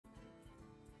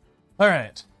All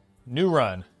right, new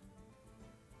run.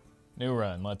 New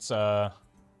run. Let's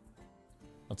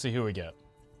see who we get.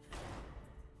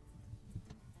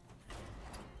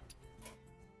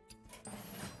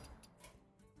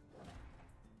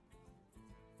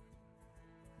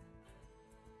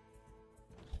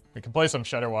 We can play some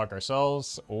Shudderwock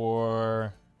ourselves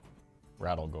or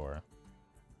Rattlegore.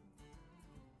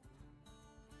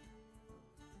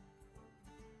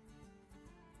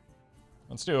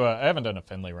 Let's do I haven't done a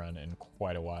Finley run in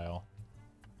quite a while.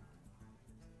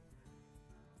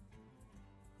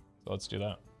 So let's do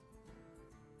that.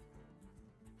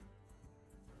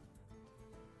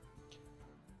 I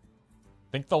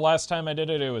think the last time I did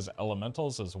it, it was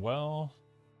Elementals as well.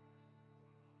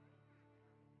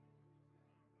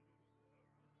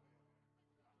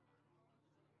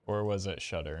 Or was it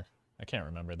Shudder? I can't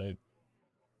remember. They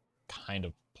kind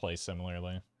of play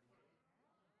similarly.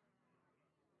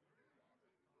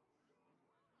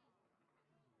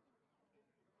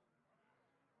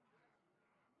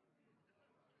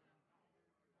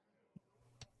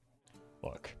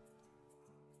 Look.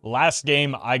 Last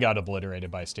game, I got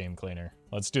obliterated by Steam Cleaner.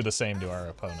 Let's do the same to our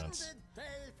opponents.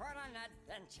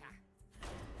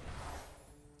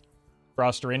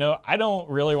 Frost Reno, I don't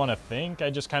really want to think. I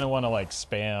just kind of want to, like,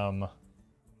 spam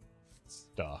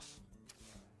stuff.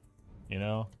 You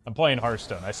know? I'm playing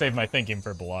Hearthstone. I saved my thinking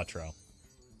for Balatro.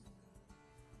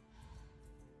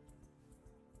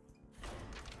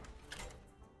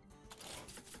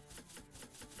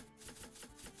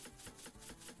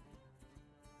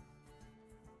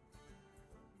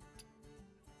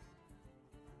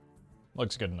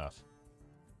 Looks good enough.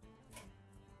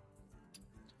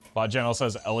 Bot General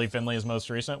says Ellie Finley is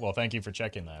most recent. Well, thank you for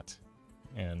checking that.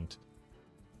 And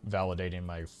validating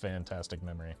my fantastic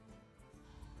memory.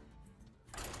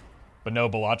 But no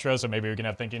Balatro, so maybe we can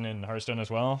have thinking in Hearthstone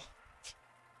as well?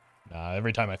 Nah,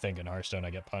 every time I think in Hearthstone, I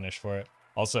get punished for it.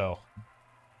 Also,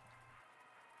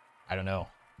 I don't know.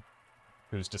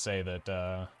 Who's to say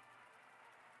that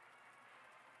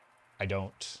I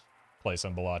don't play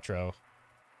some Balatro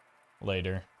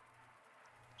later?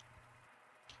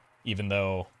 Even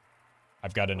though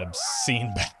I've got an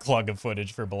obscene backlog of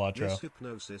footage for Balatro. This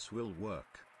hypnosis will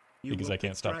work. You because will I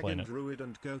can't stop playing it. Druid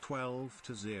and go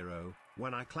 12-0.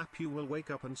 When I clap, you will wake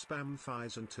up and spam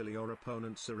thighs until your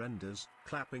opponent surrenders.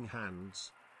 Clapping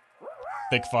hands.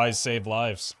 Thick thighs save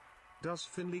lives. Does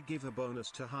Finley give a bonus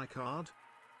to high card?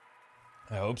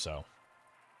 I hope so.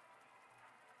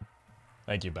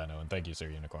 Thank you, Benno, and thank you, Sir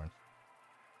Unicorn.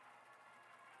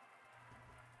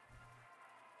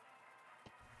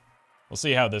 We'll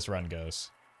see how this run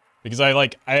goes. Because I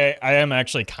am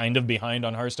actually kind of behind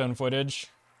on Hearthstone footage.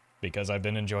 Because I've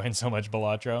been enjoying so much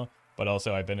Balatro. But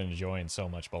also I've been enjoying so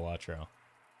much Balatro. I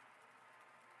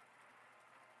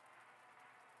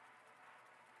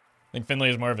think Finley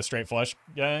is more of a straight flush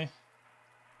guy.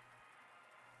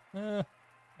 I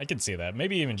could see that.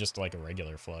 Maybe even just like a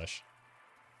regular flush.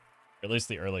 At least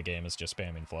the early game is just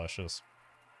spamming flushes.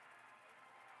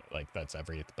 Like, that's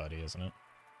everybody, isn't it?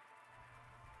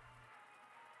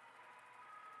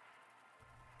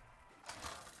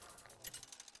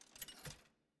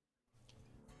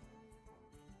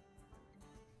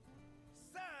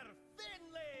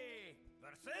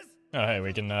 Oh, hey,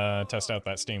 we can test out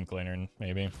that Steam Cleaner,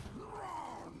 maybe.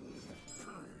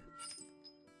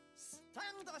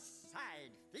 Stand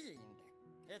aside, fiend.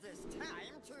 It is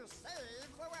time to save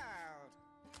the world.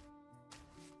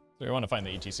 So we want to find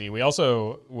the ETC. We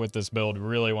also, with this build,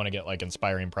 really want to get, like,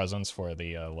 Inspiring Presence for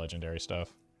the legendary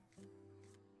stuff.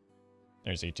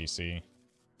 There's ETC.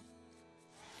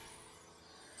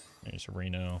 There's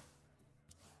Reno.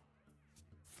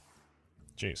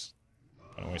 Jeez.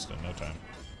 Kind of wasted no time.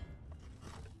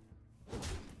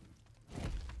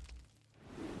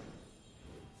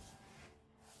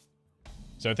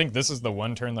 So I think this is the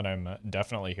one turn that I'm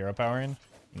definitely hero powering,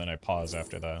 and then I pause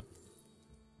after that.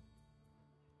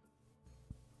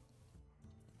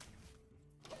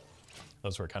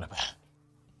 Those were kind of bad.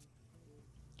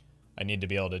 I need to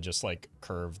be able to just like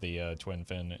curve the Twin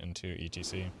Fin into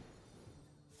ETC.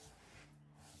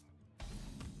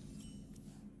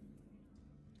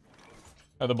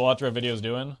 How are the Balatro videos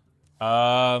doing?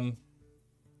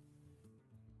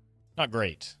 Not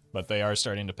great, but they are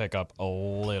starting to pick up a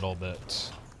little bit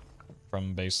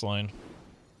from baseline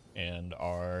and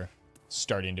are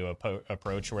starting to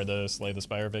approach where the Slay the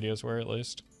Spire videos were, at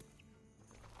least.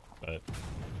 But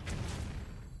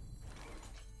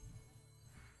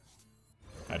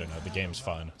I don't know, the game's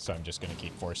fun, so I'm just going to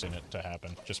keep forcing it to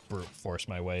happen. Just brute force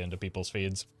my way into people's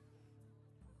feeds.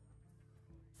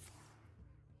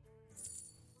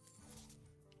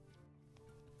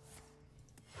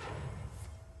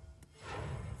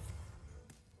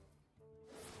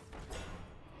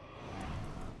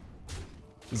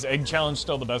 Is Egg Challenge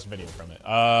still the best video from it?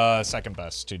 Second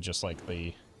best to just like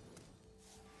the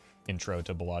intro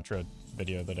to Bellatra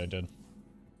video that I did.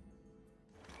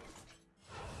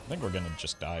 I think we're gonna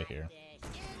just die here. If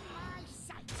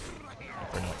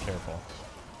we're not careful.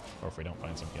 Or if we don't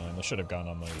find some healing. This should have gone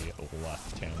on the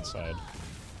left-hand side.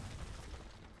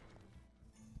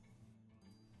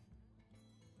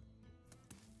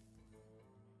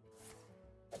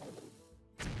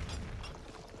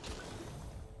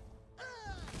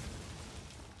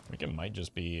 I think it might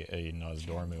just be a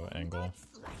Nozdormu angle.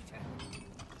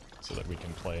 So that we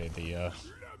can play the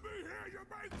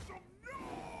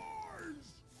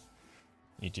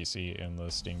ETC and the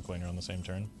Steam Cleaner on the same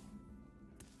turn.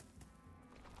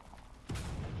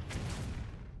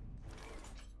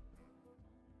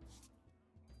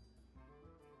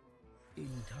 In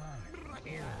time, I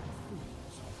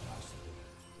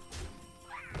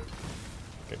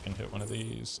can hit one of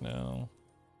these now.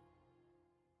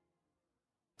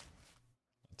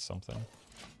 That's something.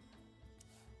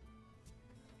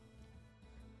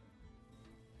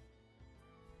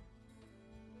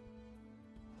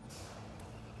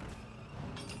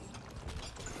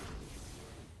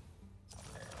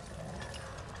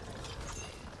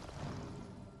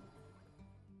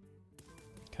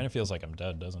 Kind of feels like I'm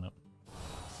dead, doesn't it?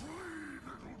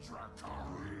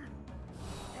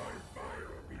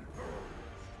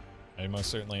 I most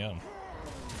certainly am.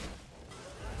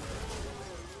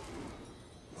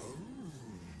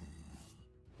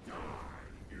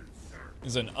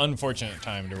 It's an unfortunate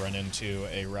time to run into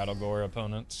a Rattlegore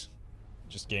opponent.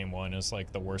 Just game one is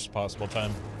like the worst possible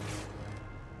time.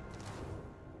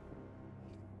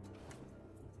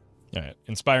 Alright,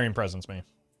 Inspiring Presence me.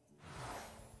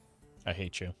 I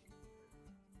hate you.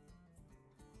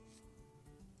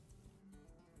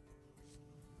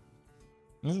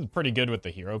 This is pretty good with the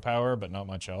hero power, but not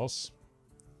much else.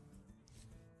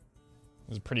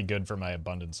 This is pretty good for my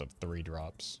abundance of 3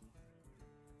 drops.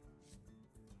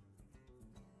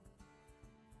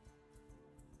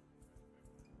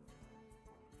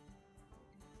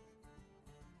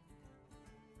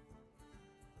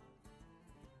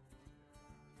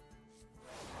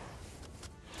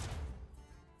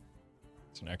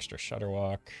 It's an extra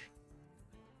Shudderwock,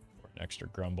 or an extra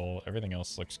Grumble. Everything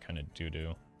else looks kind of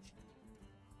doo-doo.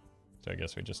 So I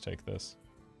guess we just take this.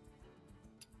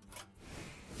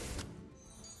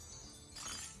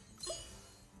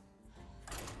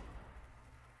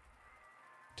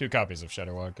 Two copies of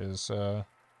Shudderwock is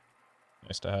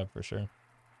nice to have for sure.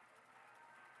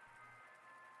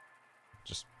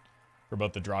 Just for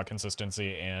both the draw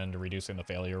consistency and reducing the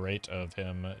failure rate of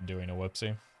him doing a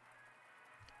whoopsie.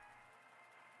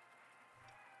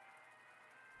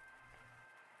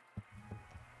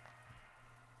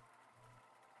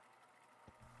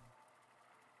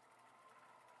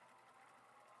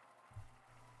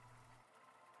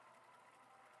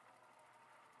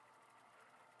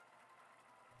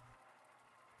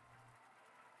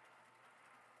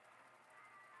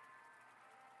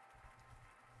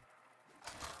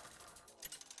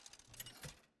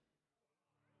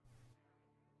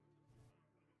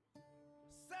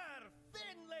 Sir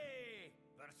Finley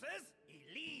versus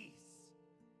Elise.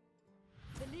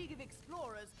 The League of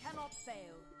Explorers cannot fail.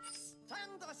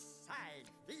 Stand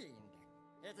aside, fiend.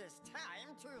 It is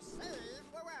time to save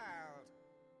the world.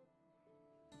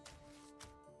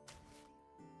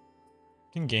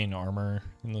 Can gain armor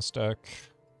in this deck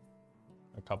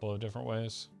a couple of different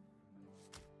ways.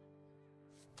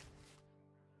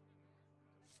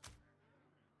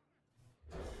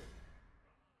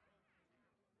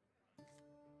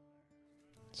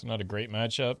 It's not a great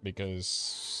matchup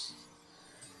because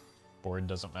board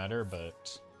doesn't matter,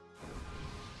 but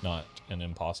not an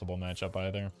impossible matchup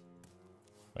either.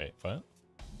 Wait, what?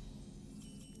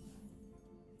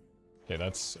 Okay,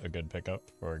 that's a good pickup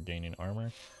for gaining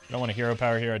armor. I don't want a hero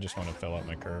power here, I just want to fill out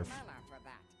my curve.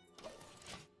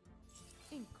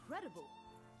 Incredible.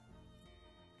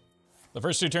 The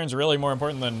first 2 turns are really more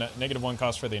important than -1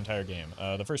 cost for the entire game.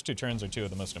 The first 2 turns are 2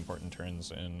 of the most important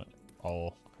turns in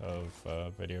all of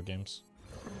video games.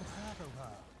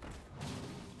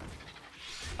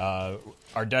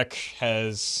 Our deck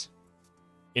has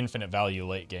infinite value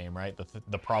late game, right?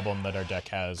 The problem that our deck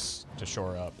has to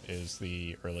shore up is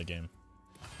the early game.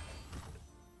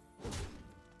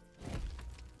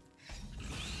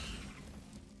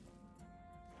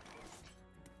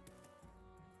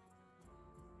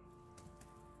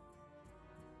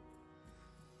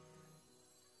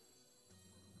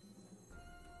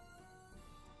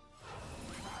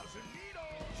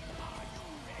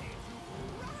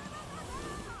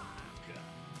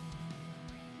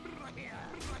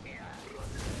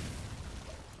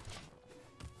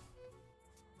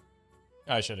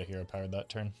 I should have hero powered that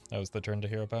turn. That was the turn to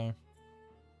hero power.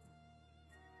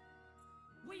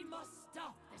 We must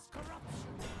stop this corruption.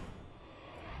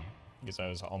 Because I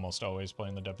was almost always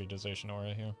playing the deputization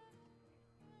aura here.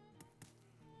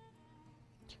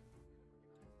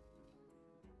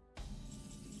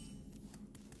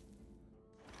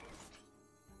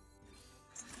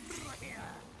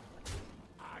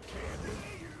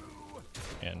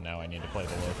 And now I need to play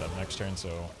the Loath next turn,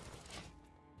 so...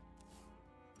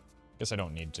 Guess I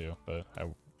don't need to, but I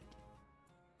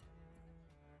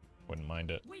wouldn't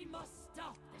mind it. We must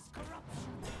stop this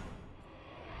corruption.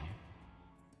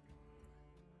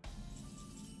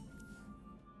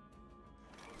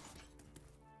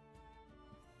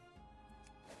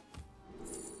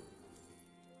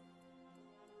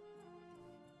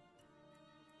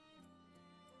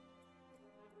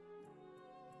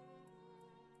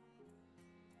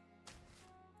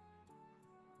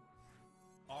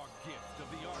 Our gift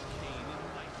of the arcane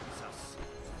enlightens us.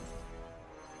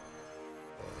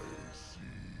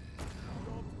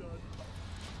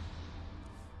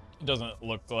 It doesn't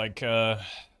look like the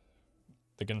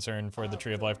concern for the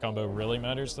Tree of Life combo really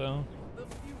matters, though.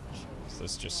 So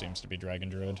this just seems to be Dragon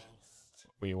Druid.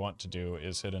 What we want to do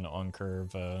is hit an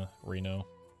on-curve Reno.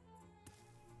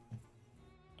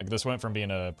 Like, this went from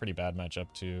being a pretty bad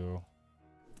matchup to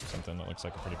something that looks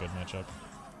like a pretty good matchup.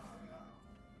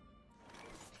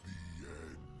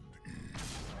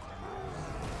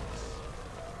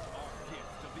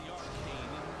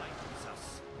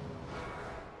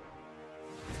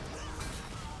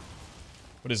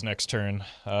 What is next turn?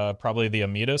 Probably the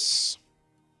Ametus.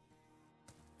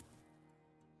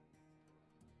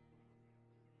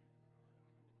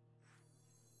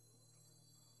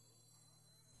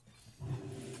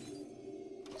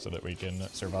 So that we can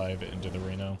survive into the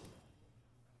Reno.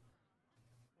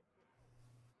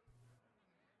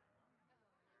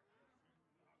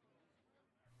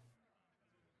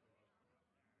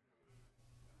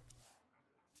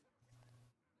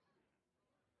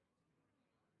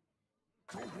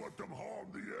 Don't let them harm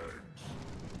the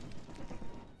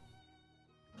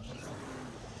eggs.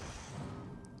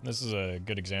 This is a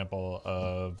good example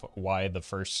of why the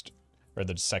first or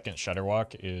the second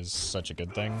Shudderwock is such a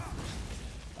good thing.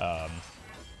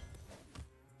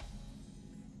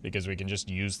 Because we can just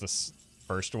use this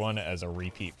first one as a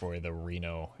repeat for the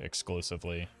Reno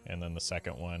exclusively, and then the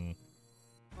second one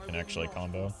can actually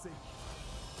combo.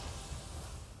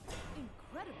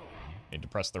 Incredible. Need to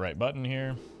press the right button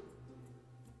here.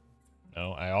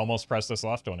 No, I almost pressed this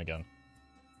left one again.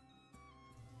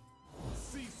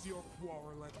 Cease your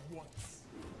quarrel at once.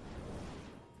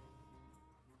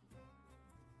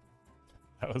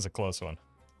 That was a close one.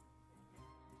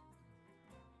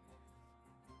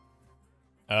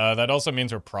 That also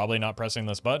means we're probably not pressing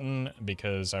this button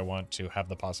because I want to have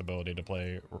the possibility to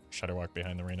play Shudderwock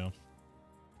behind the Reno.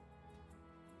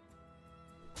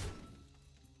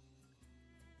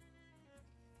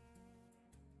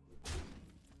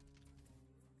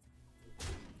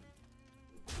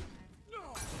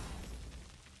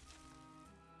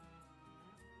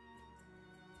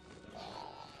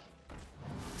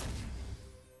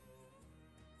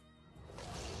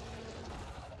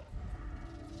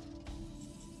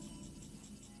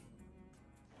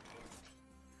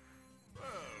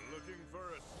 Looking for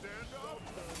a standoff?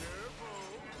 Careful,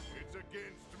 it's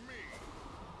against me.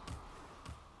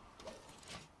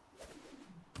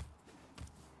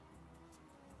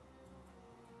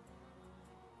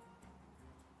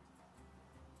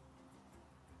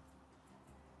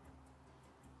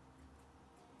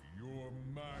 Your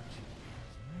match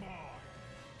is mine.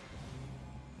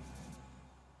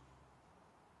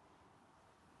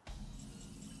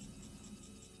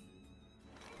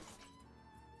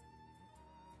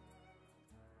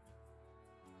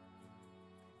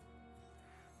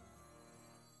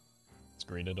 Let's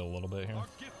green it a little bit here. Our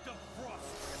gift of frost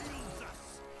shields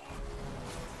us.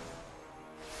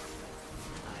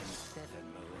 I'm 7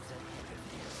 moves ahead of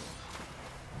you.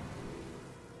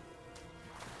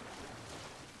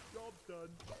 Job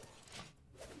done.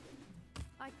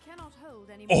 I cannot hold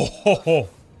any Oh, more. ho, ho.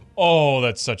 Oh,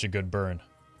 that's such a good burn.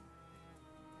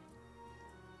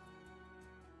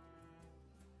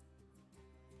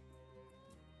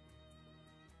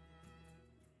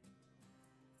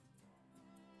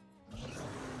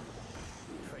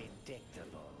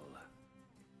 Predictable.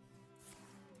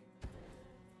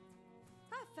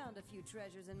 I've found a few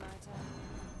treasures in my time.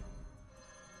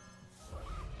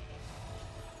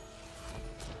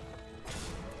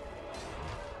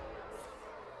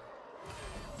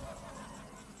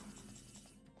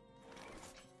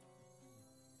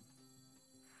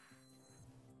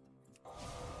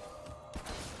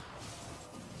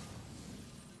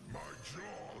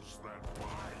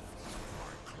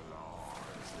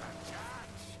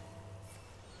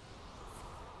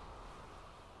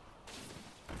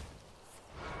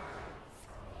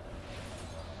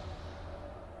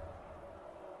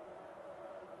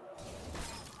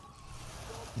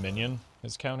 minion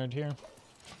is countered here.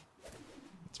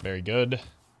 It's very good.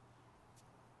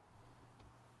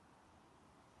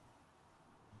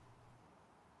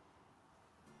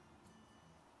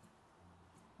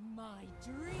 My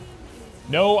dream is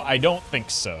No, I don't think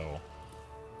so.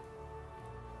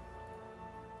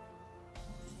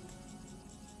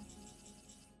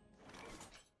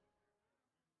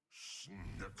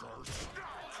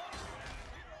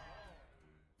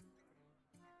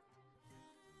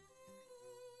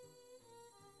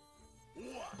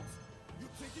 What? You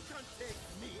think you can take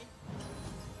me?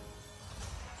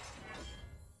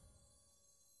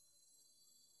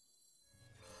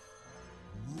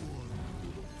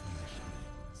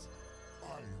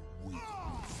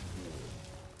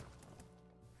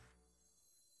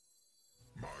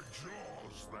 My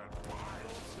jaws that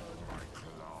bite, my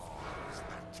claws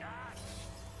that catch.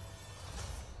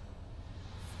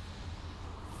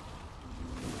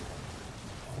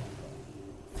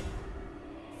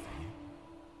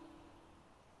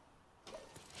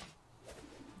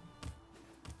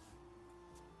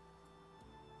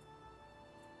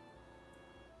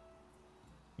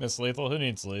 Miss Lethal? Who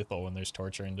needs lethal when there's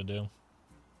torturing to do?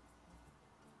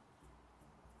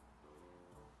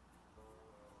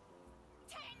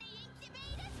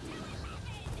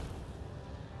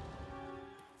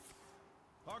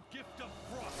 Our gift of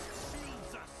frost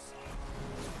shields us.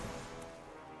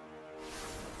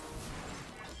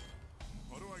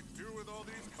 What do I do with all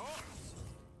these cards?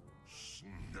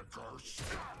 Snicker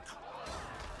snack.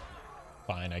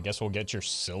 Fine, I guess we'll get your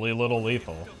silly little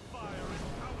lethal. The fire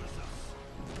empowers us.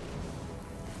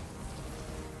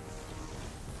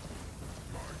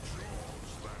 My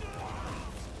jaws that bite,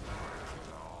 my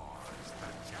claws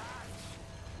that catch.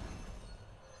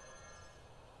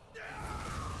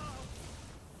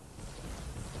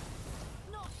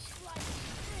 not like this.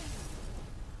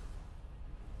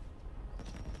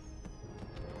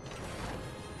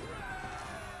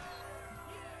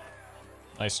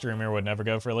 My streamer would never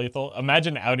go for lethal.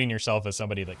 Imagine outing yourself as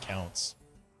somebody that counts.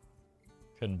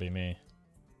 Couldn't be me.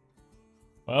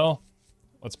 Well,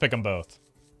 let's pick them both.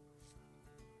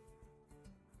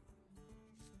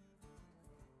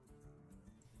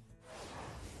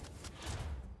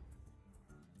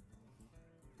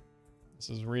 This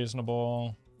is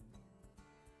reasonable.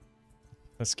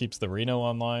 This keeps the Reno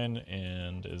online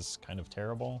and is kind of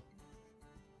terrible.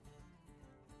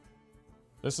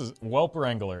 This is... Whelp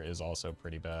Wrangler is also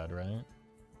pretty bad, right?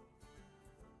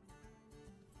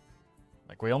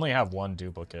 Like, we only have one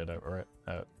duplicate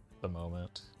at the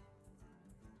moment.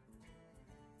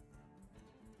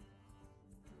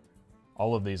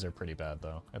 All of these are pretty bad,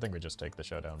 though. I think we just take the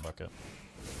showdown bucket.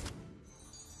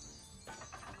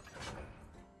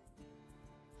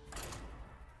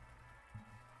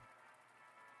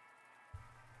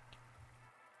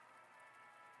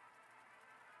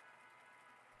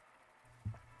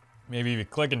 Maybe if you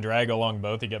click and drag along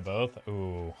both, you get both.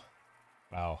 Ooh.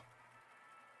 Wow.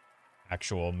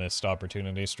 Actual missed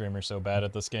opportunity streamer so bad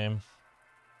at this game.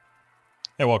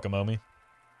 Hey, welcome, Omi.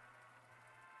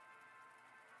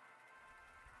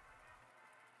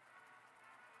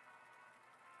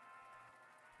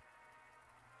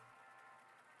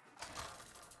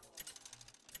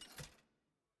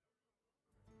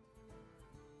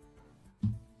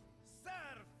 Sir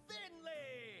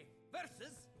Finley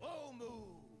versus Omu.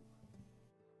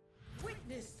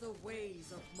 Witness the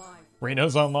ways of my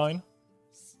Reno's online?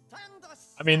 Stand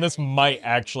I mean, this aside. might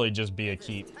actually just be a It is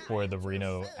keep time for the to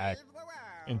Reno save act the world.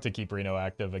 and to keep Reno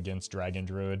active against Dragon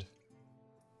Druid.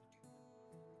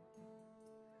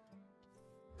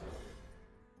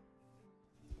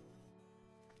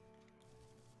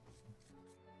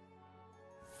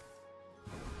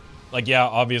 Like, yeah,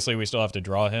 obviously we still have to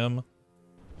draw him.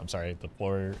 I'm sorry, the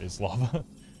floor is lava.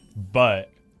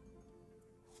 But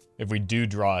if we do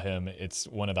draw him, it's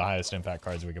one of the highest impact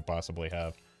cards we could possibly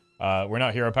have. We're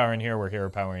not hero powering here, we're hero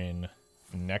powering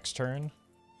next turn.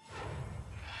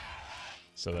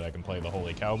 So that I can play the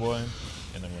Holy Cowboy.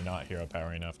 And then we're not hero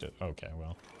powering enough to... Okay,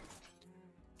 well.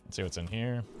 Let's see what's in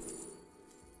here.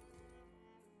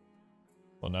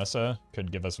 Lanessa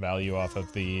could give us value off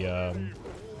of the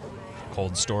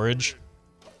cold storage.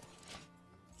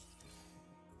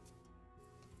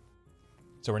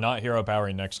 So we're not hero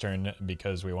powering next turn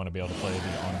because we want to be able to play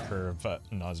the on-curve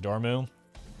Nozdormu.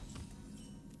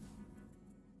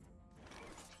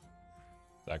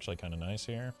 It's actually kind of nice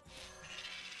here.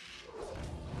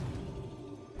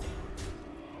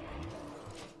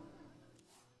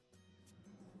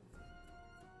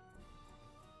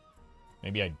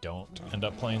 Maybe I don't end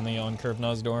up playing the on-curve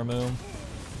Nozdormu.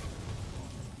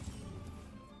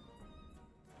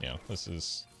 Yeah, this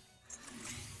is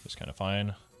just kind of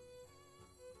fine.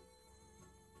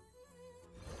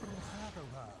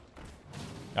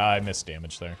 I missed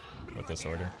damage there with this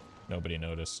order. Nobody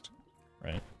noticed,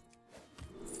 right?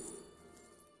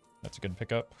 That's a good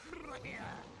pickup.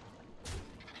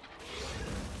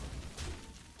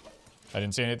 I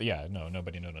didn't see anything. Yeah, no,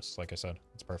 nobody noticed. Like I said,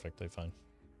 it's perfectly fine.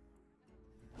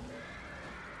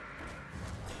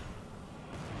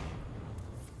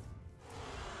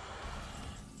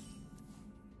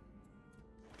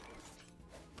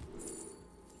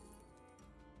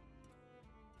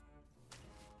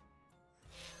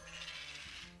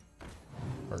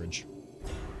 Purge.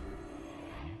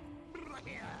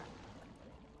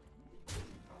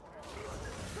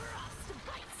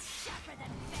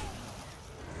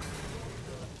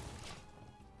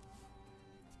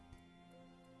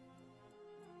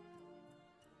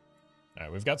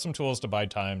 Alright, we've got some tools to buy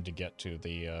time to get to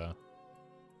the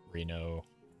Reno,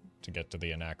 to get to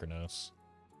the Anachronos.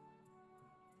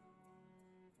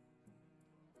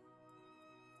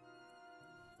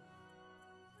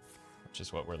 Which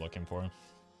is what we're looking for.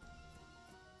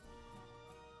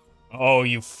 Oh,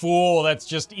 you fool! That's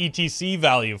just ETC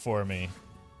value for me.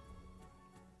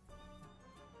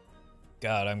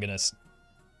 God, I'm gonna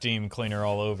steam cleaner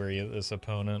all over you, this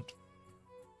opponent.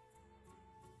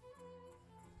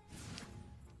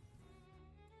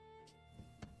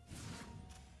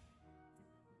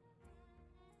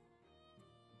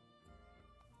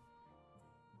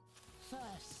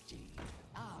 Thirsty,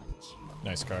 aren't you?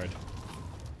 Nice card.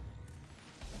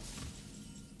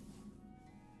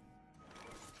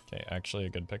 Okay, actually a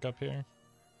good pickup here.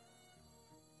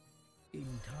 In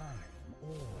time,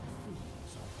 all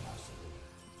things are possible.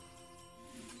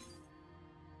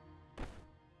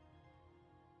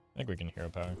 I think we can hero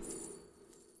power.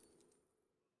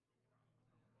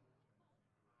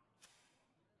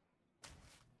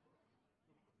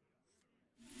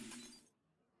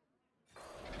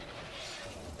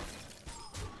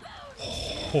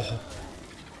 Oh.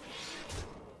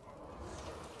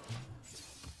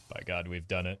 By God, we've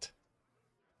done it.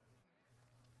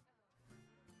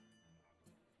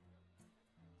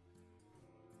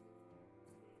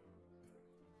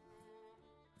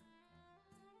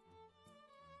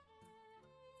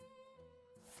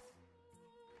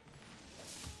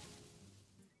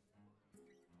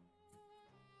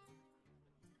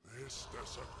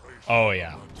 Oh,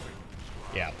 yeah.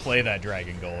 Yeah, play that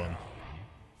Dragon Golem.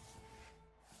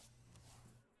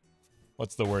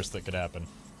 What's the worst that could happen?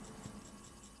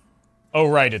 Oh,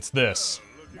 right, it's this.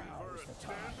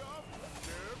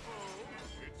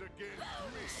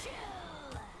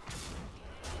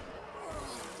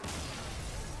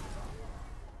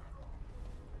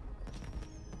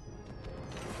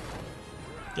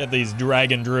 Get these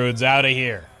dragon druids out of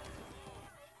here.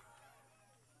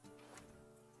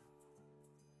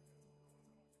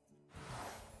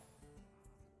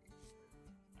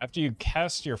 After you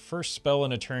cast your first spell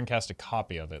in a turn, cast a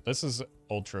copy of it. This is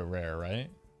ultra rare, right?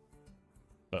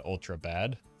 But ultra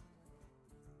bad.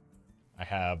 I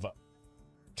have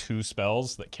 2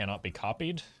 spells that cannot be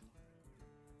copied.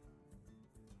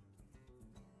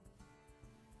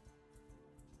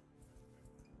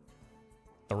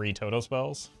 Three total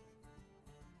spells.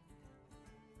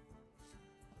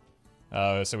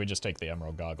 So we just take the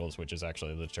Emerald Goggles, which is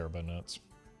actually the Turbo Notes.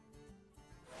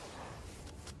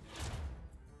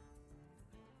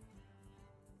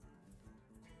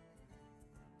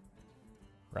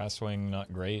 Grasswing,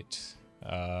 not great.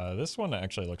 This one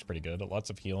actually looks pretty good. Lots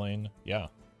of healing. Yeah.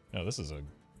 No, this is a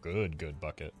good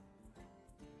bucket.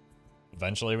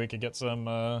 Eventually we could get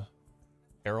some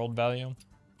Herald value.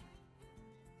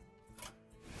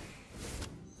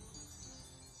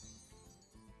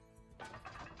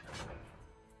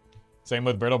 Same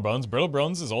with Brittle Bones. Brittle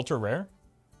Bones is ultra rare.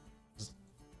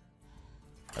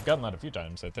 I've gotten that a few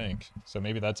times, I think. So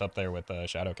maybe that's up there with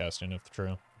Shadow Casting, if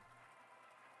true.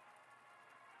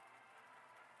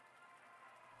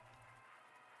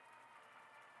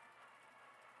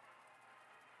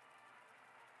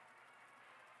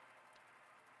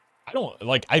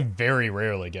 I very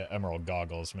rarely get Emerald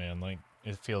Goggles, man. Like,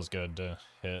 it feels good to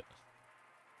hit.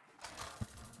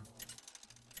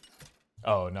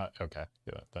 Oh, not, okay.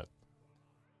 Yeah, that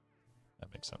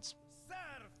makes sense. Sir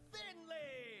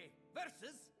Finley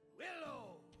versus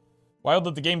Willow. Wild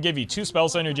that the game gave you 2 spell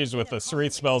synergies with the 3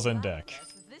 spells in deck.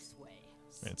 This way.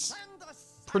 It's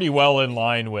pretty well in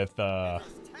line with, It's time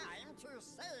to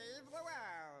save the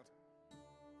world.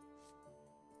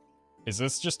 Is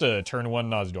this just a turn 1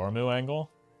 Nozdormu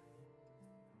angle?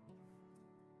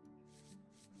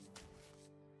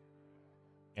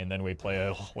 And then we play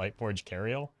a Lightforge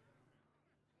Cariel?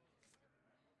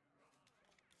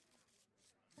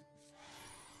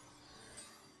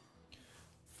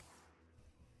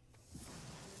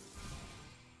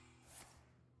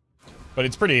 But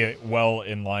it's pretty well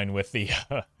in line with the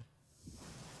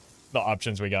the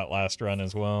options we got last run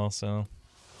as well, so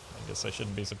I guess I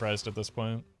shouldn't be surprised at this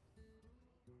point.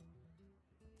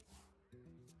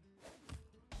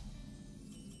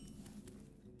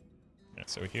 Yeah,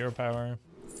 so hero power.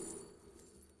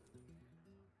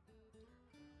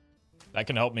 That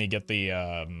can help me get the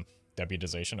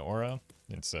deputization aura.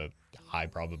 It's a high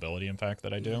probability, in fact,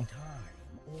 that I do.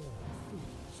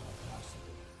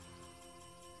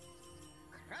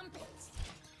 Crumpets.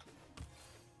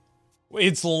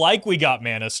 It's like we got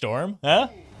Mana Storm, huh?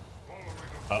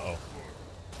 Uh-oh.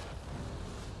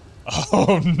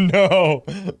 Oh no!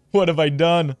 What have I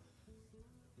done?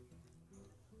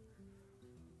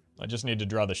 I just need to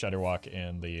draw the Shudderwock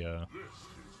and the,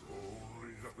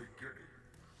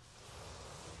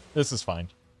 This is fine.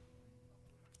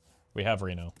 We have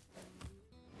Reno.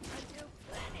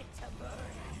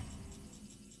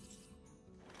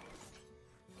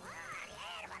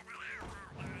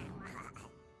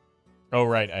 Oh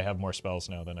right, I have more spells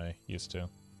now than I used to.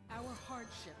 Our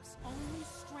hardships only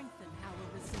strengthen our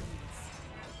resilience.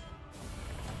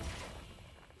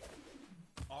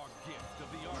 Our gift of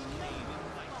the arcane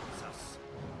enlightens us.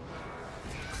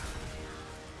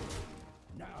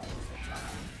 Now is the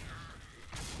time.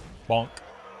 Bonk.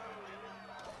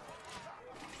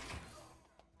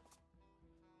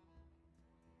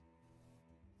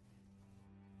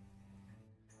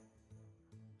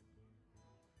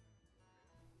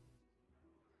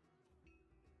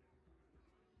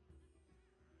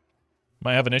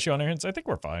 Might have an issue on our hands. I think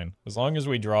we're fine. As long as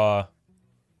we draw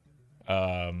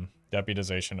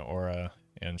Deputization Aura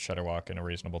and Shudderwock in a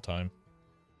reasonable time.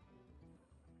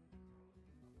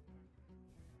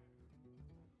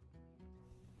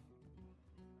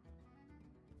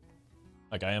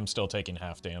 Like, I am still taking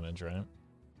half damage, right?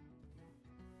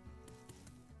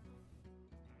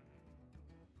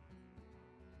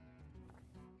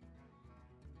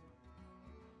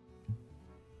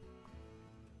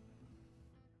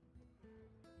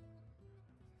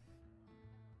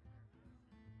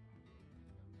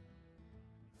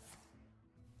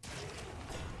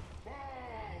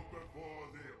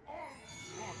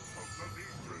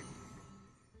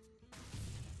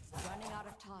 Running out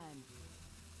of time.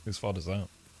 Whose fault is that?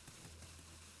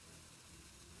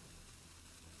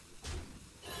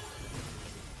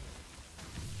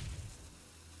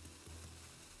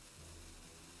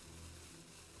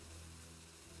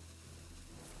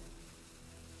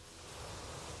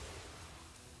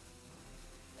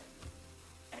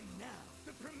 And now,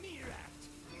 the premiere act.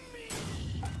 Me.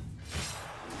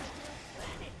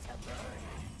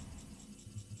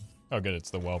 Oh good, it's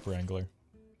the Whelp Wrangler.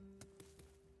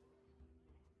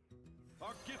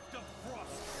 Our gift of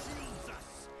frost shields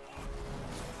us.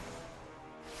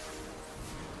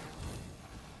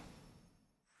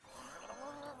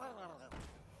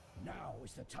 Now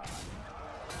is the time.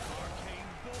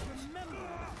 Arcane bolt. Remember the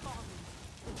fallen.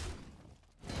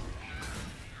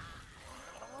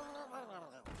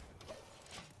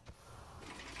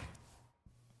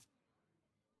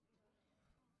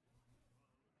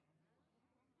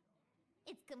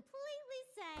 It's completely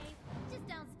safe. Just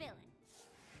don't spill it.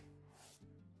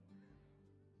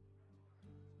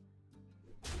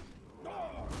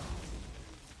 Uh-oh.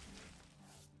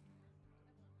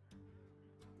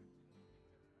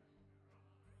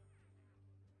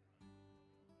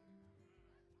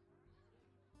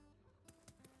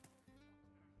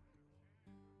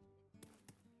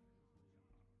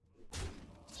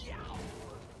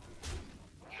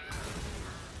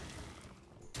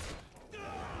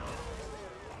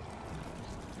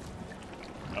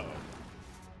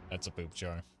 That's a poop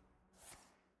jar.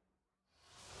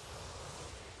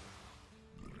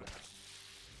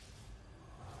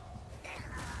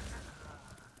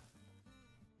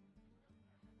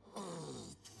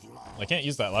 I can't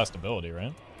use that last ability,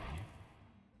 right?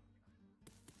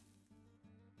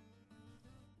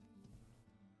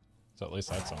 So at least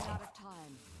that's something. Out of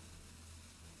time.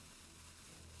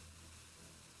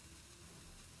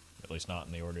 At least not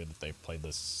in the order that they played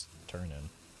this turn in.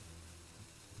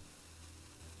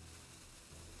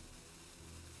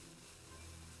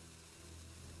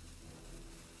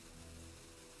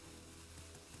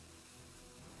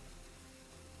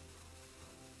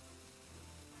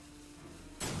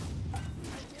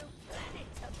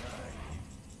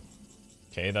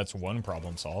 Okay, that's one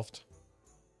problem solved.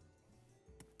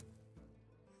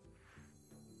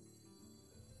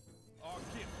 Our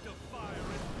gift of fire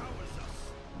empowers us.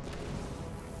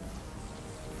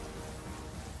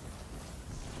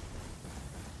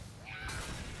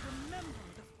 Remember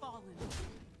the fallen.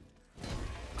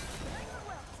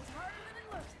 Well, this is harder than it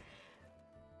looks.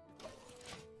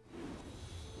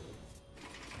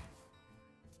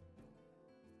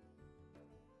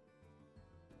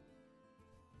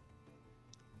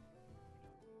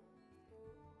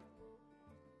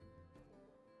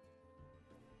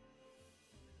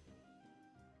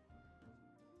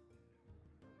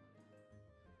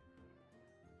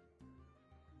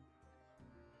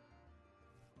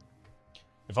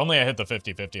 If only I hit the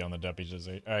 50-50 on the deputies.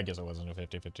 I guess it wasn't a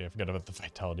 50-50. I forgot about the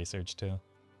vitality surge too.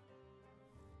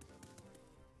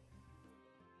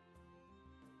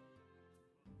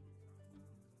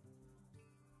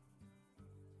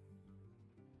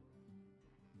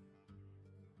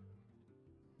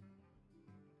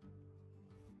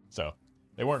 So,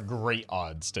 they weren't great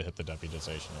odds to hit the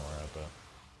deputization aura, but...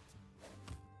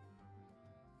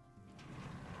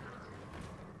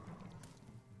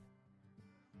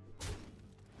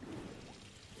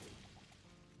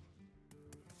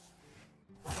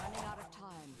 Running out of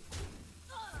time.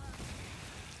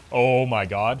 Oh my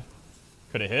god.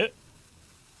 Could it hit?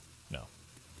 No.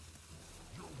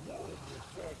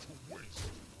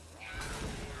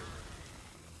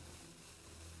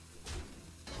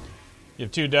 You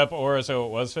have 2 dep aura, so it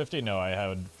was 50? No, I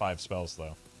had 5 spells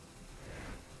though.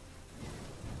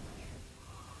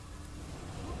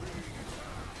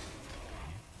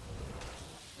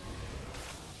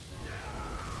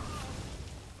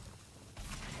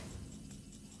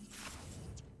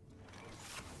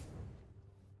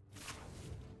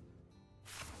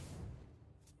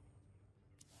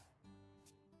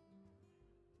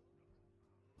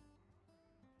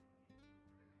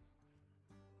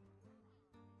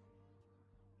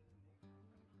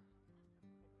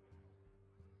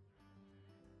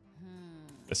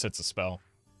 This hits a spell.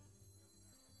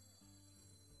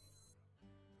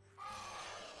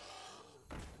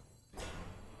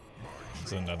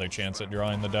 It's another chance at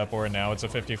drawing the dep aura. Now it's a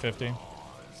 50-50.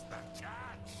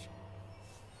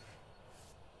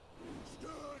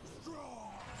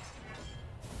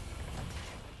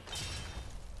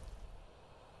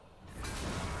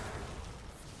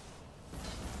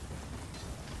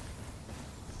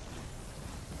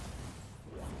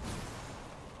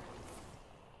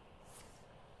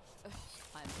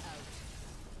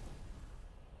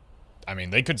 I mean,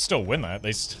 they could still win that.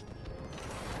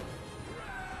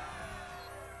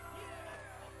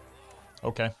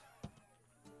 Okay.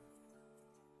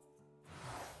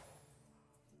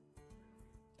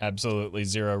 Absolutely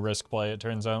zero risk play, it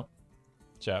turns out.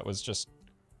 Chat was just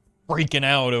freaking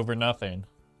out over nothing.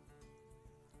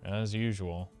 As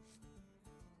usual.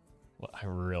 Well, I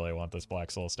really want this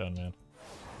Black Soul Stone, man.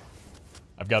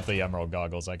 I've got the Emerald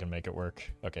Goggles. I can make it work.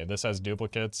 Okay, this has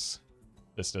duplicates.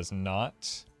 This does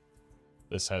not.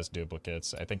 This has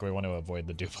duplicates. I think we want to avoid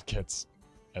the duplicates,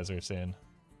 as we've seen.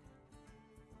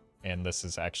 And this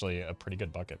is actually a pretty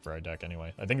good bucket for our deck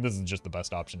anyway. I think this is just the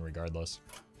best option regardless.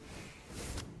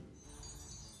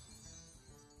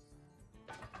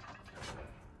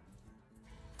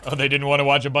 Oh, they didn't want to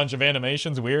watch a bunch of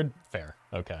animations? Weird? Fair.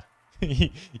 Okay.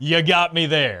 You got me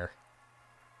there.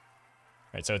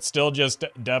 Alright, so it's still just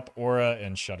Dep, Aura,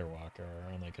 and Shudderwock are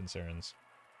our only concerns.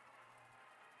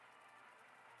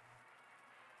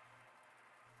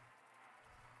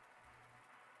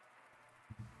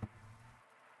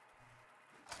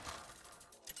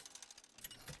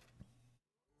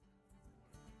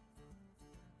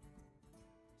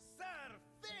 Sir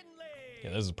Finley!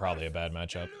 Yeah, this is probably a bad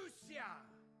matchup.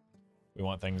 We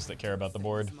want things that care about the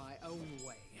board. My own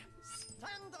way.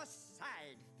 Stand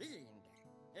aside, fiend.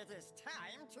 It is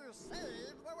time to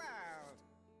save the world.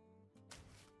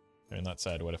 And that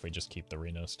said, what if we just keep the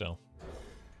Reno still?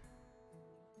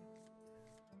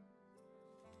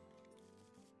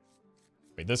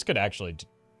 Wait, this could actually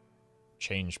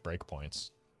change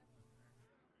breakpoints.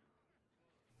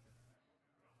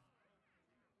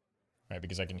 Right,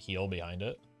 because I can heal behind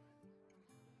it.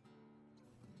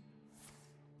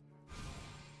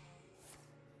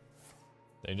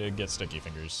 They did get Sticky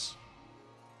Fingers.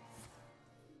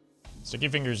 Sticky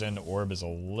Fingers and Orb is a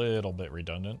little bit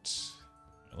redundant.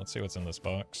 Let's see what's in this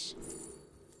box.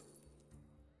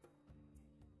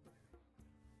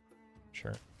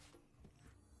 Sure.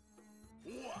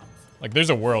 Like,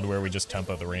 there's a world where we just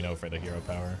tempo the Reno for the hero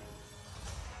power.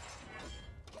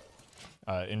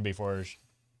 In before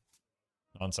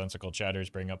nonsensical chatters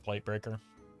bring up Plate Breaker.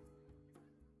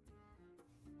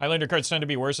 Highlander cards tend to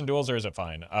be worse in duels, or is it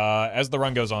fine? As the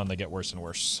run goes on, they get worse and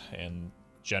worse. And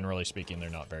generally speaking, they're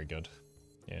not very good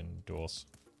in duels.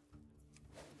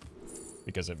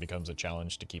 Because it becomes a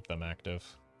challenge to keep them active.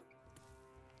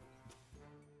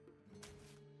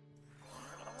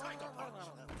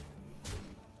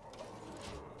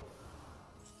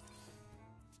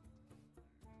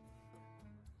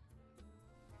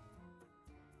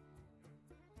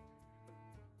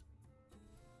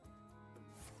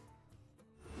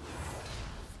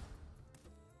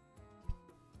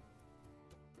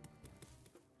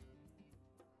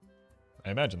 I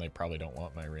imagine they probably don't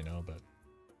want my Reno, but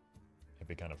it'd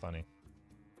be kind of funny.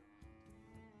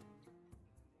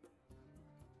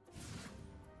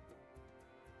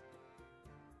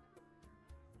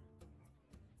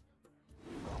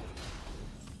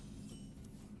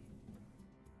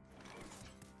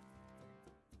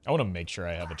 I want to make sure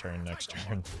I have a turn next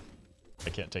turn. I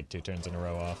can't take 2 turns in a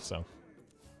row off, so.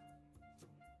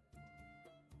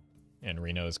 And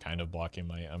Reno is kind of blocking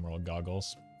my Emerald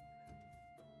Goggles.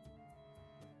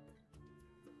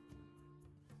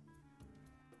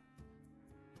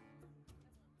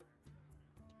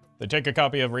 They take a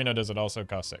copy of Reno, does it also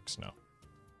cost 6? No.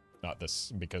 Not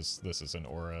this, because this is an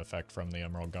aura effect from the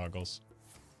Emerald Goggles.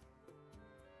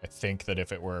 I think that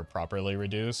if it were properly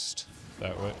reduced,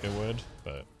 that it would,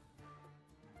 but...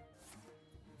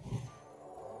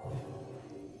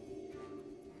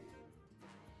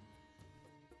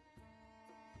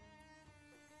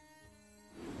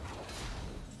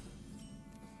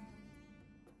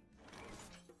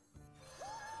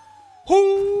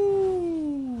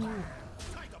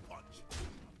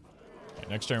 Okay,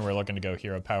 next turn we're looking to go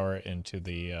hero power into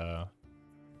the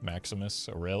Maximus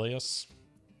Aurelius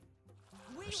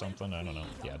or something. I don't know.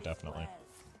 Yeah, definitely.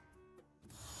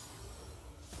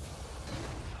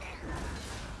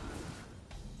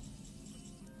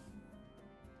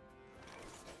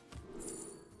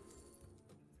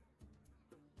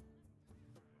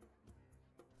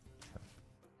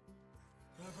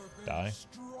 Die.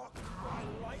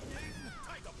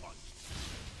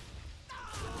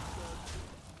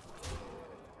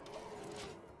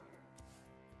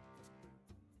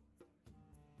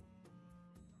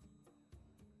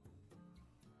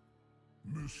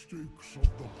 Mistakes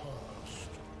of the past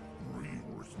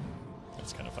rewritten.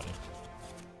 That's kind of funny.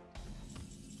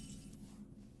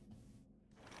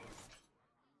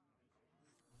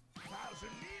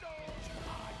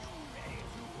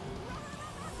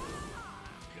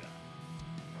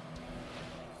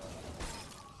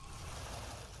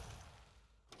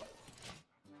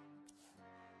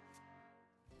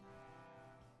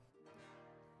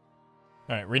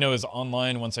 Alright, Reno is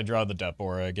online once I draw the Dep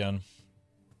Aura again.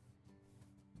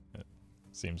 It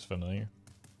seems familiar.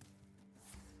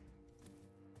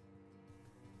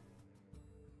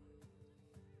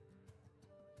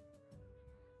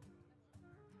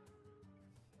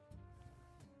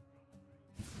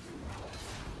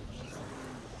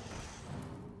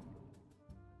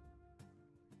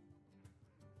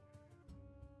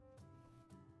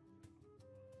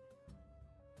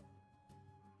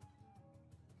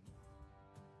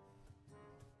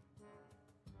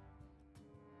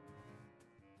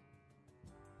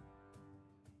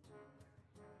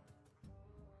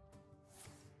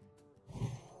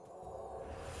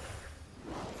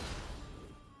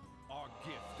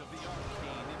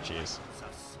 Jeez.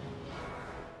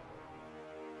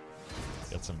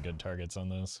 Got some good targets on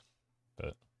those,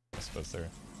 but I suppose there are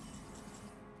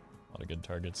a lot of good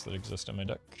targets that exist in my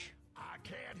deck. I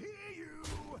can't hear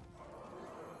you.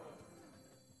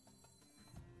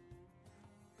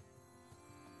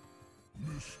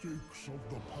 Mistakes of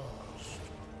the past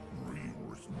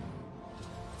rewritten.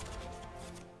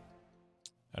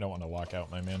 I don't want to lock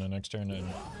out my mana next turn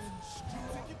and...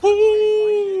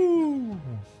 Woo!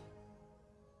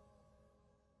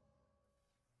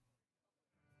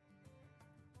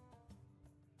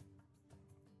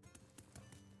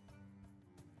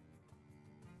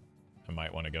 I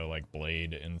might want to go like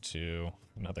Blade into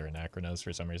another Anachronos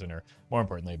for some reason, or more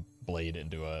importantly, Blade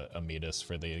into a Metis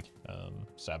for the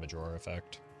Savage Roar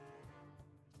effect.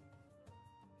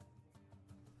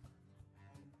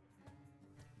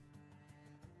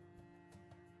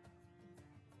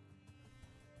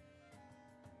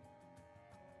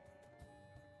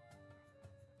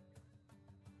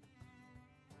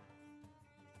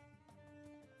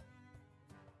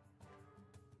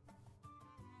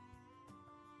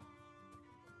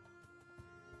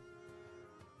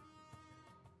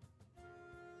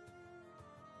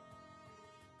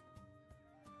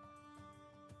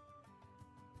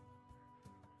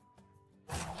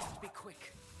 Be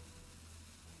quick.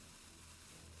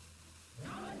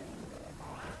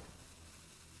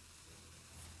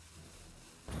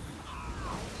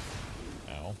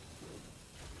 Ow.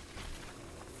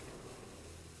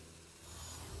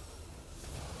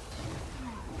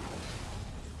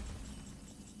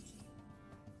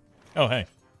 Oh, hey.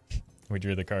 We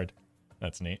drew the card.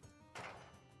 That's neat.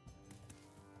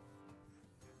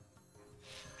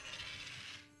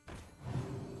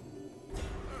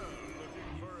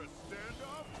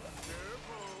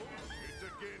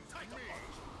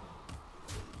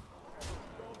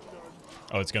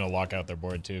 Oh, it's gonna lock out their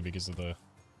board too because of the...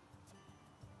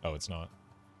 Oh, it's not.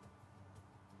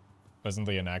 Wasn't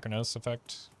the Anachronos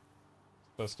effect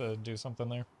supposed to do something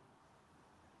there?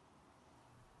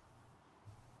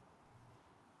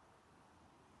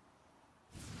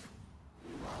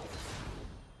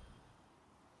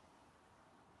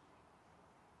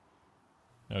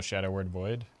 No Shadow Word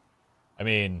Void? I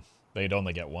mean, they'd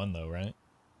only get one though, right?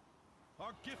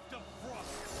 Our gift of frost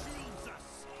shields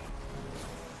us.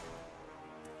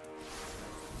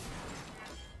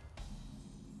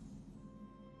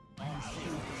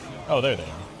 Oh, there they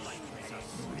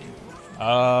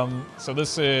are. So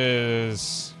this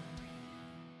is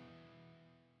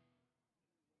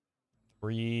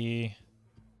 3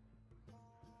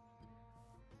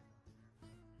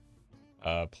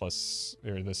 plus,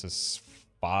 or this is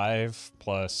 5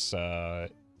 plus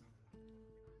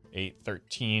 8,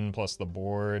 13 plus the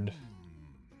board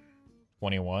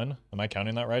 21. Am I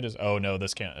counting that right? Oh no,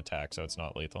 this can't attack, so it's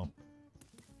not lethal.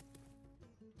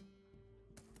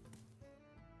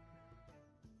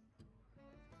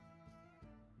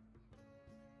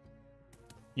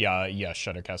 Yeah,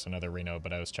 Shuddercast another Reno,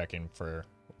 but I was checking for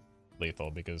lethal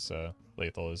because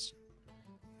lethal is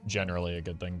generally a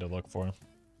good thing to look for.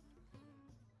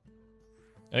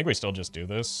 I think we still just do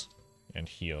this and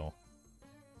heal.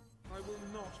 I will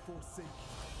not forsake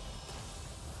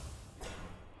you.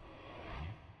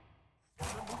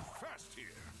 Move fast here.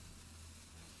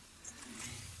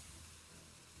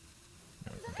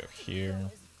 We can go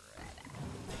here.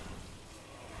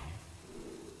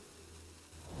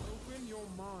 Open your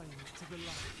mind to the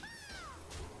light.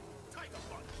 Tiger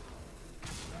punch.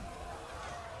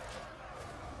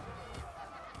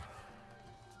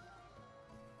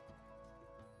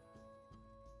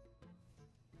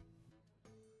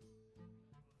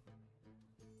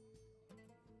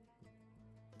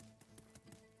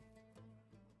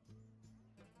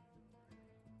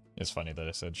 It's funny that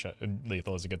I said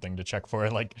lethal is a good thing to check for,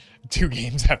 like 2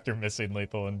 games after missing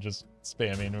lethal and just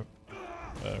spamming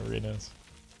Renos.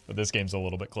 But this game's a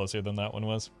little bit closer than that one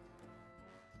was.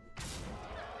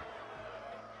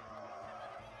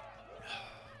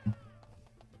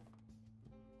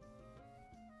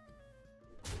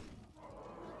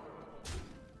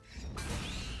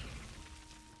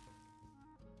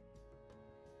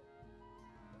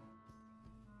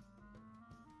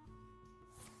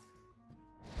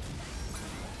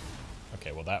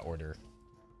 Okay, well that order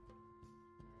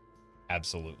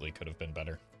absolutely could have been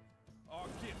better. Our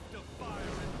gift of fire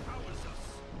empowers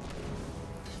us.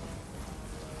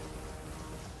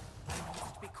 I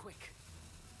must be quick.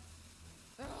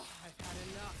 Ugh, I've had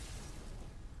enough.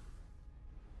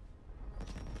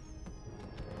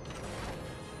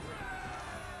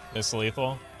 Miss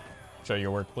Lethal, show your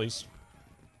work, please.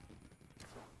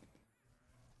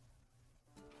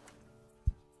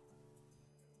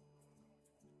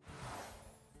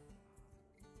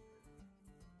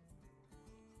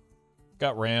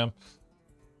 Got ramp.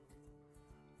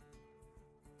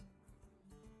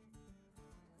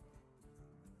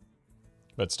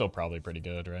 But still probably pretty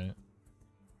good, right?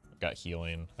 I've got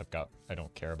healing. I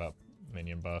don't care about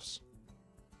minion buffs.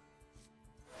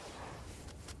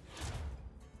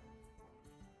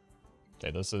 Okay,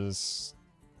 this is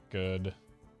good.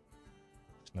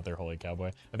 Another Holy Cowboy.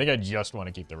 I think I just want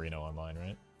to keep the Reno online,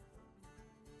 right?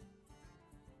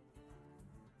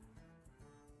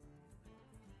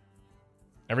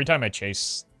 Every time I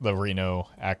chase the Reno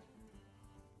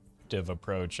active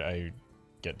approach, I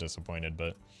get disappointed,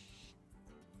 but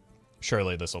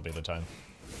surely this will be the time.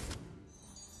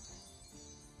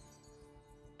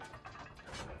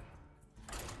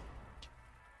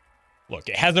 Look,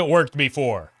 it hasn't worked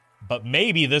before, but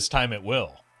maybe this time it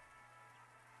will.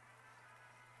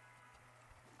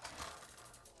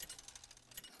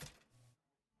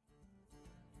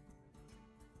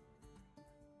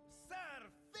 Sir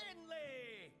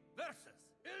Finley versus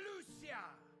Elusia.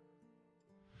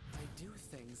 I do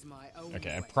things my own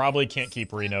Okay, I way. probably can't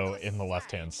keep Reno in the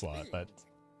left-hand slot. That's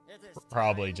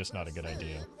probably just not a good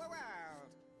idea.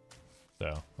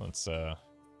 So, let's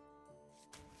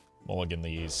mulligan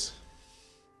these.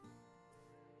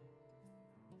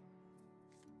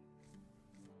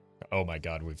 Oh my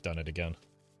god, we've done it again.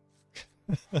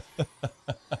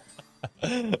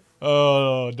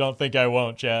 Oh, don't think I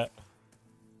won't, chat.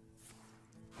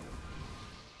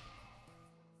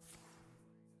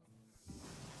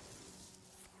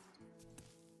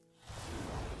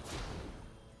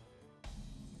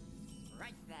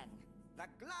 Right then, the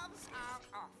gloves are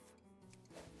off.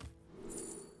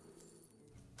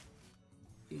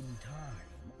 In time,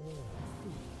 all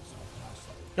things are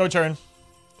possible. Go turn.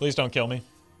 Please don't kill me.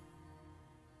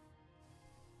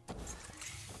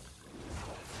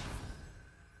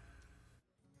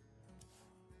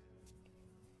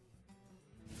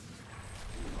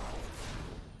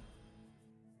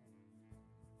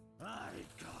 I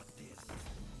got this.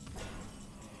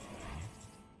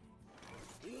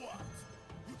 What?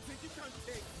 You think you can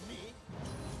take me?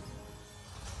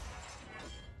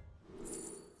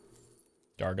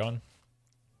 Dargon.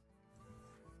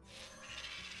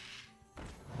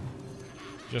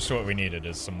 Just what we needed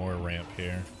is some more ramp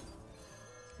here.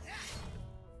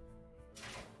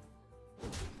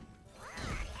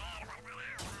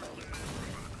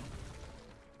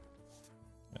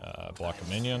 Block a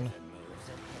minion.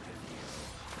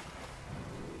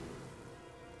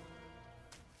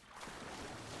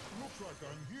 Looks like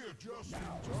I'm here just in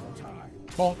time.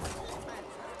 Bonk.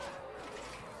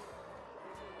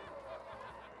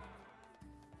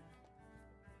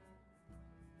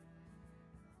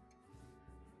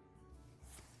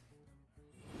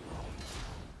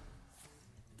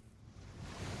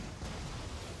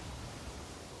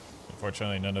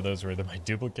 Unfortunately, none of those were my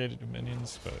duplicated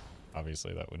minions, but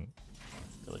obviously that wouldn't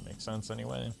really make sense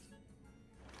anyway.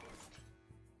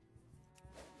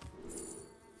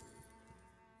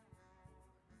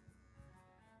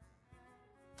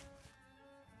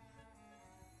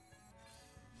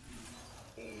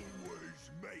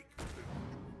 Always make food,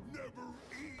 never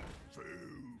eat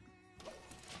food.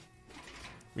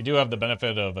 We do have the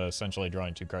benefit of essentially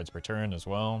drawing 2 cards per turn as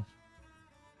well.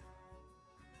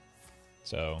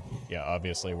 So, yeah,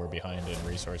 obviously we're behind in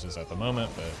resources at the moment,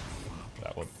 but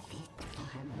that will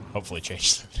hopefully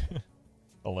change soon.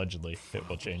 Allegedly, it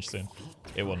will change soon.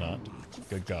 It will not.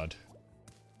 Good God.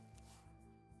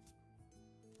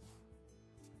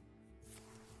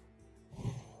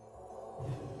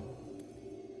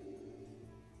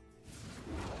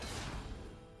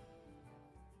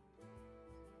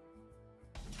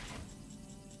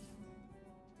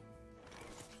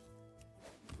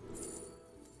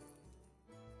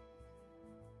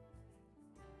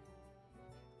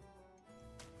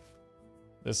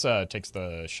 This takes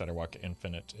the Shudderwock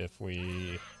Infinite if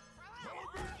we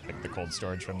pick the cold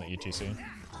storage from the ETC.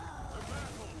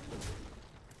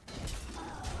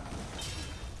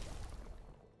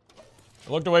 I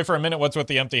looked away for a minute. What's with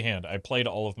the empty hand? I played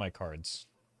all of my cards.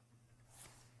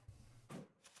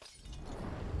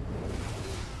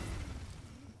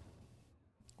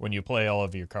 When you play all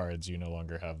of your cards, you no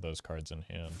longer have those cards in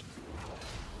hand.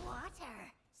 Water.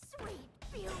 Sweet,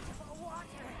 beautiful water.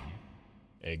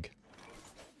 Egg.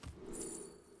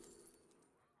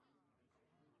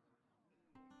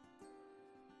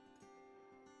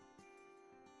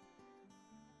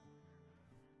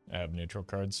 I have neutral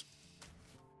cards.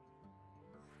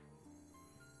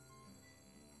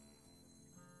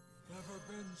 Ever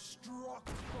been struck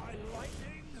by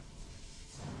lightning?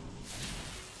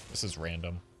 This is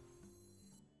random.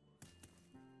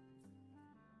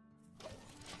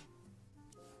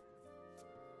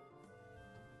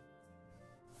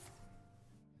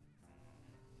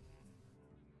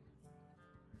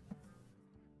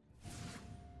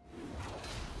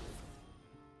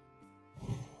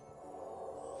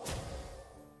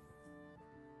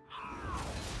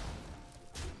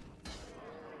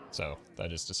 So,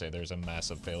 that is to say there's a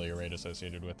massive failure rate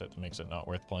associated with it that makes it not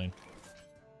worth playing.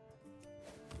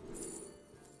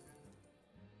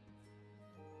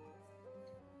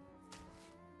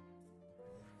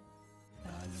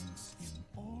 Balance in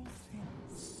all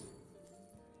things.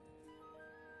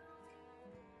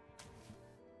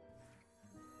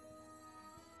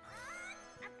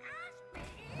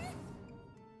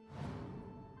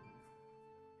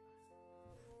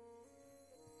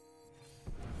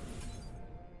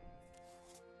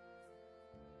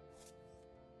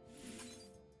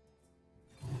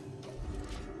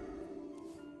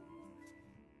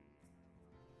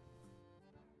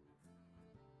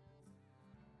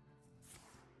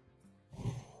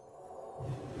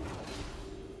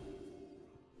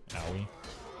 Owie.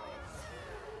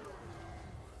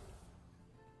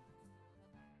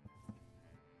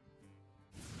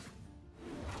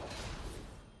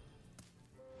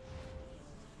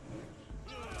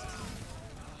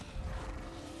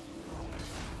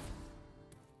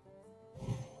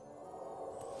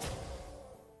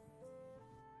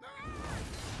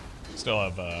 Still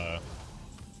have, well,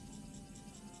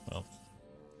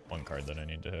 one card that I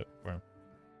need to hit for him.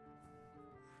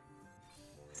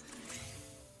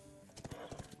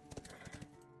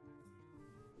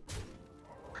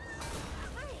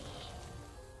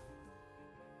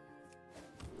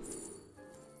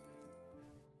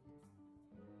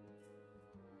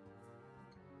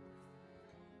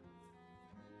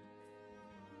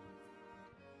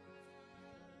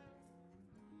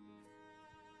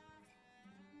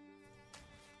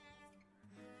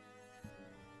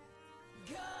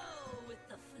 Go with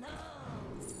the flow.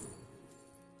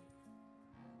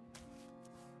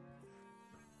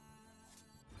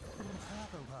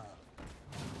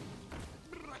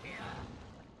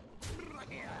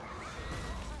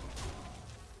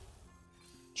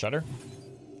 Shudder?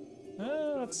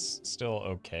 That's still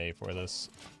okay for this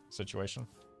situation.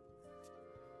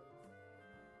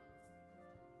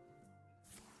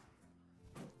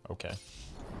 Okay.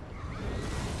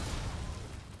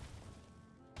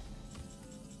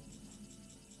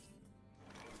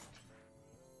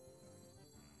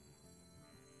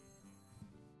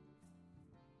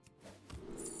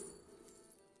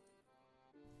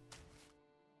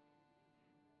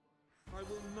 I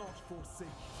will not forsake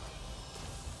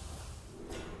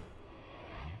you.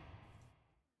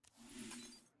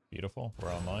 Beautiful.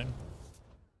 We're online.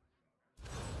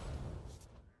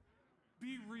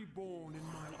 Be reborn in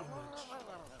my image.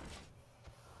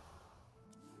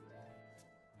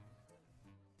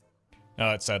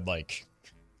 No, it said, like,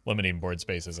 limiting board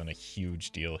space isn't a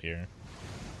huge deal here.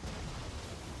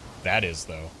 That is,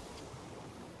 though.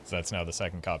 So that's now the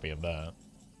second copy of that.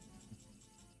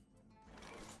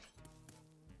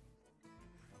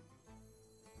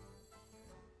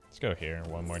 Let's go here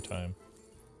one more time.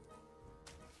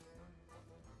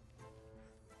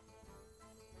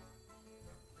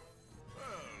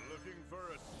 Looking for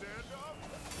a standoff?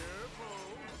 Careful,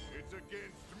 it's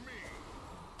against me.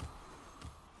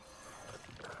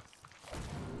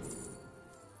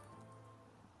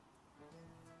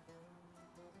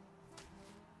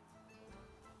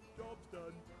 Job's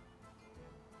done.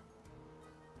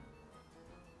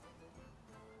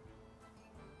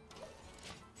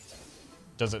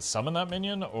 Does it summon that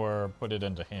minion or put it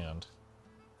into hand?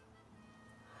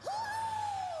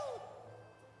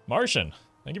 Martian,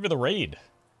 thank you for the raid.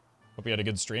 Hope you had a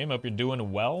good stream. Hope you're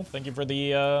doing well. Thank you for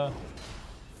the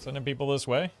sending people this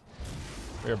way.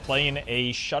 We are playing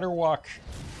a Shudderwock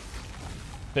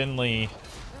Finley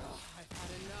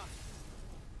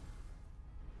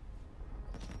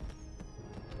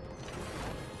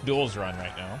Duels run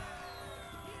right now.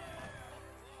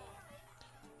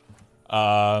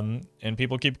 And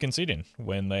people keep conceding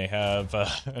when they have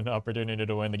an opportunity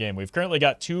to win the game. We've currently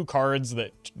got 2 cards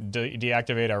that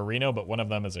deactivate our Reno, but one of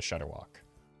them is a Shudderwock.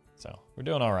 So we're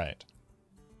doing all right.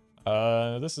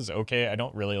 This is okay. I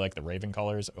don't really like the Raven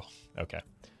colors. Oh, okay.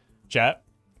 Chat,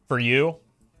 for you,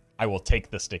 I will take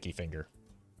the sticky finger.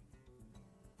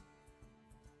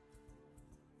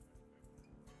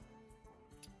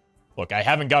 Look, I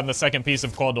haven't gotten the second piece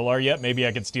of Qualdalar yet. Maybe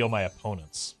I could steal my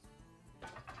opponent's.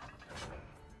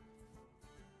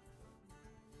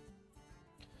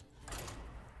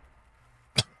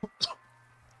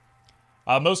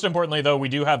 Most importantly, though, we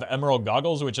do have Emerald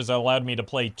Goggles, which has allowed me to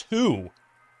play two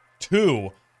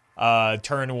turn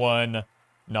 1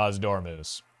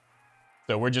 Nozdormus.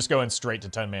 So we're just going straight to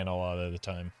 10 mana a lot of the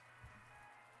time.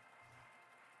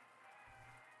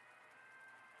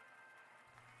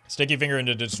 Sticky Finger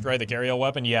into destroy the carry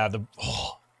weapon. Yeah,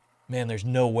 man, there's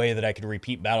no way that I could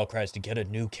repeat battle cries to get a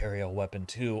new carry weapon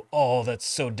too. Oh, that's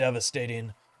so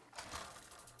devastating.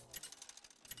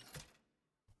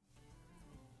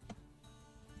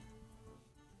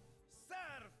 Sir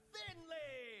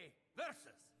Finley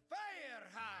versus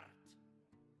Fireheart.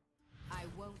 I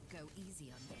won't go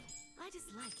easy on you. I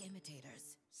dislike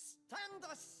imitators. Stand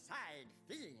aside,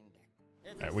 fiend.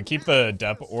 It Alright, is we keep time the to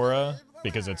Dep save Aura the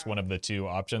because it's one world. of the 2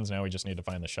 options. Now we just need to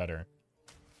find the Shudder.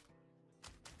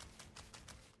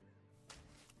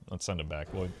 Let's send him back.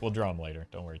 We'll draw him later.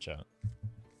 Don't worry, chat.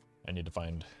 I need to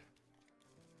find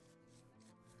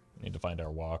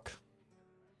our walk.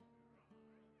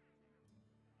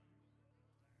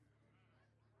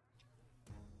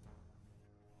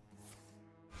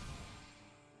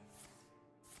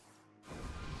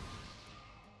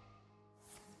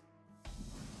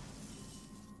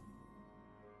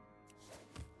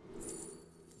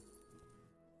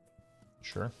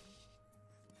 Sure.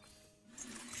 The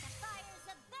fires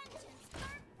of vengeance burn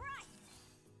bright.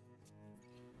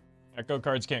 Echo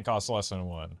cards can't cost less than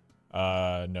 1.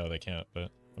 No, they can't,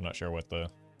 but I'm not sure what the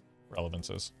relevance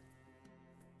is.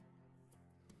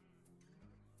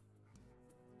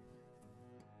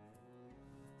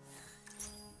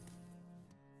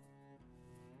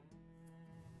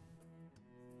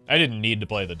 I didn't need to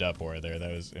play the Dep Aura there.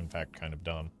 That was, in fact, kind of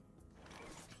dumb.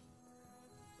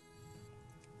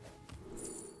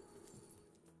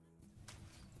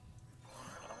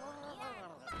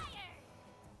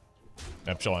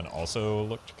 Epsilon also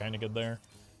looked kind of good there.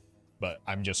 But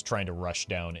I'm just trying to rush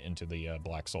down into the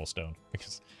Black Soulstone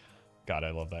because, God,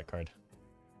 I love that card.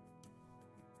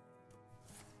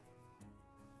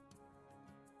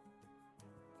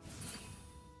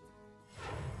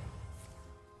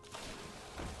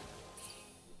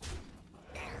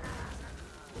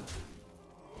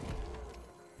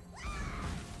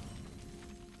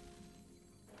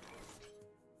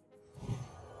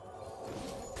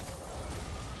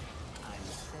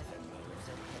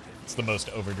 It's the most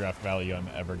overdraft value I'm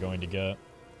ever going to get.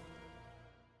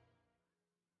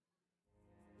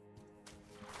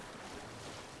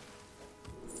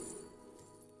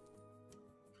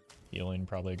 Healing,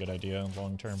 probably a good idea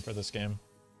long term for this game.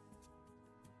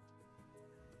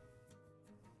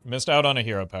 Missed out on a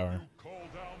hero power.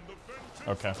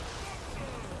 Okay.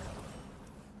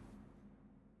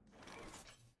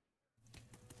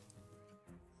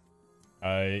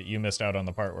 You missed out on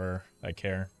the part where I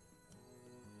care.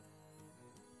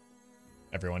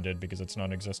 Everyone did because it's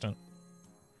non-existent.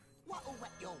 What'll wet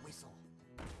your whistle?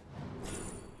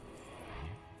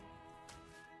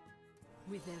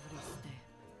 With every step,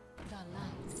 the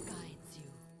light guides you.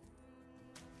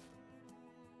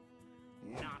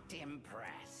 Not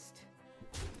impressed.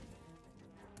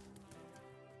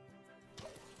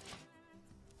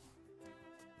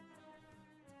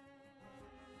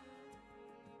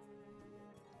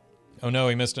 Oh no,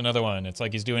 he missed another one. It's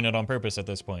like he's doing it on purpose at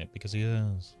this point, because he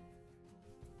is.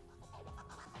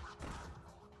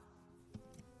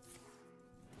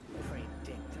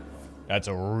 Predictable. That's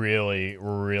a really,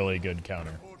 really good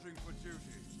counter.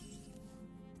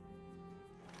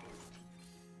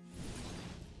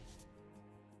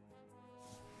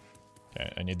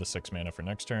 Okay, I need the 6 mana for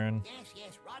next turn. Yes,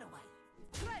 yes, right away.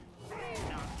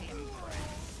 Not impressed.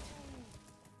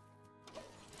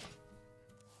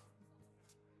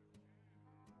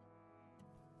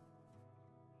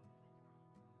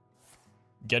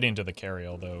 Getting to the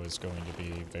Carriel, though, is going to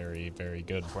be very, very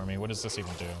good for me. What does this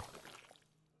even do?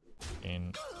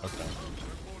 Okay.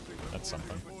 That's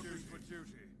something.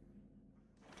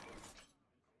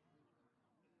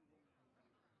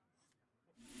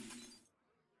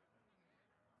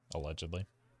 Allegedly.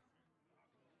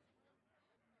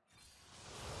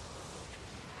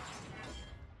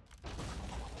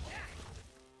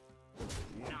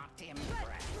 Not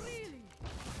impressed.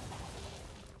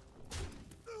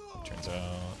 Turns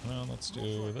out, well, let's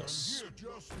do this.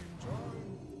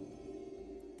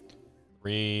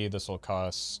 3, this will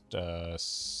cost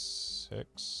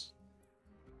 6.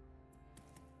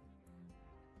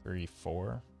 3,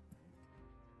 4.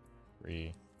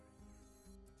 3.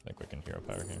 I think we can hero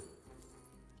power here.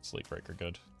 Sleep Breaker,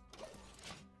 good.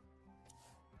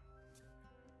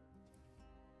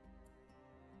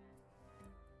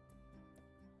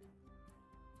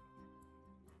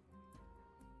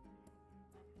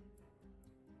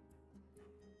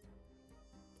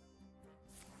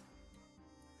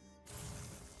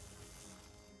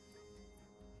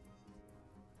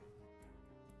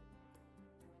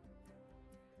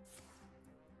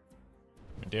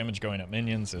 Damage going at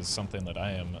minions is something that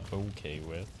I am okay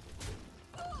with.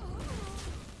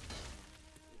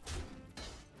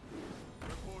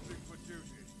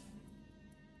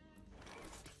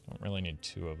 Don't really need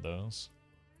 2 of those.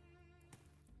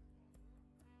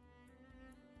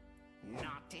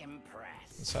 Not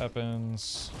impressed. This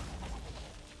happens.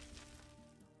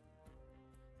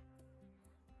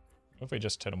 What if we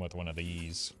just hit him with one of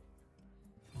these?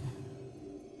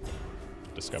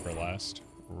 Discover last.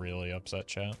 Really upset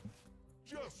chat.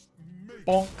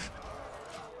 Bonk.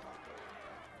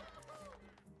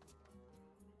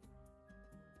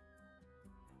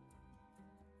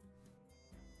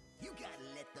 You gotta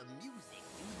let the music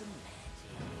do the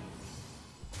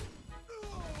magic.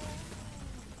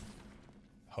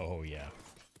 Oh, yeah.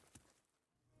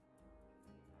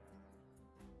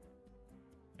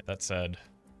 That said,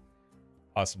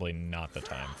 possibly not the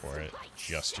time for it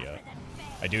just yet.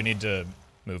 I do need to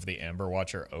move the Amber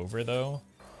Watcher over, though.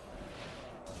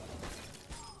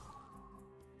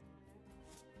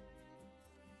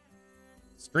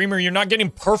 Screamer, you're not getting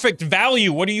perfect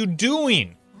value. What are you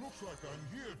doing?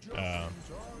 Not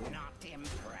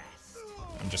impressed.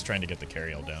 I'm just trying to get the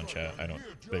Carriel down, chat.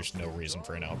 There's no reason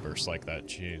for an outburst like that.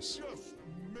 Jeez.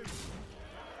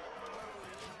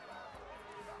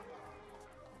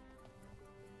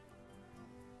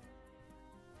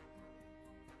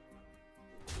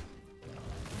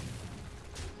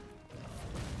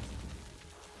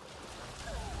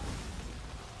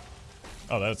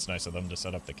 Oh, that's nice of them to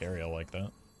set up the Carriel like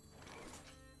that.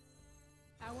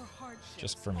 Our hardships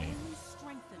Just for me. only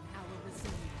strengthen our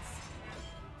resilience.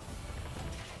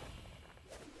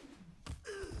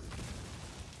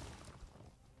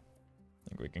 I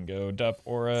think we can go Dup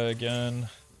Aura again.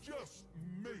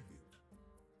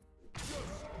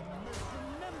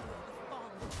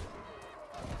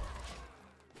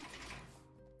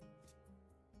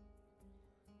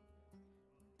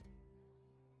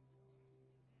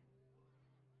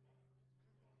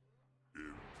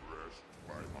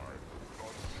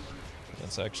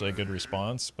 That's actually a good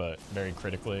response, but very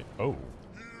critically... Oh,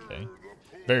 okay.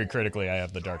 Very critically, I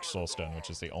have the Dark Soulstone, which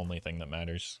is the only thing that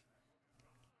matters.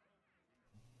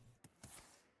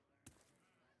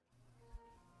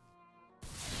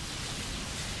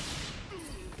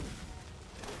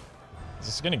 Is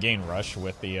this gonna gain rush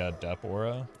with the Dep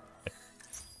Aura?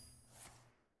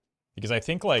 Because I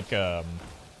think like I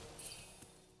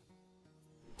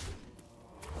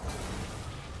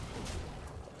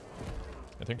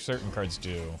think certain cards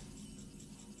do.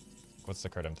 What's the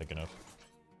card I'm thinking of?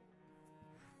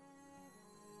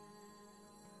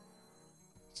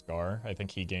 Scar. I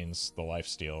think he gains the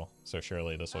lifesteal, so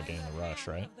surely this will gain the rush,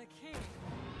 right?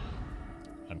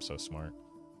 I'm so smart.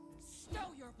 Stow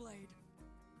your blade.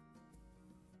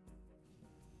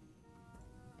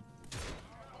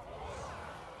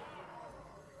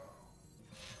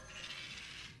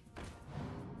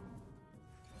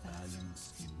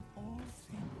 Balance in all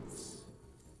things.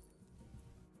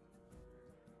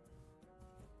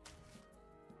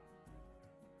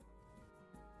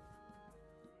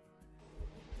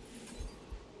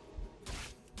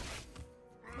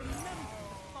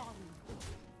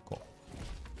 Cool.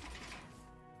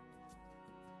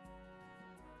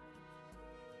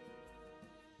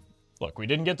 Look, we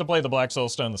didn't get to play the Black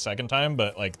Soulstone the second time,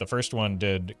 but like the first one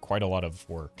did quite a lot of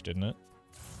work, didn't it?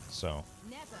 So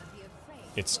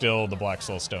it's still the Black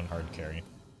Soulstone hard carry.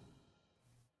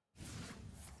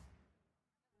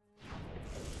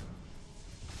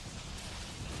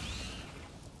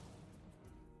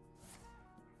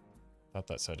 Thought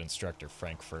that said Instructor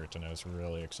Frankfurt, and I was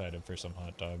really excited for some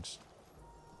hot dogs.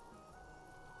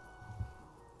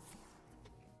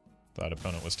 Thought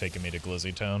opponent was taking me to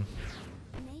Glizzy Town.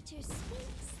 Nature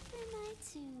speaks through my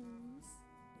tunes.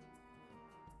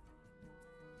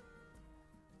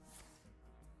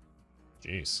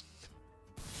 Jeez.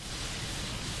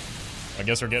 I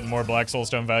guess we're getting more Black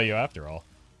Soulstone value after all.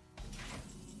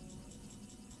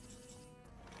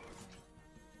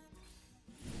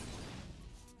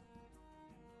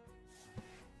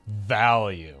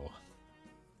 Value.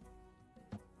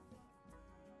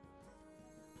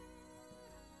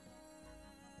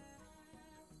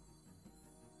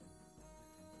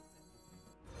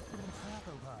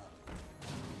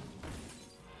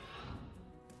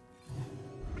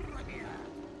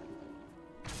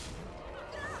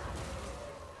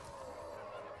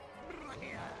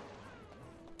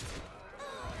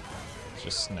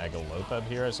 Just snag a Lopeb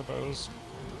here, I suppose.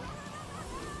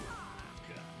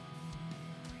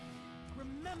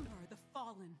 Remember the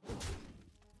fallen.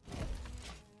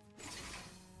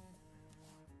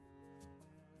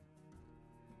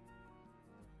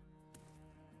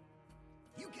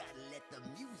 You gotta let the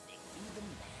music do the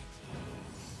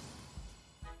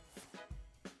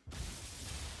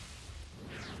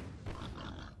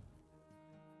magic.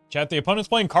 Chat, the opponent's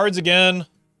playing cards again.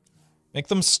 Make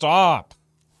them stop.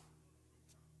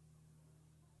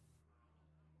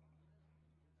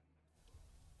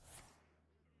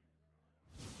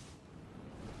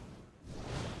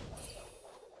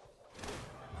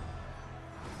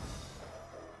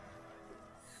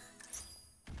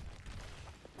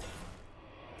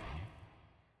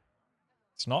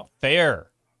 It's not fair.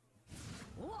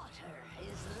 Water is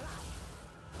life.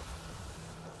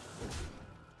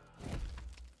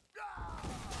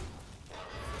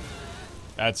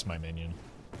 That's my minion.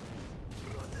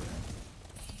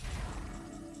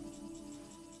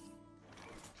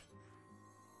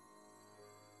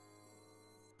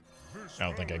 I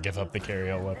don't think I give up the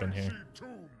carry-all weapon here.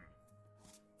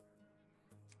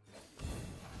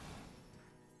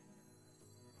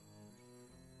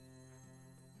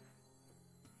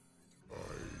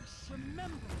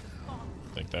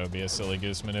 I think that would be a silly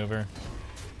goose maneuver.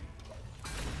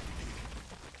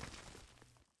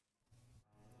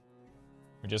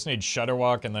 We just need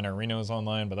Shudderwock and then our Reno's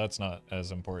online, but that's not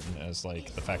as important as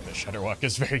like the fact that Shudderwock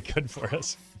is very good for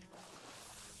us.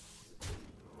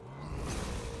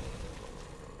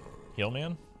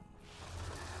 Healman?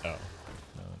 Oh,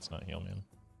 no, it's not Healman.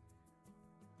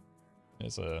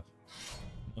 It's a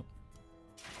oh,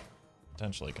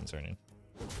 potentially concerning,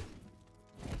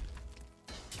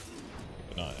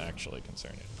 but not actually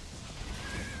concerning.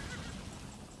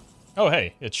 Oh,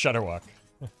 hey, it's Shudderwock.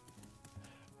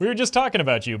 We were just talking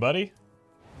about you, buddy.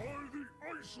 By the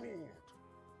Ice Lord.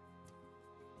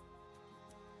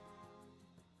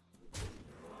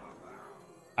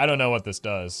 I don't know what this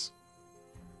does,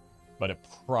 but it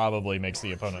probably makes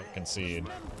the opponent concede.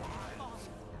 My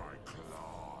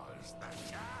claws, the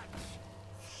catch.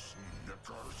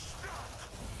 Snicker stuck.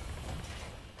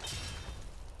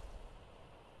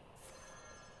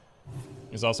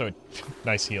 He's also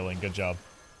nice healing. Good job.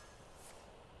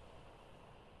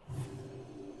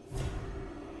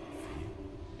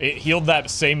 It healed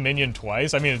that same minion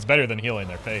twice. I mean, it's better than healing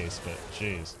their face, but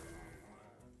jeez.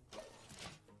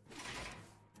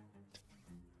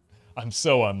 I'm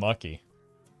so unlucky.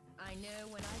 I know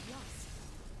when I've lost.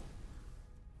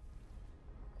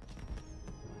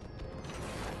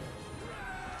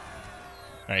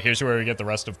 Alright, here's where we get the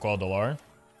rest of Qual Delar.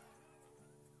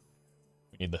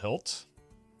 We need the hilt.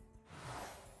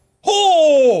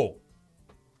 Oh!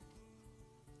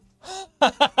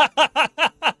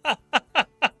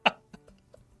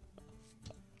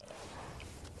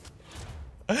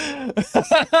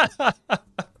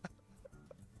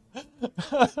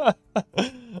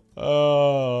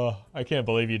 Oh, I can't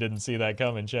believe you didn't see that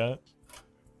coming, chat.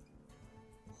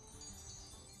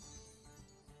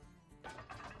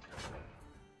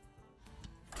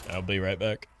 I'll be right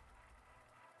back.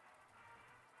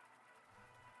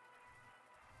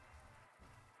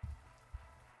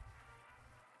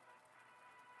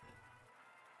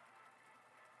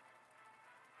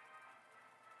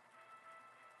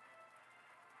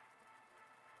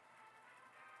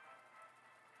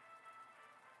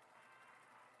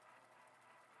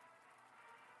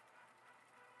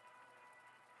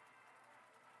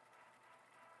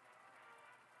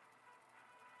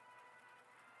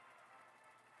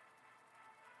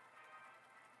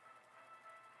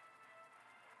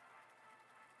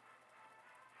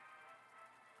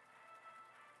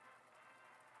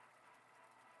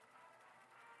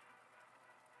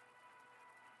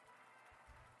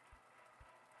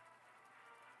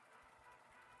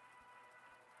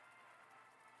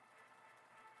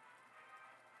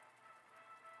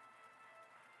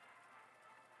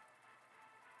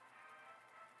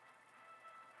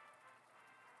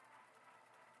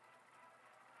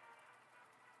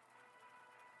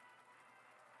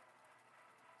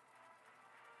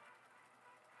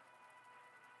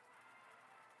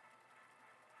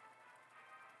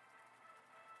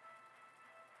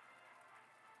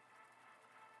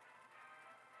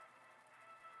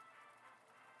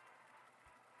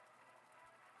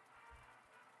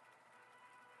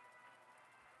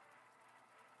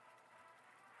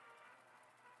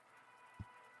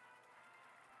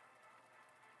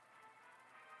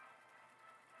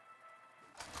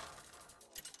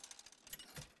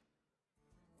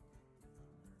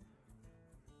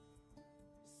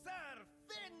 Sir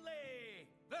Finley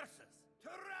versus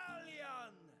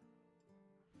Turalion.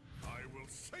 I will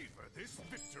savor this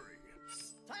victory.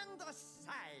 Stand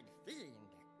aside, fiend.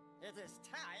 It is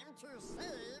time to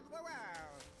save the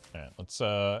world. Alright, let's,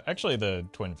 actually the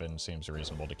Twin Fin seems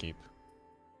reasonable to keep.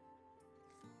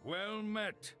 Well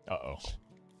met. Uh-oh.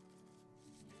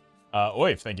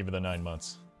 Oif, thank you for the 9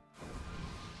 months.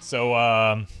 So,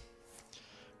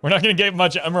 we're not gonna get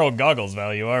much Emerald Goggles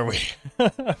value, are we?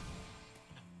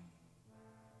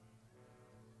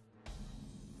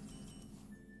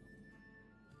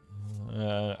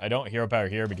 I don't hero power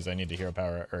here because I need to hero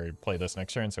power or play this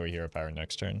next turn, so we hero power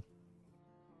next turn.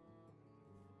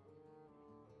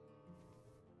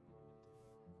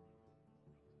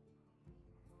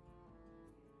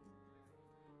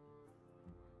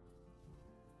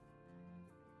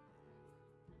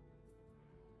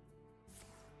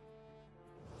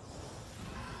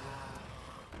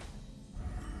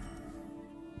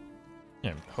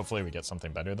 Yeah, hopefully we get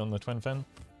something better than the Twin Fin.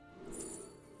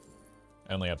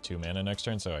 I only have 2 mana next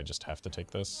turn, so I just have to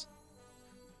take this.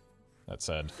 That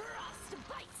said,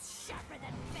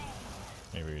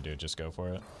 maybe we do just go for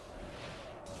it.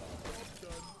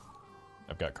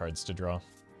 I've got cards to draw.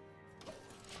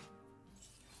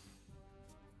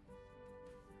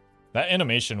 That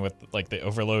animation with like the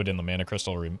overload and the mana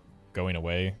crystal going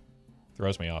away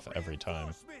throws me off every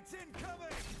time.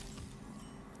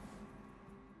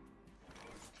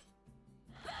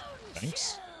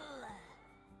 Thanks.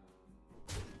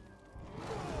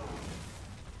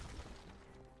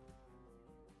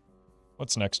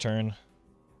 What's next turn?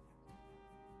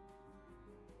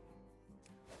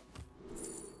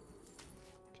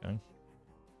 Okay.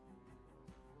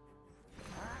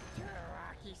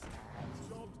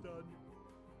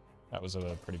 That was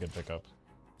a pretty good pickup.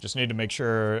 Just need to make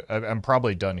sure... I'm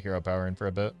probably done hero powering for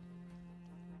a bit.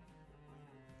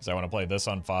 Because I want to play this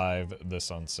on 5,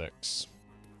 this on 6.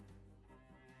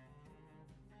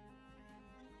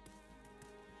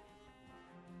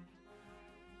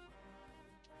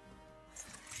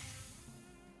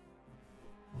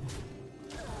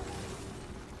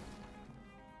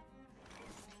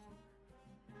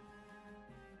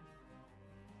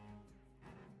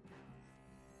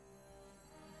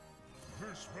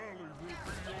 This valley will be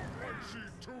your mighty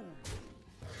tomb.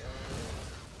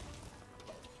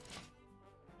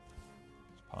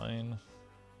 Pine.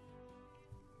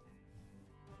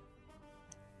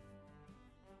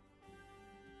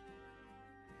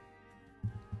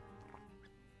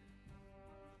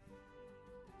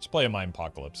 Just play a Mind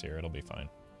Apocalypse here, it'll be fine.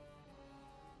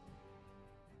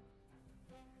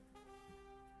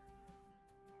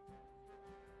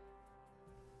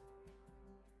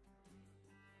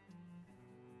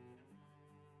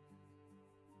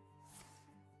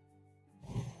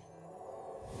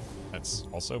 that's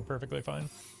also perfectly fine.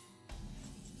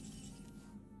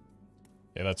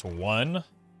 Okay, that's one.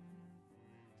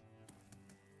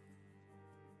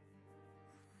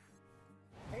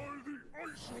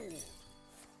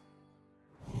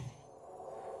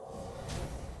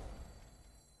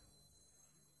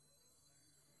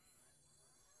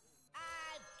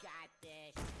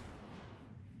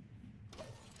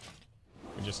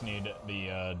 We just need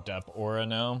the Dep Aura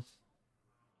now.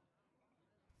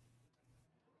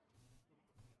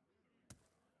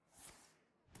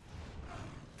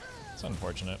 It's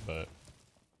unfortunate, but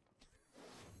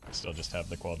I still just have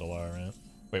the Qualdalar, right?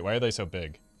 Wait, why are they so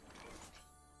big?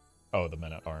 Oh, the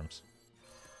men at arms.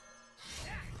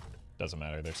 Doesn't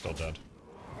matter, they're still dead.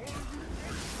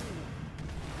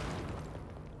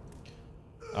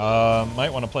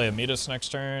 Might want to play Amidas next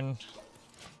turn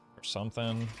or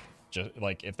something. Just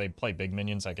like if they play big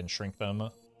minions, I can shrink them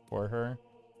for her.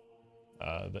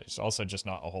 There's also just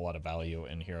not a whole lot of value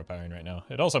in hero powering right now.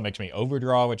 It also makes me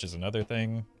overdraw, which is another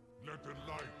thing. Let the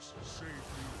lights save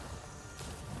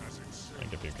you. As it says. I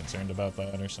think if you're concerned about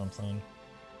that or something.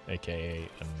 AKA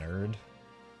a nerd.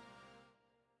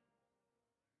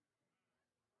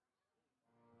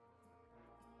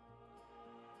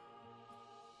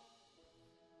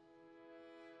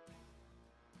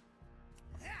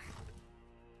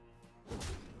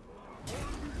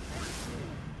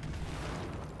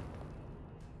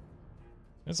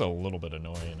 It's a little bit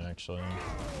annoying, actually.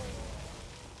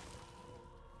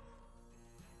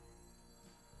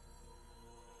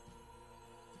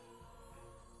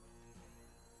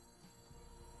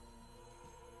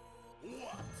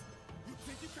 What? You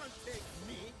think you can take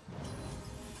me?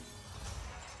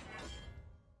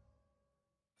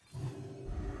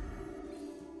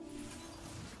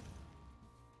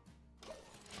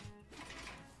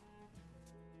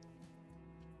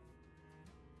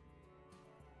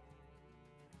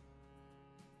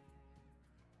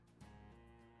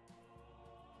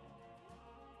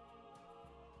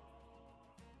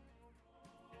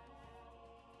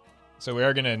 So we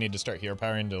are gonna need to start hero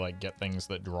powering to like get things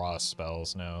that draw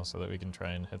spells now, so that we can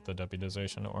try and hit the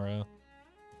deputization aura.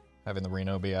 Having the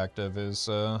Reno be active is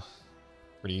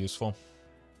pretty useful.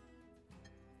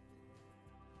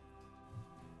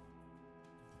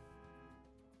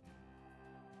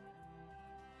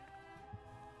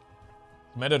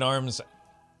 Men at arms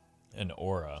and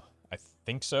aura, I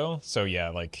think so. So yeah,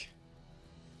 like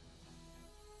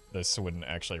this wouldn't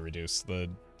actually reduce the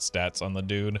stats on the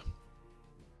dude.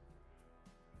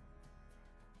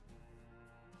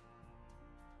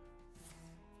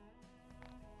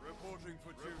 Reporting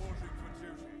for duty.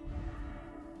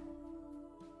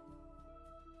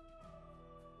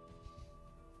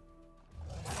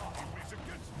 Enemies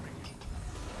against me.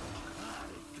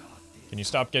 Can you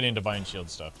stop getting Divine Shield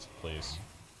stuffed, please?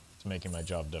 It's making my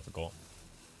job difficult.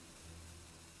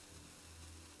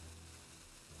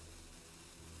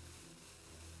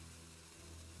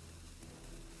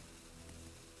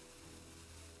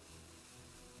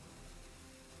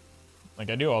 Like,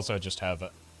 I do also just have an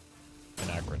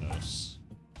Anachronos.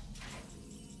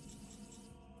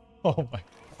 Oh my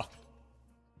god.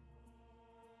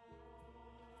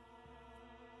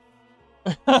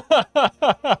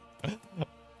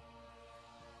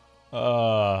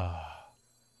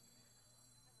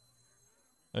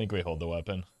 I think we hold the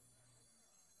weapon.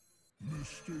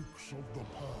 Mistakes of the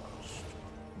past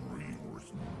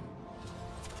rewritten.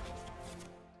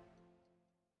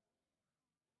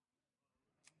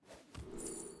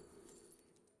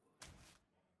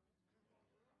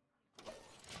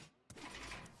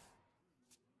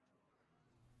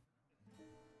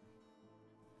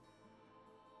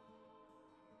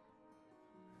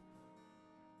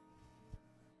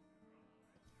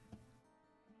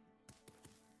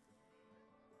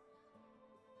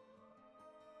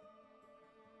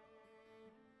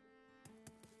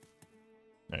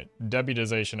 Alright,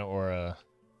 deputization aura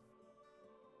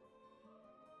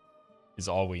is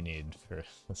all we need for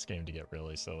this game to get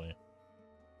really silly.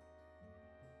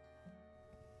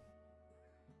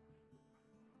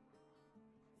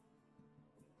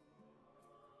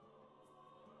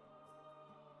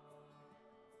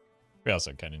 We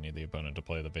also kind of need the opponent to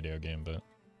play the video game, but...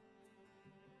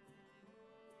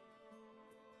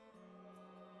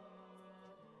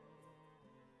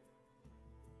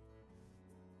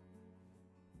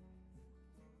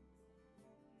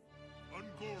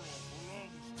 Angora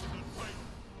belongs to the Titan.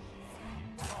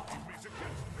 Enemies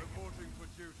against reporting for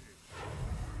duty.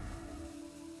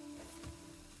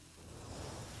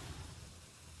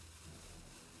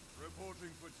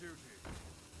 Reporting for duty.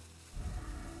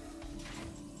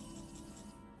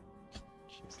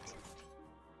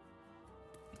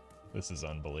 This is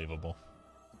unbelievable.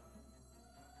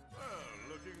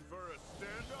 Looking for a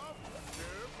standoff?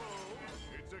 Careful,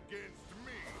 it's against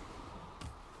me.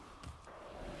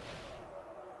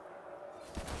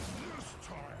 This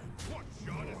time, one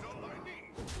shot is all I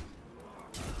need.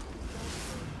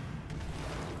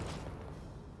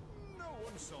 No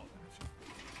one saw that.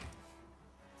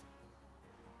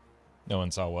 No one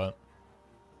saw what?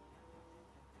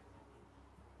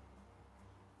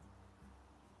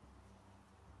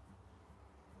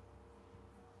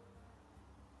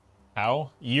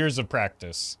 How? Years of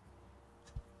practice.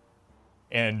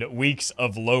 And weeks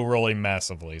of low rolling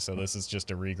massively, so this is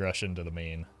just a regression to the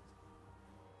mean.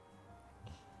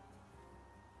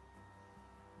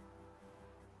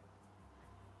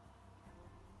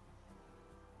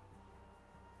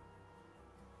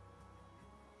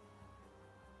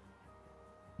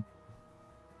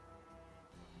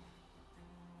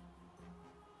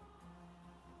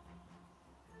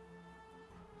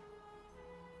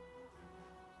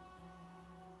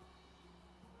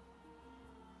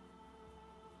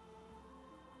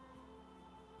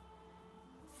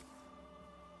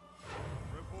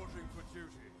 Reporting for duty.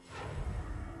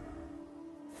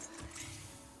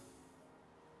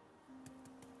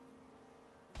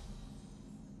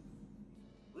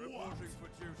 Reporting for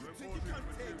duty. Reporting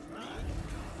for duty.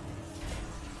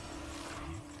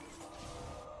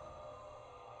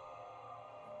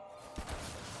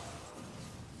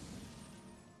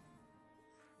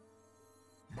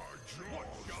 My jaws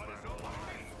that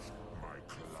bite. My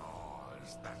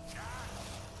claws that catch.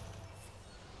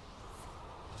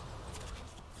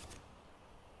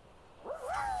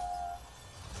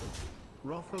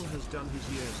 Rothel has done his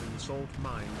years in salt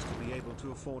mines to be able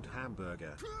to afford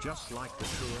hamburger, just like the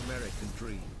true American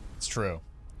dream. It's true.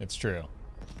 It's true.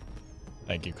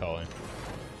 Thank you, Colin.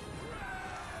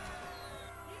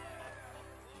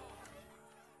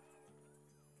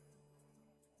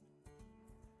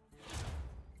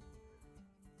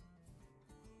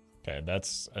 Okay,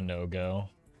 that's a no-go.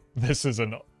 This is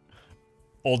an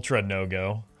ultra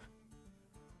no-go.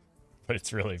 But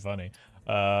it's really funny.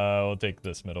 We'll take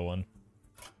this middle one.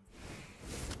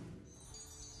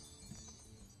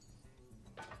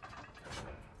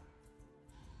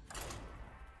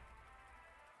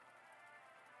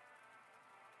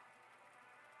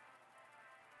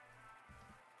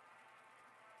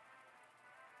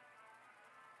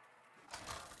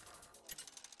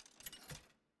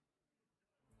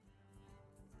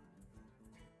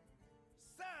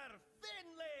 Sir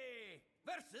Finley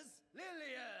versus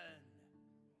Lillian.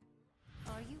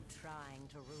 Are you trying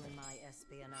to ruin my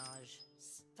espionage?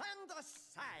 Stand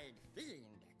aside, fiend.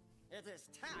 It is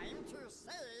time to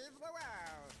save the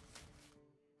world.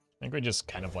 I think we just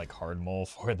kind of like hard mull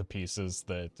for the pieces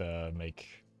that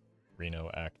make Reno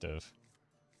active.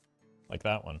 Like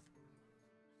that one.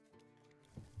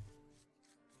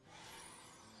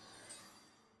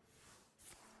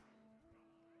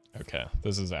 Okay,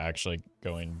 this is actually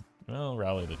going... Well,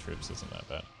 Rally the Troops isn't that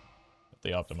bad. But the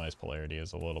optimized polarity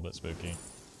is a little bit spooky.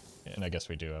 And I guess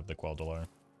we do have the Quel'Delar. Want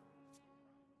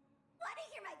to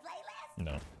hear my playlist?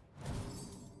 No.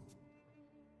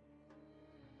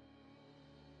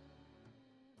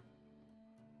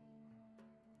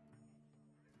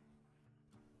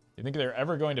 You think they're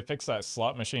ever going to fix that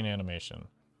slot machine animation?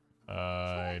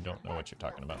 I don't know what you're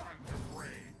talking about.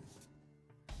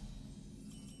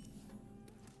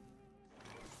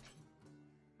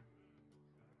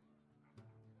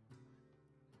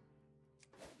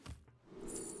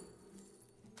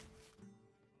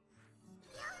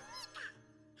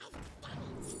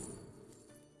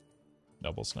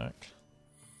 Double snack.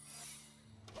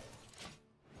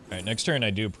 Alright, next turn I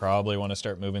do probably want to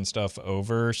start moving stuff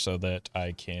over so that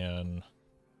I can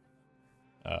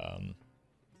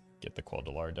get the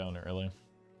Quel'Delar down early.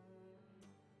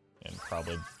 And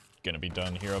probably gonna be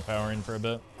done hero powering for a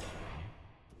bit.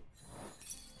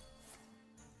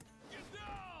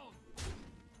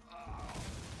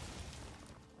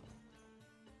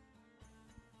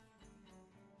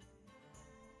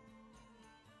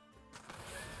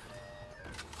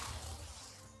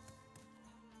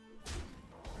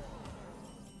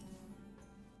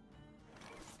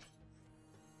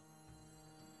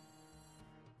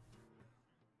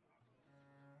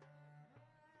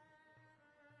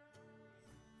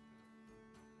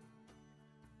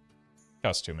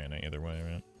 Costs 2 mana either way,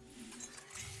 right?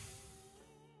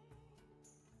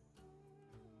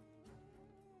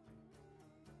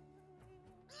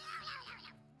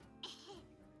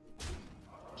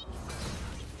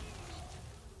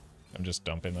 I'm just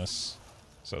dumping this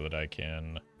so that I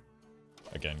can,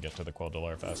 again, get to the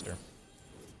Quel'Delar faster.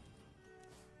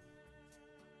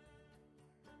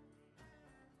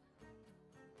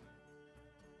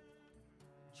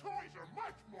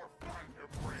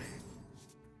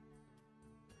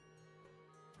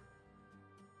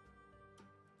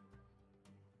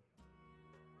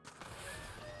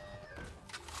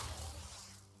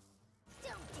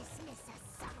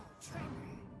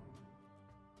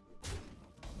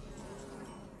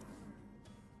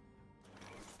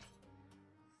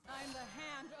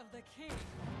 the king.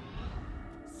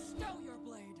 Stow your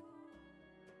blade.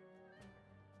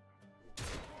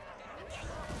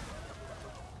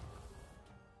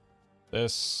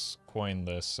 This, coin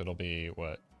this, it'll be,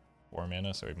 what, 4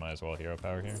 mana, so we might as well hero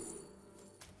power here.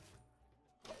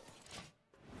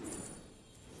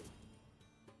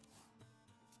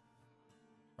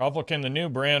 Raffle, can the new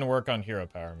brand work on hero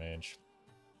power mage?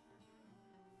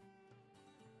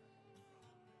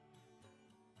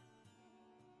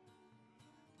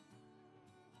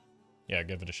 Yeah,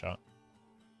 give it a shot.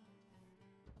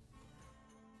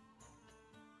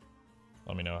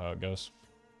 Let me know how it goes.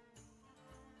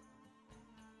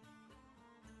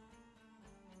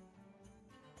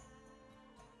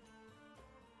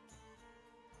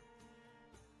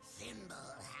 Symbol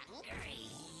hungry.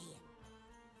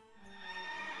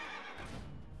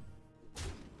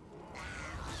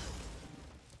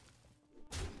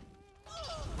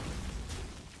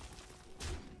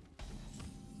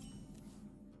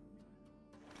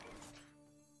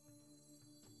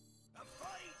 A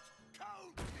fight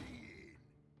count me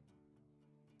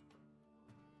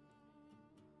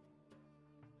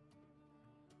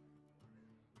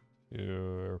in.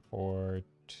 Two or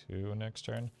 4-2 next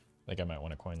turn. I think I might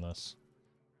want to coin this.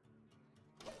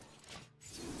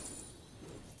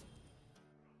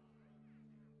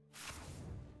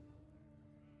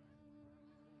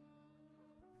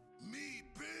 Me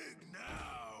big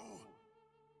now.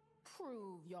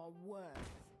 Prove your worth,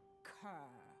 cur.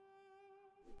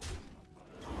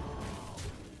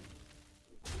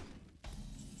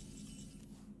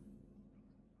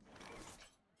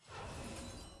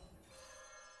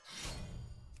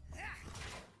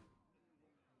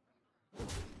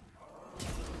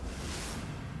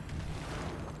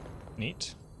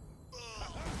 Neat. I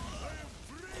am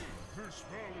free. This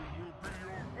valley will be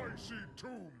your icy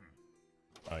tomb.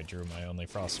 I drew my only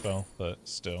frost spell, but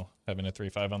still, having a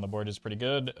 3/5 on the board is pretty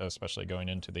good, especially going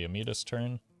into the Amidas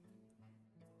turn.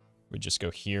 We just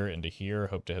go here into here,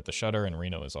 hope to hit the Shudder, and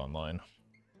Reno is online.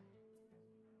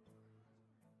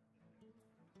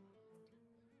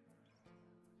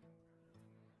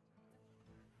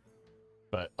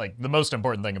 But, like, the most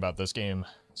important thing about this game,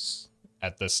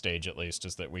 at this stage at least,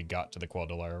 is that we got to the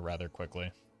Quel'Dalar rather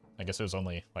quickly. I guess it was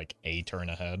only, like, a turn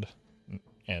ahead,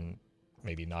 and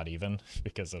maybe not even,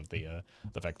 because of the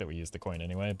fact that we used the coin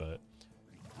anyway, but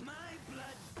My blood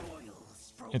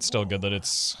boils for it's still good that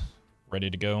it's ready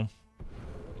to go.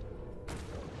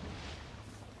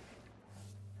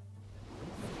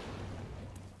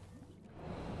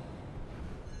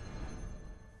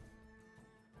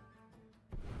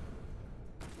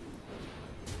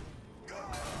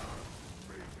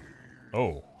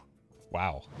 Oh,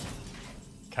 wow.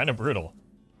 Kind of brutal.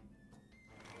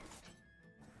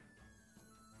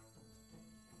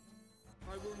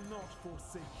 I will not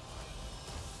forsake.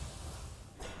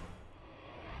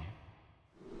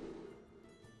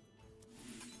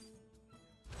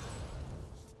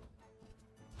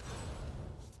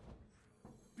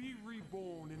 Be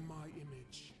reborn in my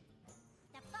image.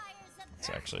 The fires of Let's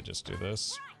actually just do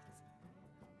this.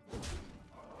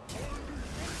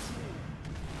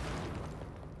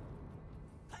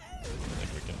 I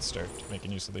think we can start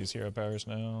making use of these hero powers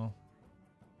now.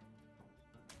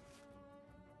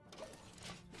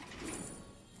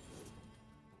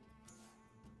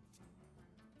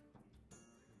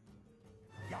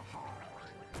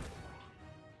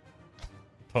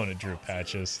 Opponent drew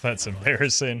patches. That's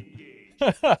embarrassing.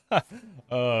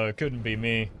 Oh, it couldn't be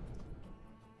me.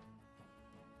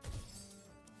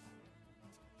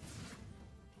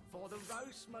 For the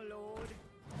roast, my lord.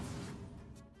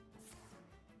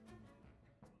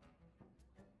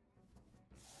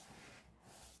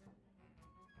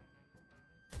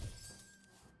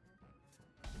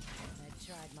 I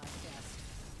tried my best.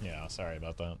 Yeah, sorry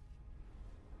about that.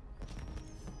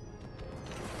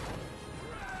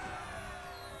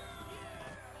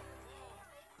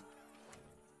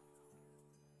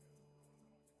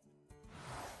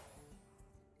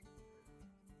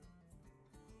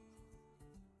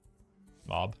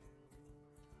 Mob.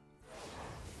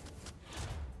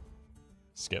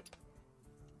 Skip.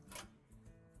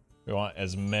 We want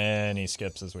as many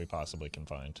skips as we possibly can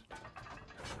find.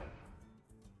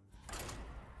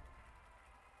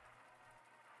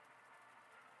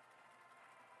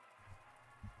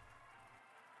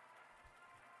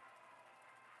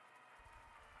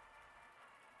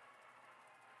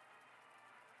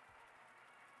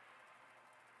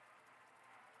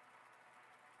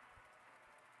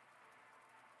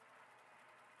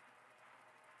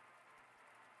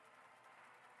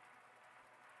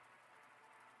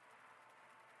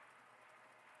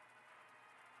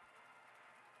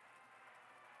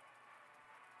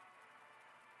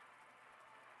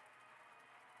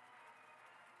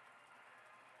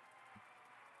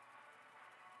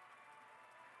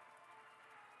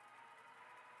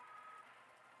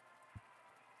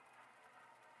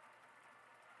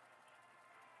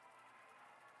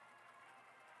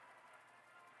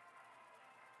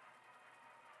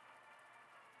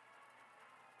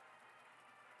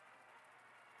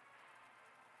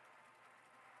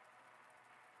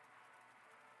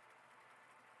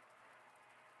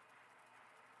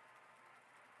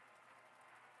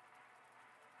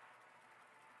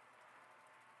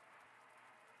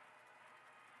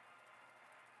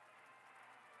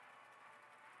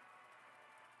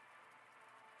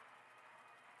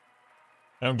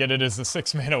 I don't get it as a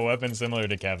 6-mana weapon similar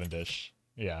to Cavendish.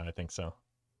 Yeah, I think so.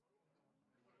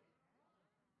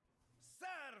 Sir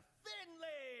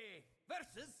Finley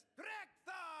versus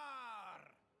Drekthar!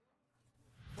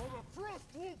 For the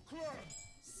Frostwolf Clan!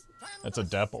 That's a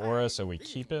Dep aura, so we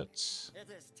keep it. It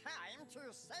is time to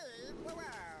save the world!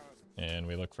 And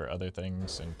we look for other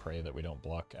things and pray that we don't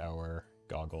block our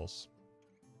goggles.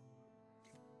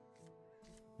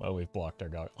 Well, we've blocked our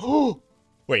goggles. Oh!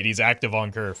 Wait, he's active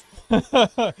on curve.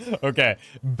 Okay,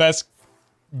 best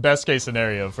case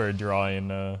scenario for drawing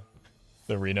the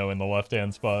Reno in the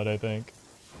left-hand spot, I think.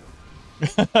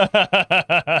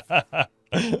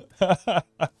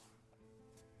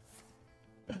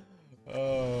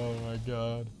 Oh my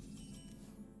god.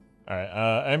 Alright,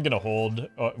 I'm gonna hold...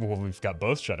 well, we've got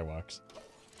both Shudderwocks.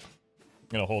 I'm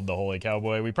gonna hold the Holy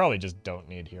Cowboy. We probably just don't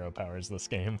need hero powers this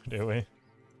game, do we?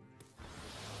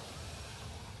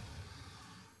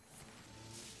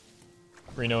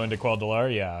 Reno into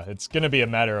Quel'Dalar? Yeah, it's gonna be a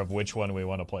matter of which one we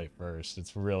want to play first.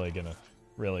 It's really gonna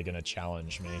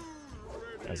challenge me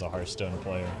as a Hearthstone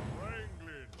player.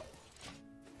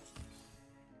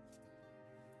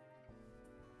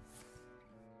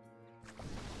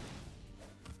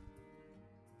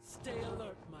 Stay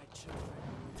alert, my children.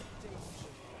 Danger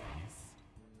waits.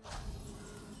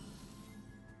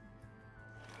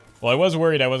 Well, I was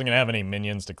worried I wasn't gonna have any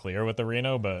minions to clear with the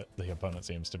Reno, but the opponent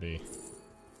seems to be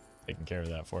taking care of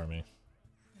that for me.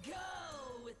 Go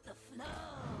with the flow.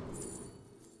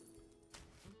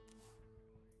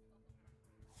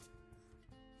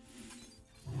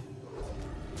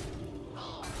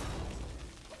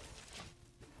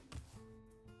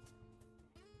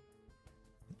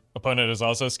 Opponent is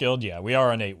also skilled? Yeah, we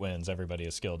are on 8 wins. Everybody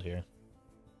is skilled here.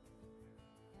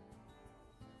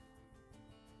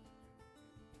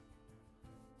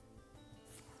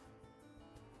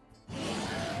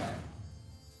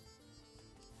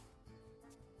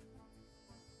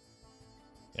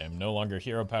 Okay, I'm no longer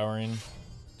hero powering.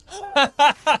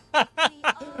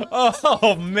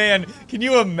 Oh man, can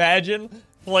you imagine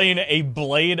playing a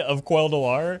Blade of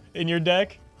Quel'Dalar in your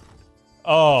deck?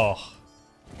 Oh.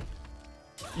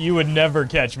 You would never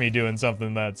catch me doing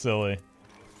something that silly.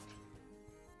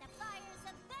 The fires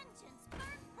of vengeance burn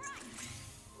bright.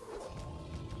 This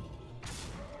desolation of the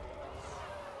Titan's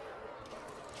land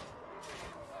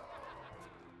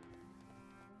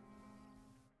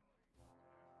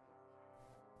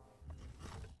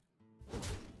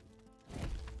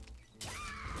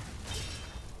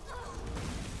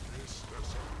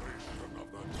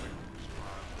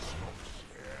stops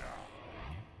here.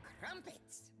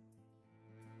 Crumpets!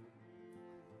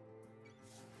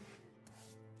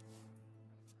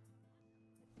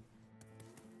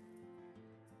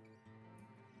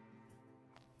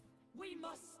 We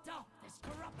must stop this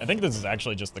corruption. I think this is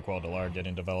actually just the Quel'Dalar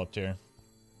getting developed here.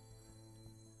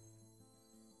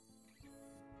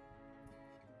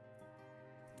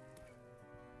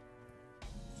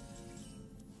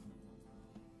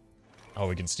 Oh,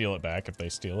 we can steal it back if they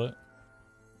steal it.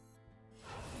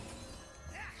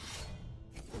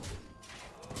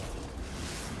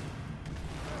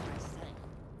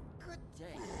 Good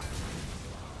day.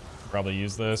 Probably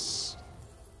use this.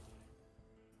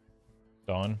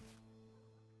 Dawn.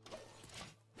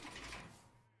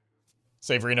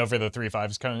 Save Reno for the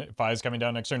 3/5s coming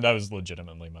down next turn. That was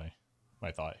legitimately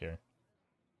my thought here.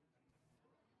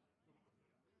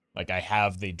 Like, I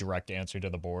have the direct answer to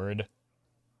the board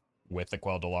with the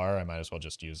Quel'Dalar. I might as well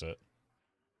just use it.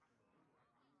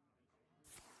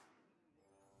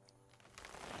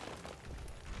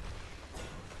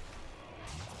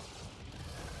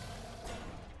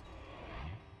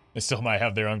 They still might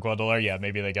have their own Quel'Dalar. Yeah,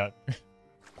 maybe they got...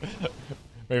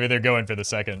 maybe they're going for the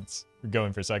seconds. We're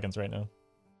going for seconds right now.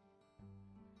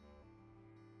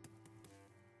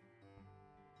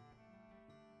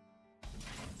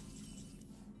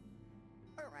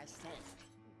 Oh, I say.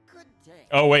 Good day.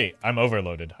 Oh, wait. I'm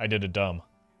overloaded. I did a dumb.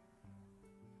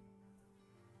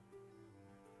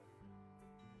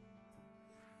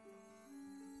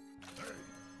 Hey,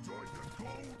 join the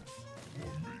goats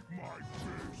or meet my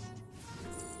fist.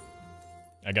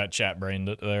 I got chat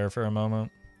brained there for a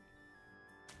moment.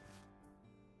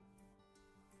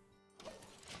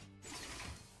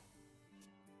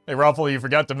 Hey, Ruffle, you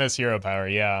forgot to miss hero power.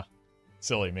 Yeah.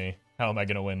 Silly me. How am I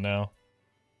going to win now?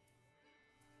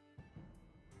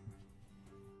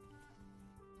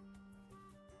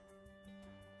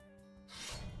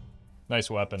 Nice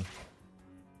weapon.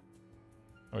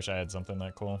 I wish I had something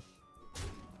that cool.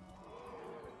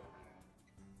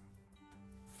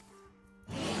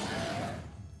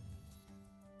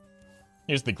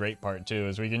 Here's the great part, too,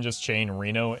 is we can just chain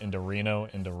Reno into Reno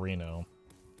into Reno.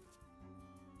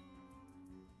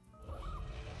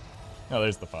 Oh,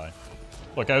 there's the Phi.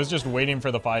 Look, I was just waiting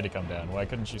for the Phi to come down. Why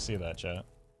couldn't you see that, chat?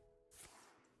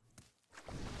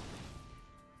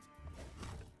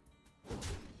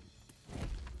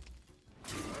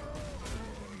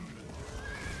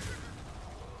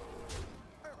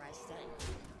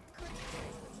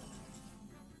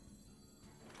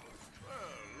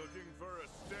 Looking for a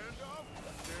standoff?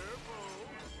 Careful,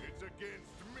 it's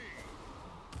against me.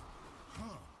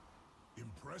 Huh.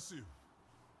 Impressive.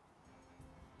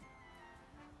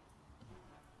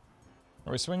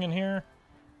 Are we swinging here?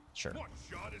 Sure. One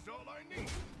shot is all I need.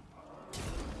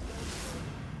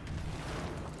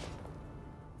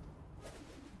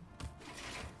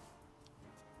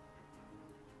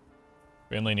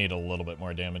 We only need a little bit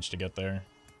more damage to get there.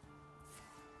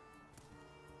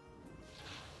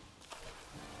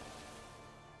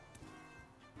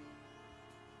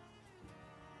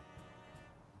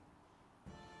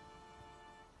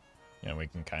 Yeah, we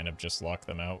can kind of just lock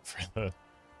them out for the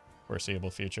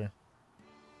foreseeable future.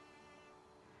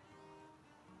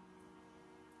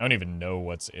 I don't even know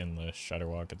what's in the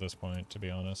Shudderwock at this point, to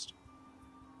be honest.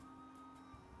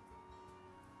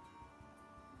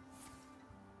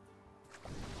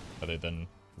 Other than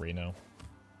Reno.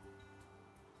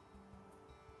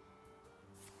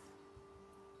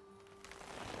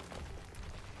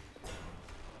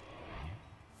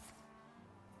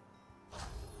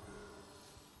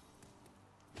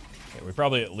 Okay, we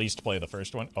probably at least play the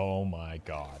first one. Oh my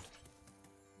god.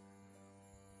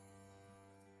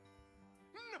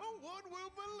 No one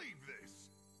will believe this.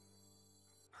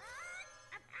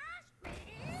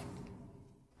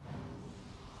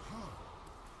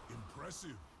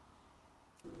 Impressive.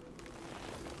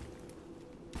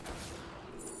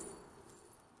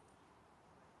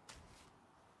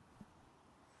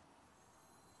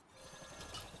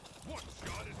 One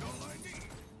shot is all I need.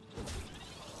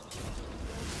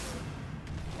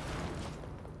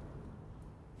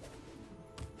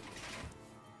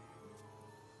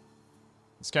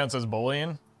 This counts as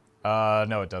bullying?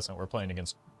 No it doesn't. We're playing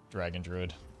against Dragon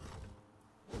Druid.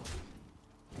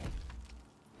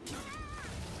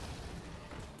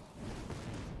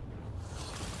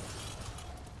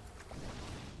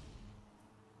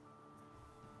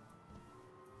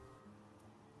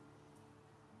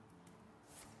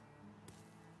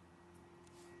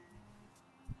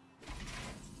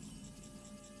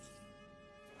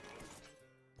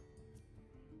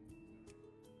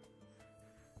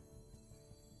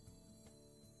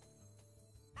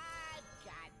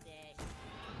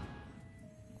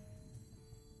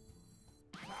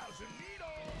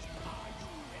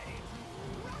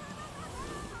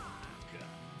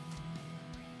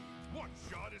 One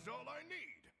shot is all I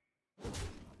need.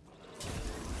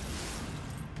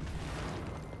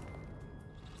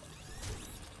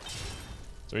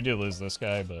 So we do lose this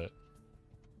guy, but...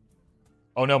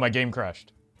 Oh no, my game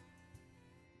crashed.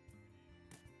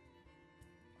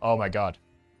 Oh my god.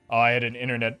 Oh, I had an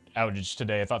internet outage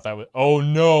today. I thought that was... Oh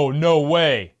no, no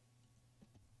way!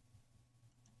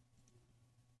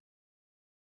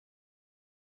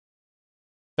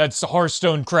 That's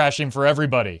Hearthstone crashing for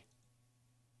everybody.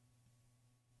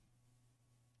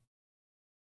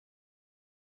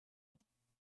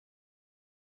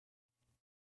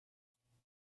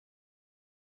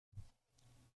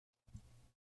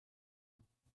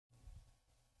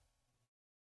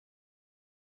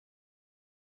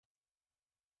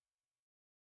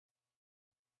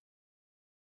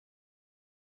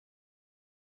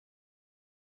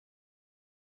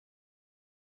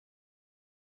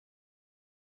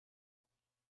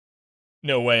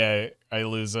 No way I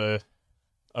lose a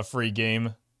free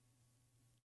game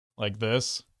like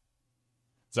this.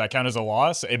 Does that count as a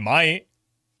loss? It might.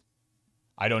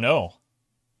 I don't know.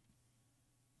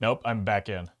 Nope, I'm back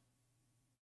in.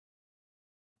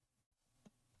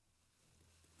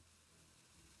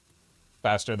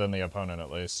 Faster than the opponent,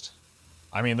 at least.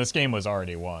 I mean, this game was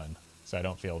already won, so I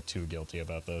don't feel too guilty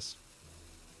about this.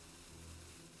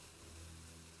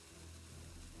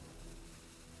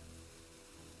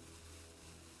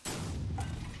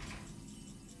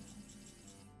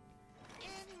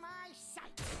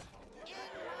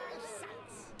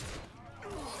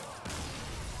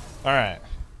 Alright.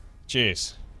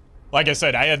 Jeez. Like I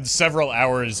said, I had several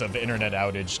hours of internet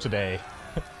outage today.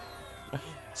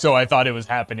 So I thought it was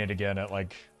happening again at,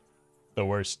 like, the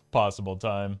worst possible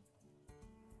time.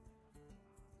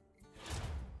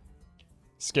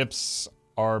 Skips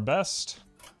are best.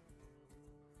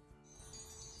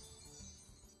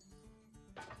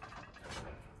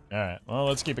 Alright, well,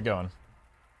 let's keep it going.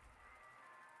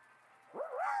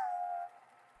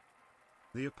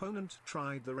 The opponent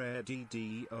tried the rare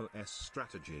DDoS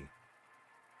strategy.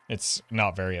 It's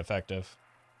not very effective.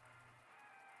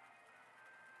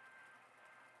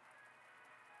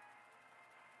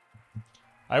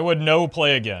 I would no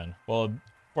play again. Well,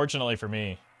 fortunately for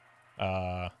me,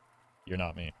 you're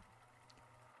not me.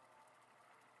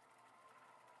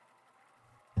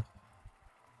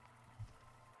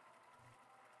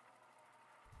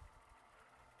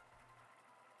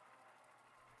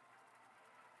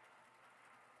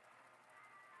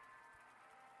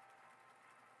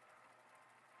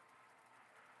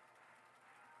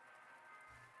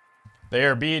 They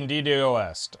are B and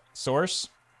DDoS. Source?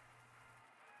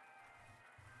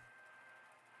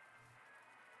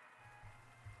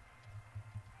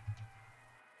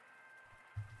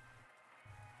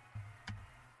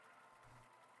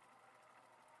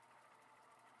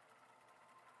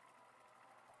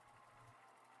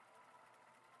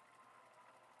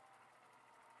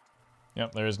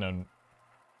 Yep, there's no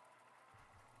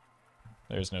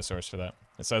source for that.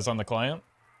 It says on the client.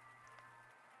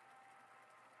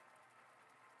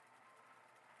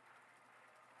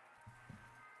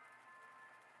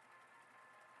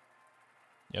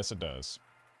 Yes, it does.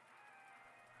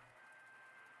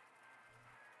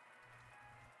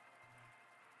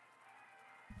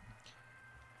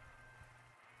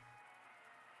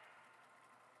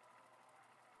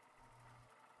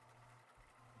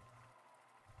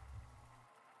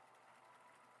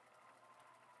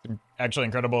 Actually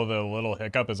incredible, the little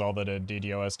hiccup is all that a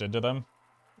DDoS did to them.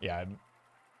 Yeah,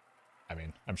 I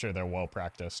mean, I'm sure they're well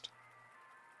practiced.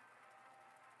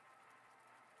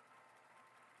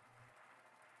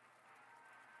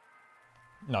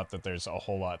 Not that there's a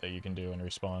whole lot that you can do in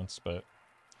response, but...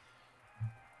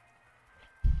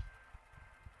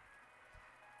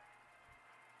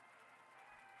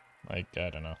 like, I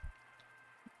don't know.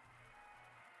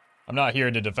 I'm not here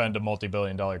to defend a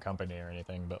multi-billion-dollar company or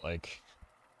anything, but like...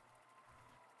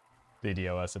 the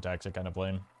DDoS attacks are kind of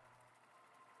lame.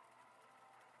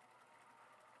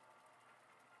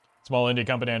 Small indie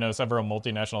company, I know several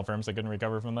multinational firms that couldn't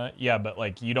recover from that. Yeah, but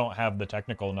like, you don't have the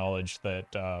technical knowledge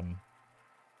that,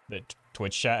 that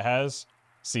Twitch chat has.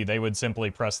 See, they would simply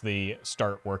press the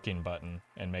start working button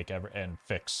and make and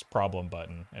fix problem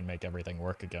button and make everything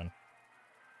work again.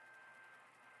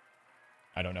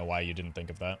 I don't know why you didn't think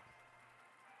of that.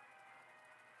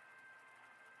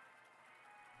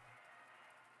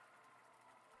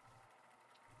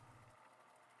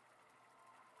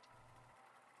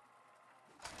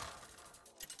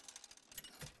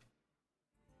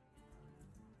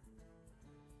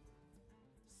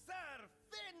 Sir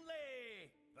Finley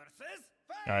versus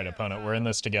All right, opponent, we're in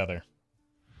this together.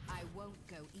 I won't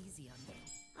go easy on you.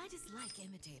 I dislike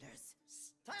imitators.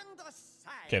 Stand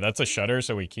aside. Okay, that's a shutter,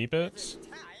 so we keep It it. is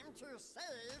time to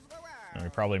save the world. And we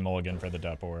probably mulligan for the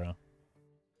Depora.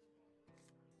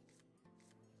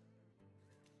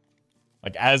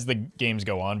 Like, as the games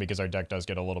go on, because our deck does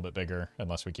get a little bit bigger,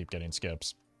 unless we keep getting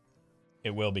skips,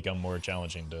 it will become more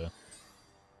challenging to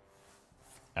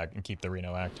act and keep the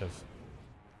Reno active.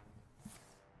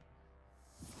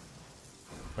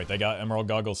 Wait, they got Emerald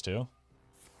Goggles too?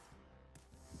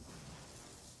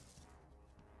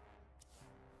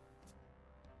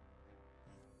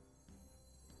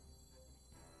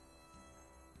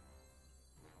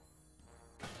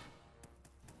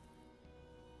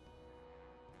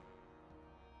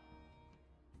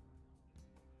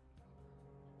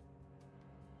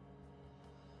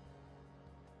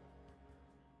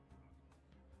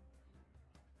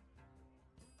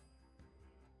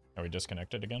 Are we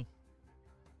disconnected again?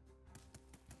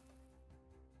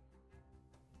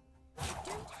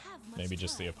 Maybe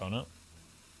just the opponent?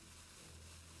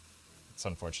 It's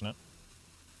unfortunate.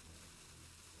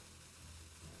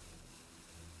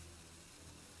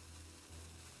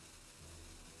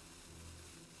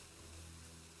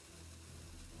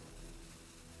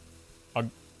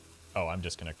 Oh, I'm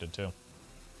disconnected too.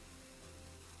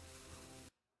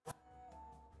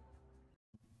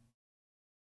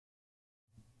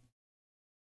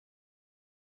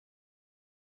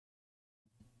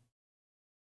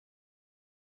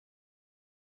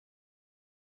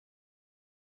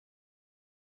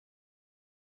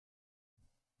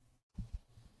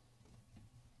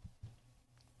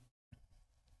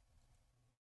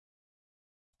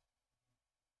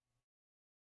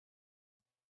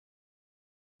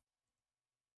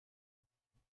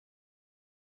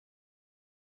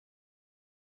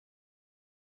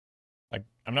 Like,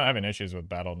 I'm not having issues with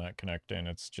BattleNet connecting,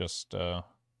 it's just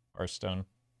Hearthstone.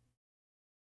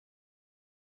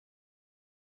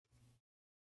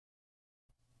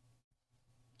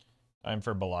 Time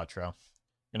for Balatro. I'm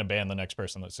gonna ban the next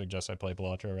person that suggests I play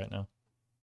Balatro right now.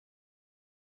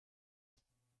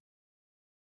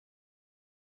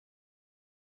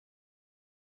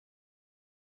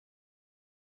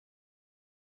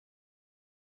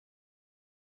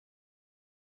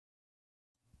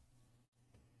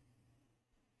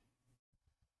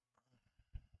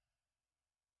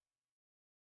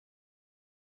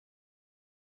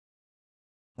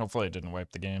 Hopefully it didn't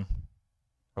wipe the game.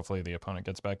 Hopefully the opponent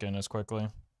gets back in as quickly.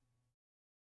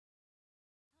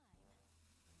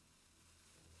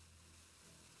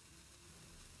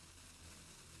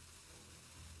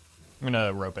 I'm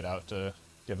gonna rope it out to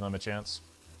give them a chance.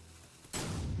 Time's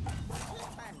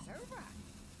over.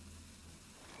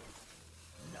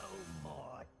 No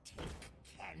more take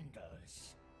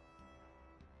candles.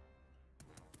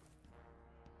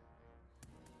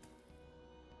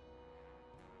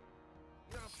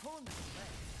 Your opponent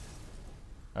left.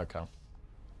 Okay.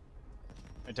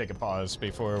 I take a pause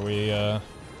before we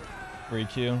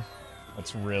re-queue.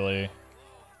 That's really,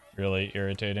 really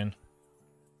irritating.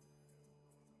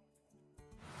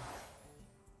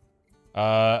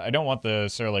 I don't want the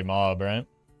Surly Mob, right?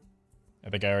 I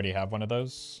think I already have one of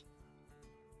those.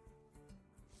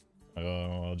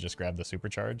 I'll just grab the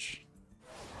Supercharge.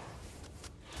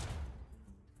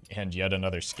 And yet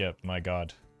another skip, my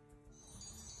god.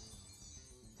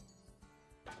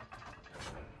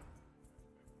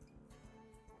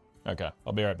 Okay,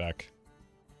 I'll be right back.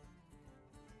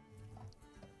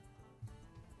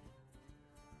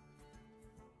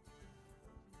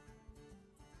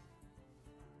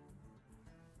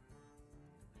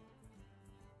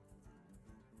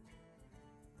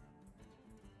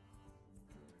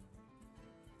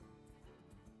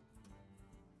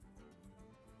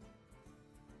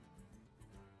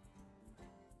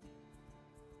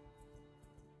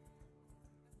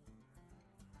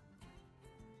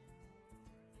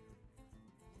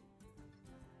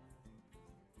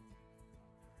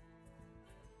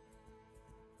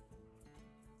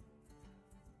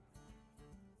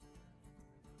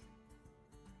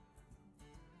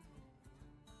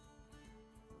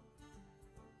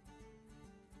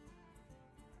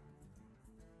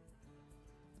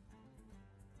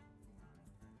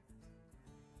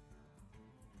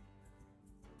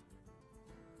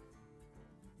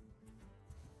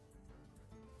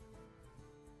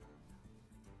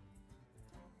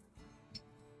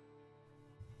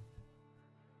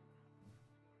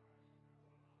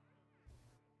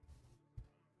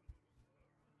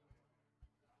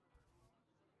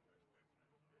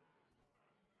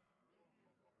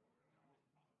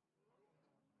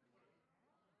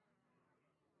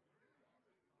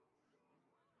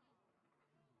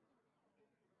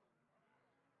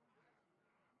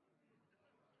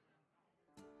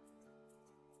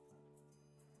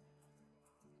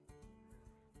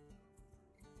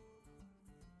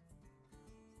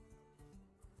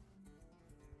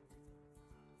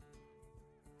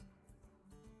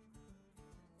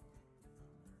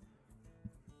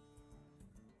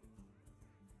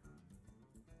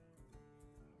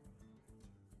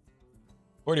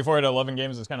 $44 at 11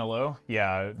 games is kind of low.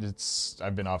 Yeah,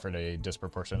 I've been offered a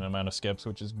disproportionate amount of skips,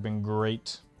 which has been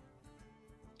great.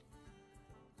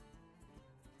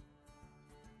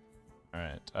 All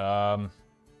right.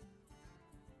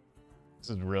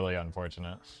 This is really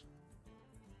unfortunate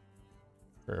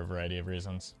for a variety of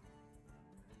reasons.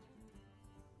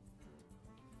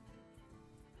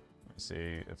 Let me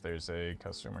see if there's a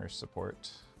customer support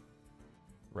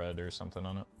red or something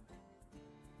on it.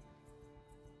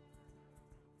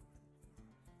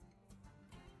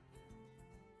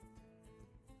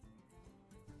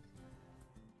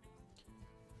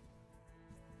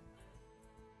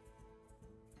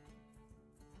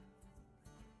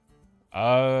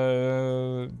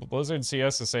 Blizzard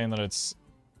CS is saying that it's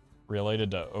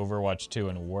related to Overwatch 2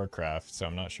 and Warcraft, so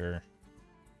I'm not sure.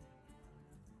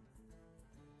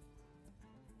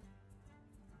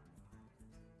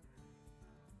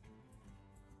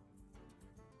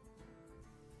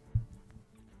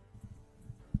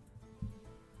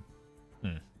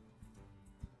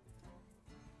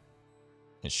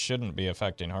 It shouldn't be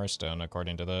affecting Hearthstone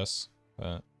according to this,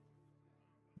 but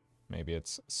maybe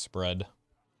it's spread.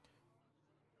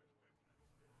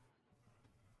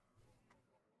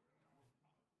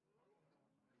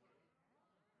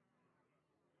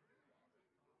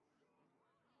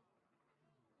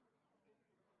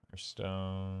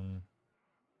 Stone.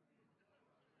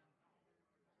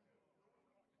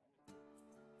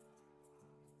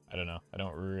 I don't know. I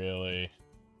don't really.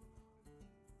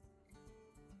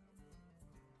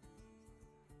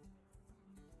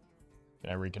 Can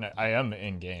I reconnect? I am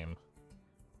in game.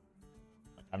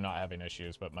 I'm not having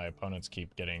issues, but my opponents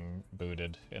keep getting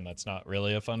booted, and that's not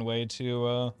really a fun way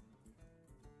to,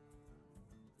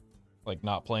 like,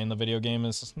 not playing the video game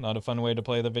is not a fun way to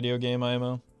play the video game,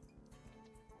 IMO.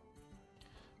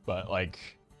 But, like,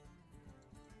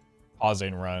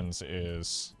 pausing runs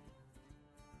is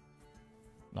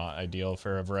not ideal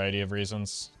for a variety of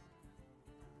reasons.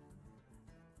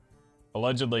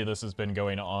 Allegedly, this has been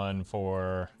going on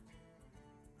for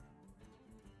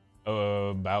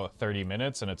about 30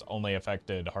 minutes, and it's only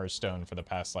affected Hearthstone for the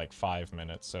past like 5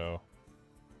 minutes, so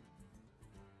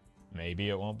maybe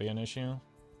it won't be an issue.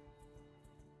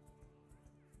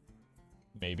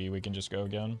 Maybe we can just go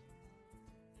again.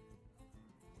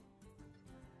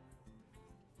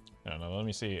 I don't know, let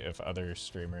me see if other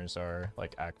streamers are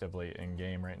like actively in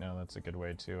game right now. That's a good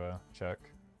way to check.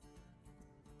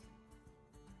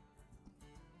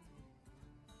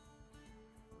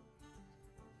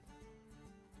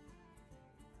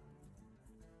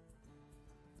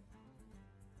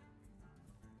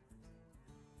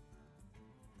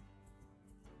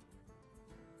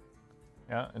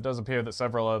 Yeah, it does appear that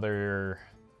several other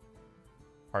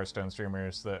Hearthstone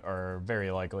streamers that are very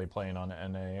likely playing on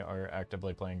NA are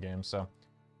actively playing games, so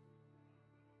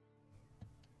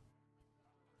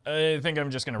I think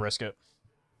I'm just gonna risk it.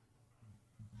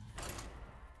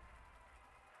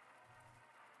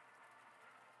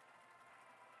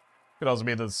 Could also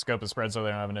be that the scope is spread so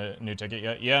they don't have a new ticket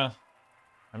yet. Yeah,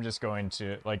 I'm just going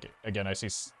to, like, again, I see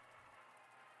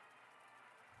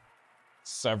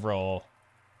several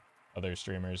other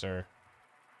streamers are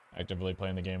actively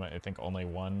playing the game. I think only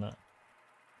one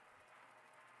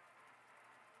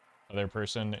other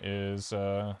person is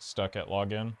stuck at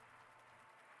login.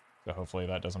 So hopefully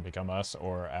that doesn't become us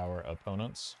or our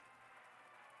opponents.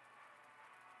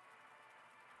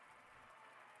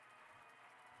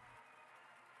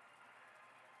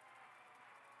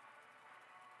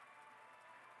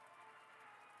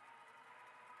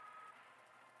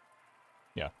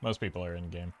 Yeah, most people are in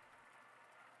game.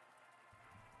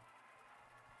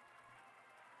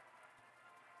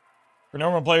 For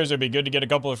normal players, it'd be good to get a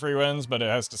couple of free wins, but it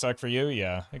has to suck for you.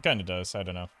 Yeah, it kind of does. I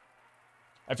don't know.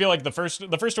 I feel like the first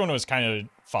one was kind of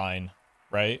fine,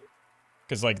 right?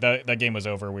 Because like that game was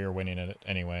over, we were winning it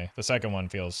anyway. The second one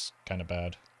feels kind of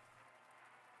bad.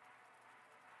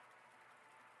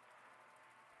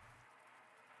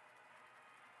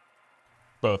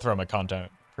 Both from a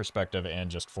content perspective and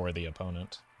just for the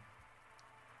opponent.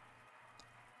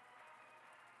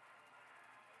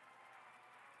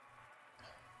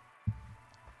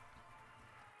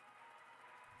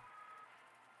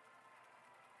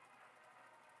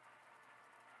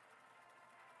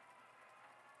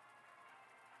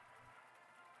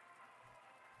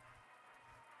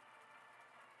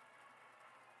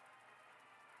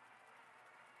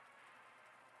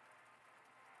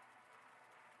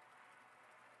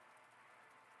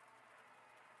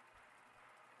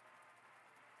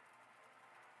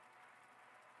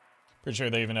 Pretty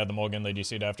sure they even had the mulligan they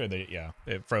DC'd after. Yeah,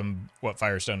 from what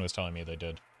Firestone was telling me, they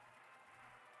did.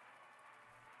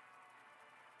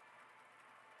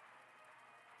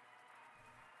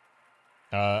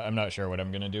 I'm not sure what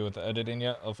I'm going to do with the editing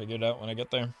yet. I'll figure it out when I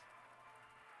get there.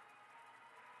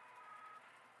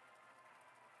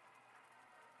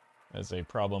 As a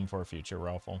problem for future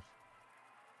raffle.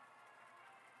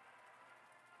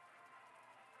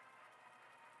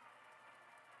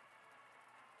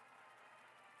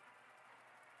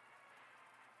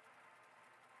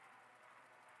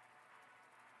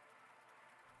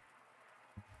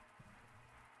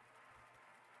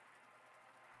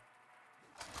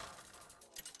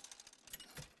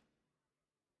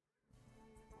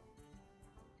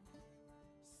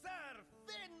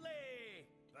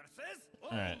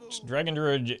 Alright, Dragon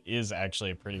Druid is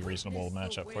actually a pretty reasonable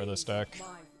matchup for this deck.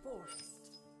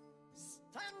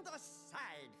 Stand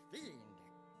aside, fiend.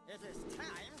 It is time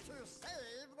to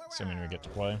save the world. Assuming we get to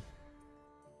play.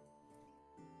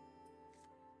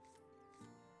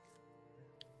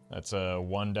 That's a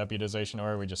 1 deputization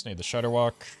aura. We just need the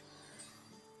Shudderwock.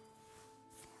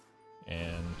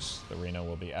 And the Reno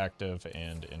will be active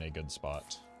and in a good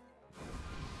spot.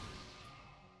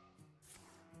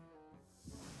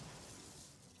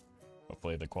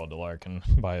 Hopefully the Qualdalar can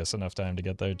buy us enough time to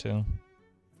get there too.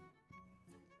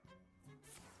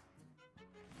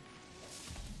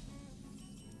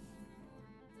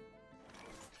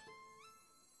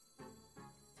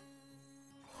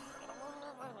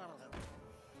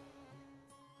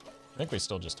 I think we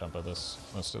still just tempo this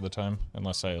most of the time,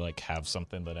 unless I like have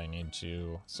something that I need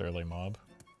to Surly mob.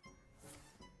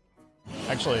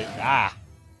 Actually,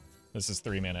 this is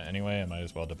 3 mana anyway, I might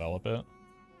as well develop it.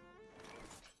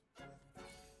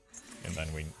 And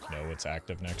then we know it's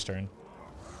active next turn.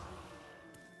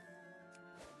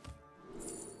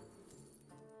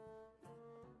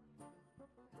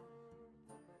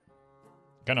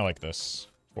 Kind of like this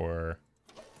for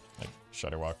like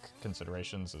Shudderwock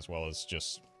considerations, as well as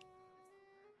just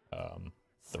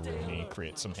the Rooney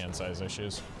creates some hand size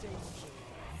issues.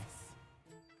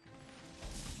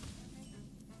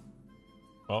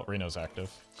 Well, Reno's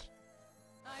active.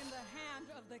 I'm the hand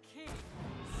of the king.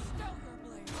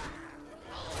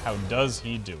 How does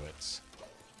he do it?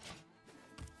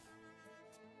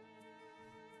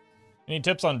 Any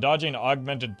tips on dodging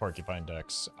augmented porcupine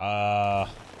decks? No,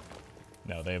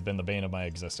 they have been the bane of my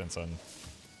existence on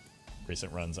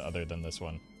recent runs other than this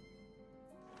one.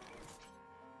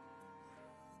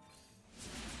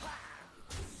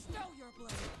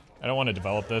 I don't want to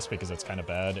develop this because it's kind of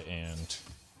bad and,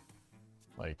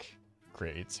 like,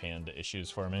 creates hand issues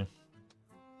for me.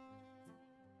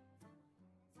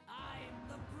 I'm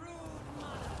the brood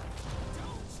mother.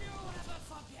 Don't you ever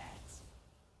forget.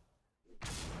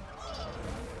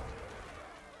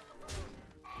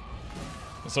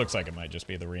 This looks like it might just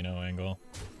be the Reno angle.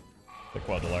 The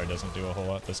Quadelar doesn't do a whole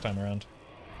lot this time around.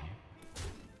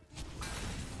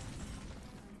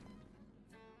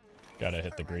 Gotta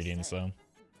hit the greetings though.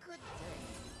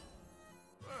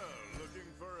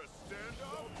 Looking for a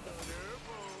stand-up?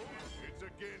 Careful, it's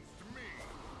against me.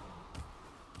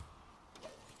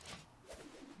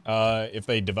 If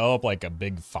they develop like a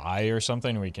big Phi or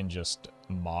something, we can just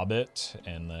mob it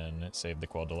and then save the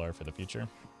Quadelar for the future.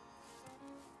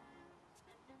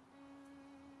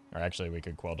 Or actually, we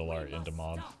could Quadelar into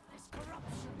mob.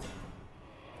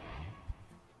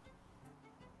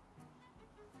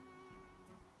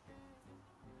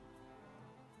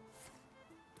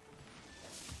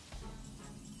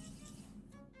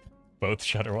 Both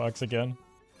Shudderwocks again?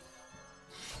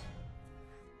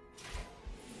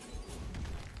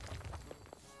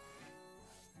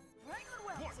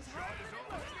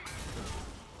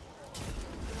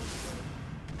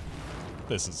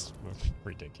 This is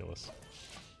ridiculous.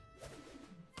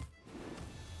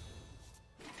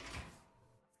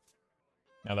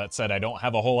 Now that said, I don't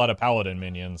have a whole lot of Paladin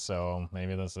minions, so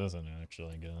maybe this isn't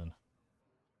actually good.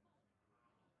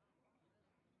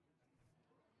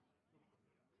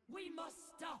 We must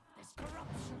stop this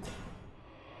corruption.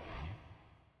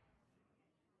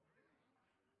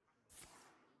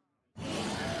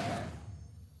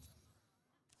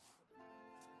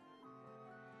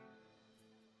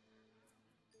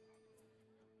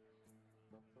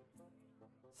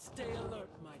 Stay alert,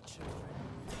 my children.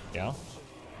 Yeah?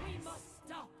 We must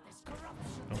stop this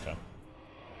corruption. Okay.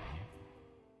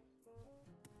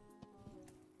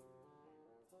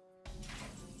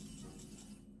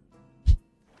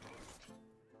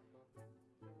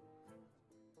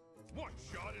 One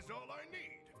shot is all I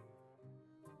need.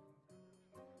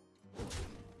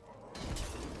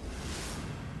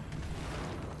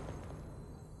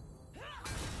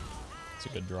 It's a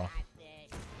good draw.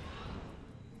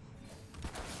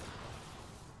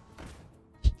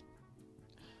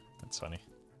 That's funny.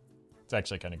 It's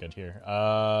actually kind of good here.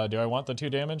 Do I want the 2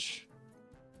 damage?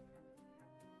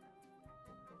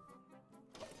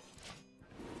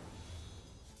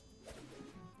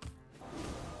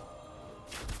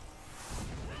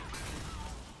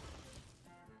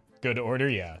 Good order?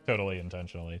 Yeah, totally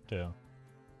intentionally, too.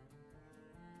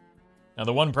 Now,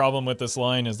 the one problem with this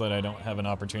line is that I don't have an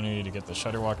opportunity to get the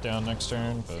Shudderwock down next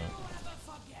turn, but...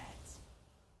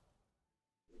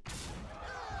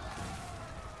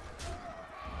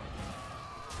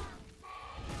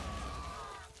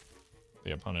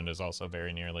 The opponent is also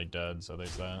very nearly dead, so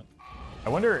there's that. I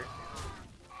wonder...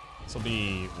 This will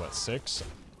be, what, 6?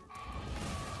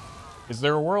 Is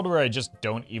there a world where I just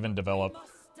don't even develop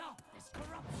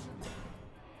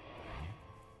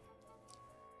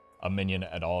a minion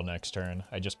at all next turn?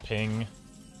 I just ping...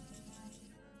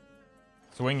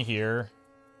 Swing here.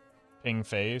 Ping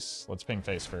face. Let's ping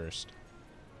face first.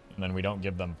 And then we don't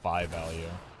give them 5 value.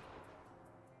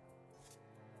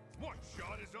 One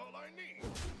shot is all I need.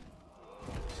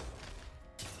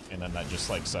 And then that just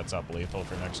like sets up lethal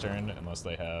for next turn, unless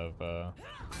they have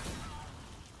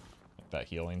that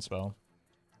healing spell.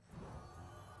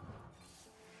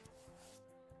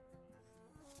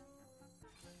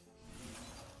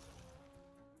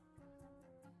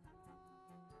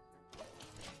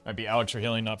 Might be Alex for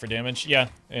healing, not for damage. Yeah,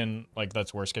 and like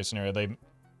that's worst case scenario.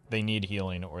 They need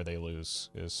healing or they lose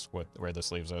is where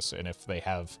this leaves us. And if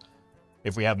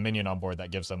we have minion on board, that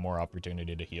gives them more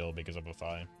opportunity to heal because of a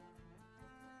Phi.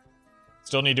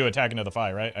 Still need to attack into the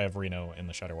Phi, right? I have Reno in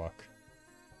the Shudderwock.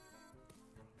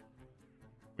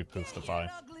 We poof the Phi.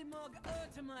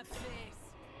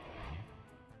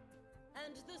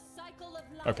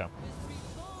 Okay.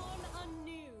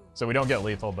 So we don't get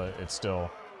lethal, but it's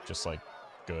still just like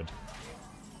good.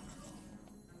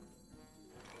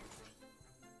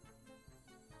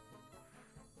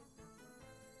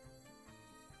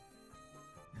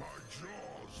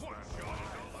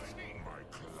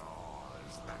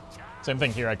 Same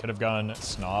thing here, I could have gone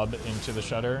Snob into the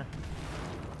Shudder.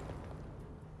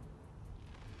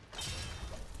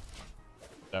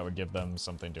 That would give them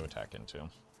something to attack into.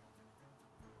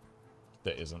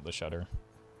 that isn't the shutter.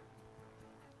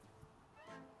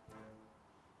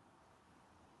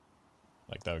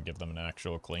 Like, that would give them an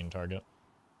actual clean target.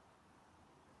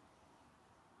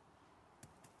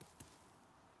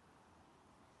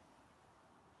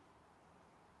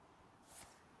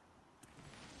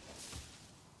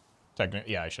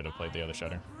 Technically, yeah, I should have played the other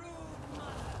shutter. Don't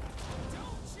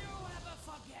you ever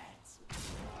forget.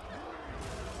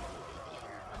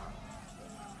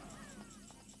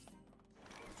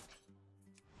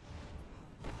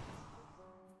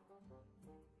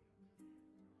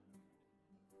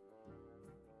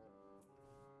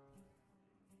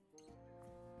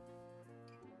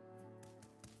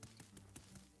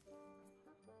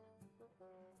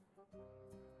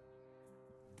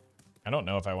 I don't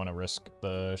know if I want to risk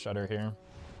the shutter here.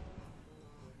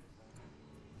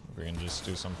 We can just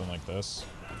do something like this.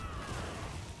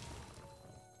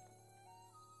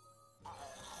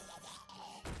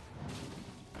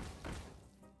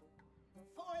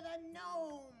 For the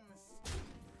gnomes.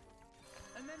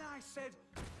 And then I said,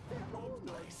 they're all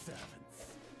my servants.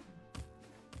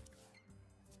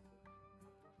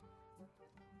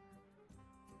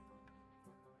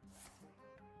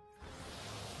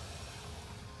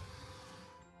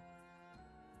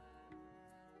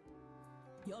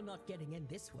 You're not getting in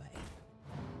this way.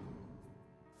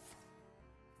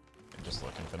 They're just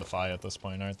looking for the Fi at this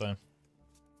point, aren't they?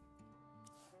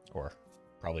 Or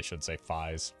probably should say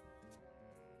Fis.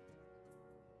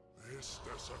 This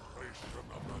desecration of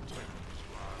the Titan's land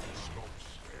stops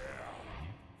here.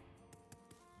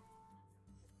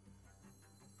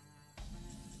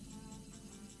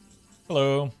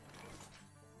 Hello.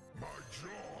 My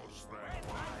jaws, their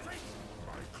white.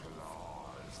 My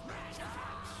claws, their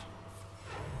jaws.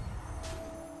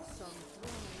 Some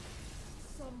thrive,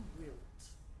 some wilt.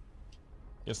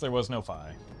 Guess there was no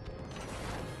Fi.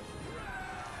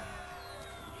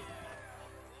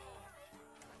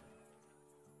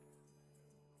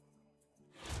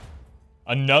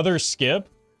 Another skip?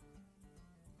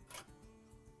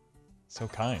 So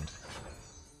kind.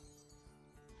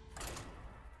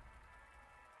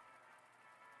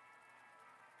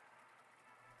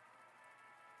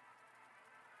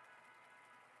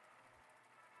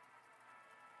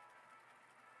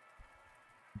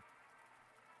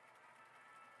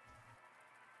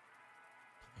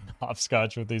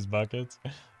 Hopscotch with these buckets.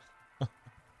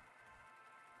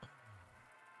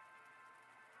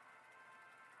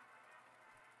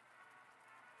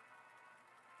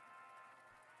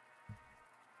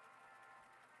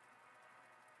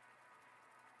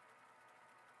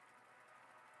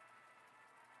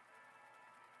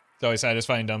 It's always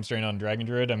satisfying dumpstering on Dragon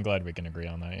Druid. I'm glad we can agree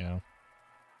on that, you know.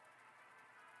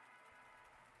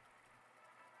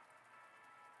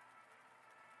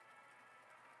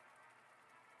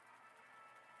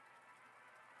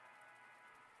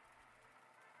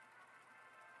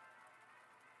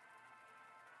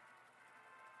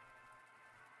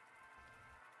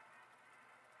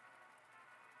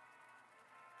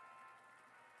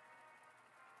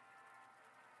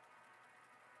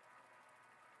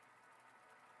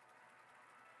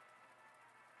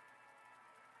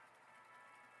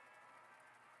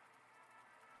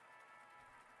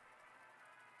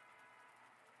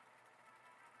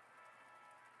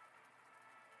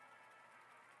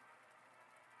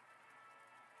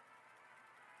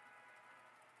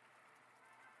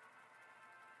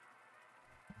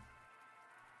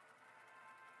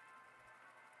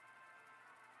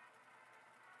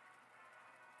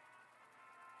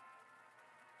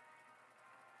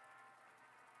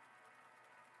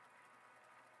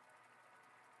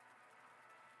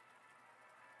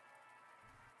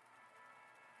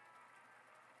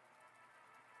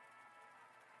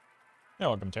 Yeah,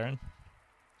 welcome, Taryn.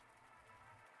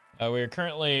 We are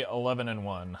currently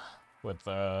 11-1 with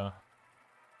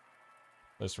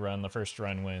this run. The first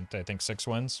run went, I think, 6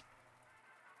 wins.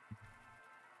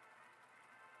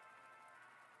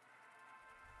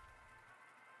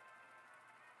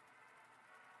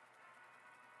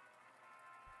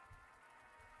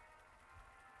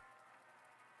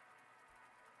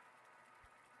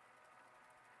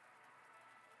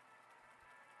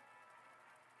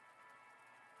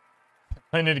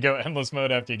 I need to go endless mode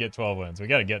after you get 12 wins. We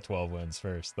got to get 12 wins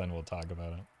first, then we'll talk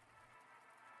about it.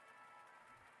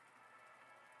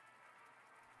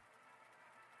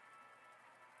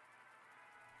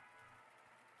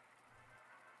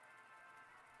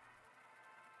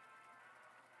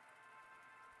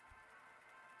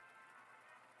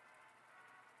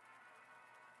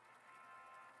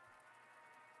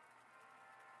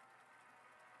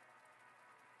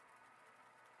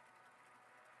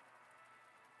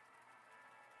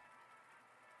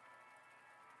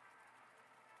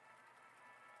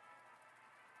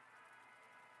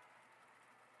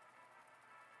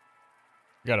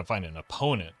 We gotta find an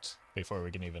opponent before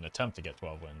we can even attempt to get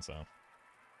 12 wins, though.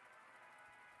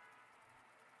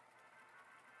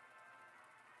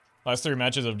 Last 3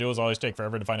 matches of duels always take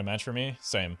forever to find a match for me.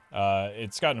 Same.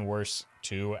 It's gotten worse,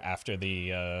 too, after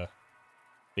the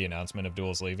announcement of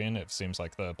duels leaving. It seems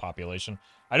like the population...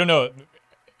 I don't know,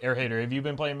 Airhater, have you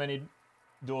been playing many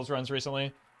duels runs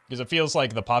recently? Because it feels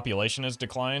like the population has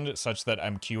declined, such that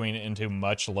I'm queuing into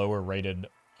much lower-rated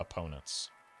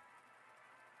opponents.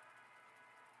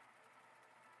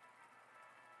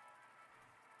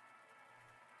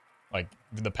 Like,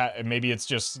 maybe it's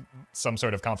just some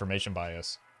sort of confirmation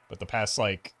bias, but the past,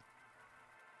 like,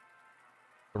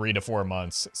 3 to 4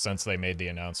 months since they made the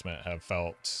announcement have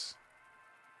felt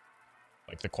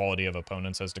like the quality of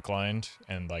opponents has declined,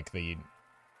 and like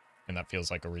and that feels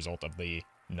like a result of the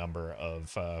number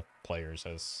of players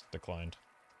has declined.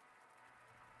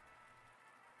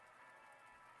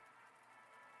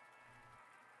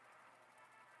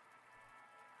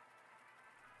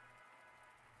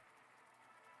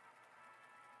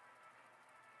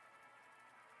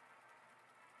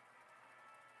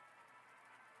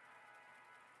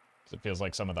 It feels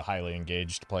like some of the highly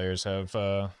engaged players have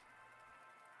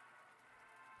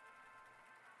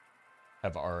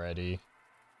already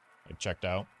like checked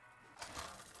out.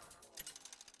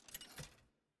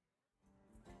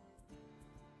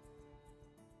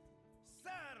 Sir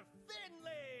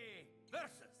Finley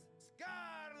versus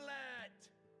Scarlet.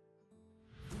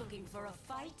 Looking for a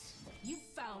fight? You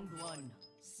found one.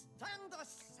 Stand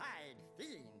aside,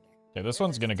 fiend. Okay, this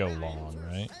one's gonna go long,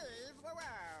 right?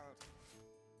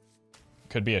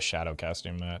 Could be a shadow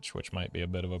casting match, which might be a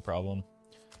bit of a problem.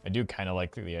 I do kind of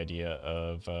like the idea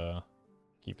of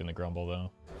keeping the Grumble,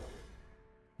 though.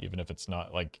 Even if it's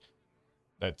not, like...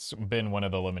 That's been one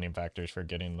of the limiting factors for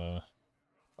getting the...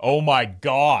 Oh my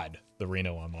god! The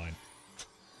Reno online.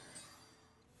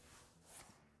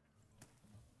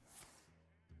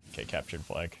 Okay, captured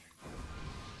flag.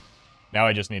 Now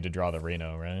I just need to draw the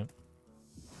Reno, right?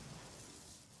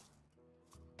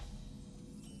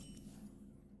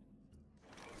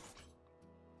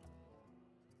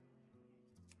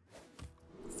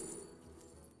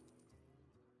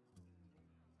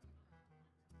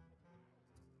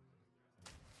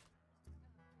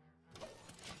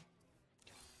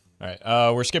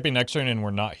 Alright, we're skipping next turn and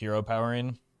we're not hero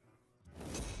powering.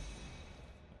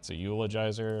 It's a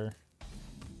eulogizer.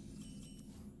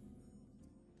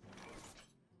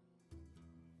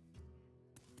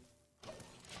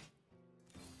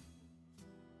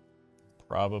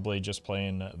 Probably just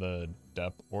playing the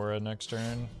Dep Aura next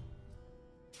turn.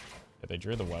 Yeah, they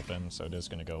drew the weapon, so it is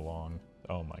going to go long.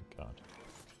 Oh my god.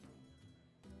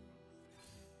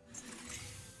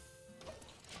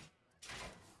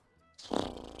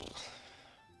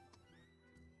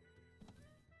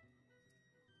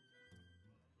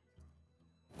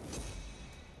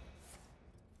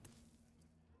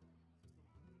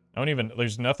 I don't even...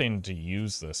 There's nothing to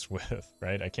use this with,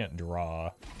 right? I can't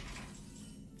draw.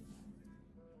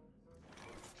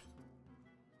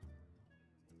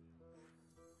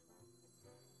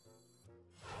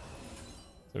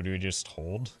 So do we just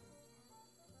hold?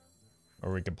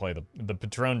 Or we could play the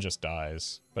Patron just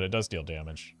dies, but it does deal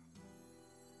damage.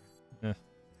 Eh.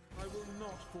 I will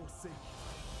not forsake.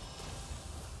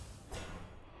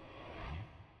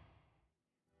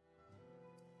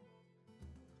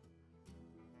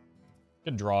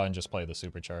 Could draw and just play the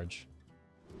supercharge.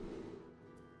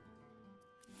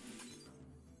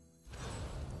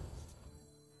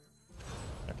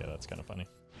 Okay, that's kind of funny.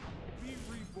 Be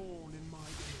reborn in my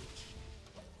image.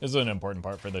 This is an important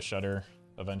part for the Shudder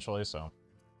eventually, so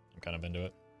I'm kind of into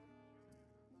it.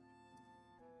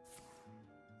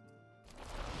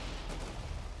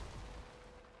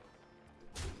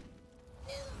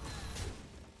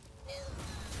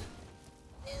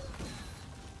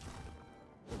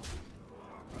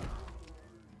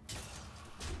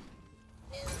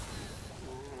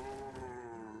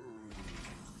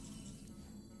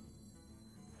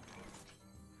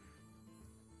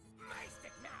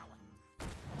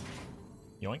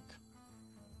 Yoink.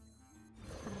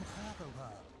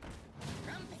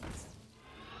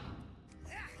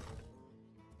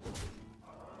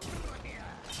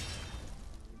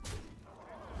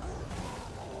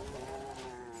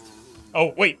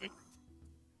 Oh, wait.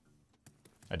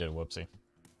 I did a whoopsie.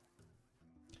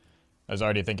 I was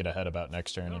already thinking ahead about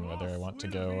next turn and whether I want to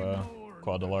go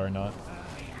Quadelar or not.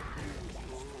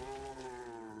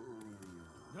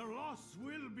 The loss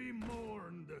will be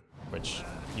mourned. Which,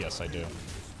 yes, I do.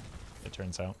 It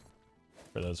turns out.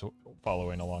 For those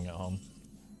following along at home.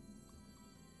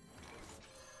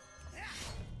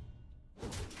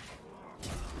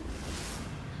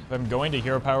 If I'm going to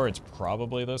hero power, it's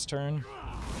probably this turn.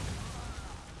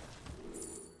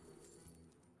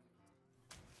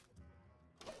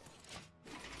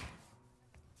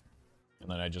 And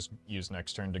then I just use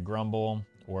next turn to grumble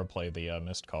or play the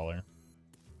Mist Caller.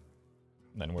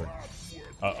 Then we're...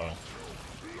 Uh-oh.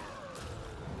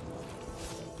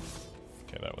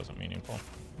 Okay, that wasn't meaningful.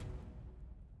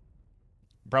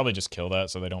 Probably just kill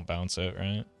that so they don't bounce it,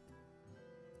 right?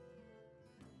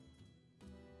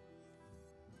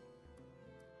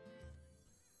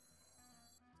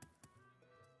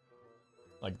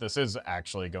 Like, this is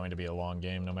actually going to be a long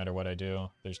game no matter what I do.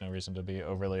 There's no reason to be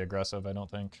overly aggressive, I don't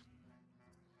think.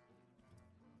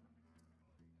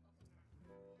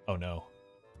 Oh no.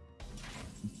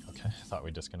 Okay, I thought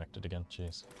we disconnected again.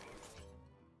 Jeez.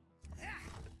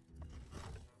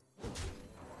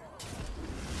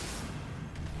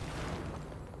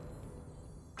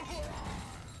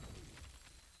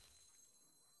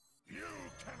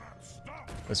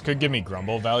 This could give me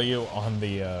grumble value on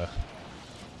the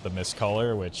Mist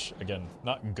Caller, which, again,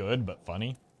 not good, but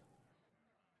funny.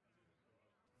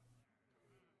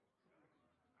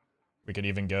 We could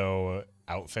even go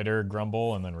Outfitter,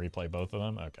 Grumble, and then replay both of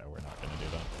them. Okay, we're not going to do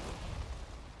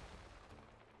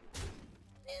that.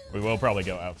 We will probably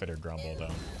go Outfitter, Grumble,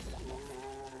 though.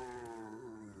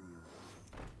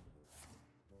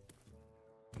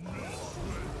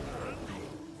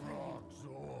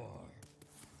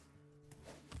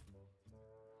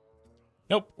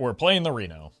 Nope, we're playing the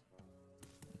Reno.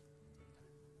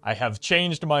 I have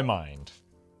changed my mind.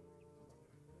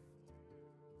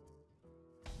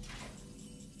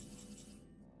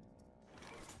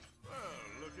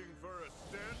 Looking for a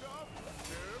standoff?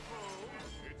 Careful,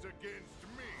 it's against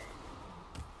me.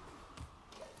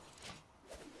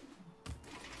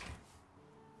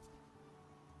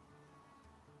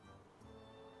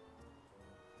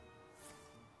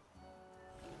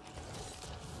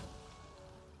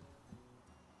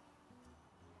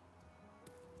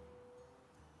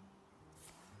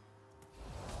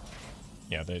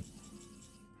 Yeah,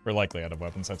 we're likely out of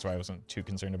weapons. That's why I wasn't too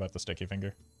concerned about the sticky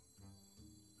finger.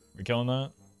 We killing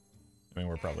that? I mean,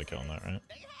 we're probably killing that, right?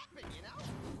 They happen, you know?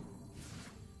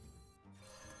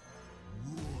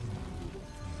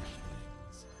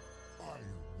 I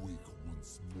wake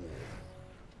once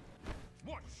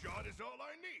more. One shot is all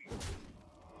I need.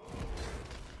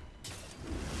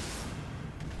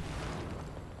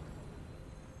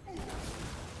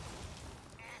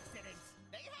 Accidents.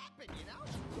 They happen, you know?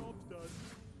 Job's done.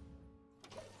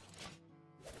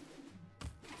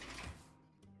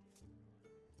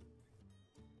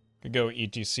 Could go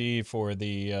ETC for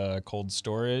the cold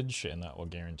storage, and that will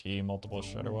guarantee multiple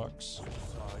Shudderwocks.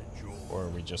 Or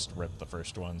we just rip the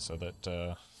first one so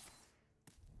that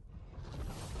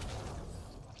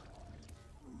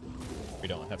we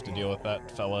don't have to deal with that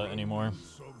fella anymore.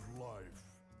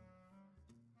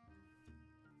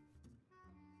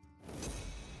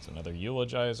 It's another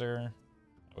Eulogizer, I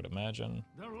would imagine,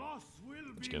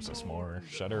 which gives us more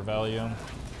Shudder value.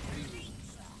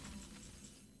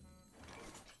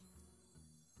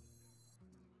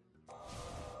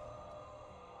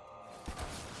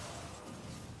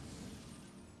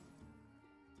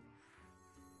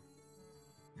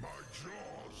 My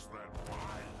jaws that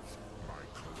bite, my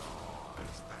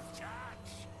claws that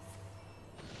catch.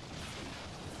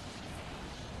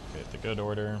 Get the good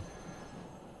order.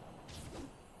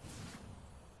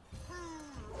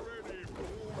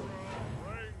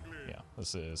 Yeah,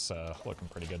 this is looking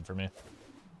pretty good for me.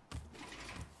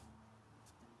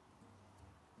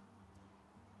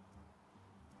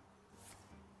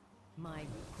 My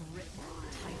grip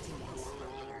tightens.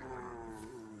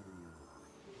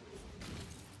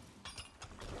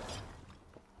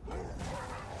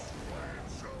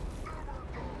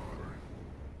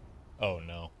 Oh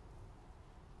no.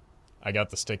 I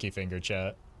got the sticky finger,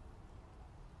 chat.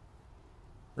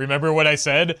 Remember what I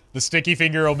said? The sticky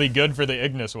finger will be good for the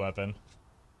Ignis weapon.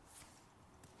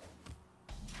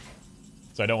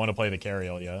 So I don't want to play the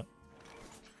Cariel yet.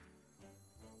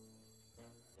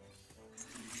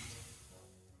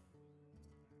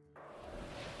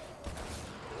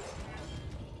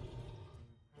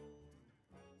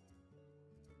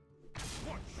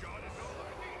 One shot is all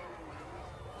I need.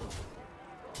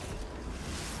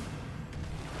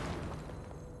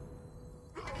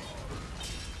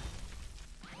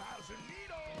 Thousand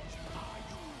needles. Are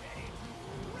you ready to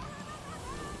rock?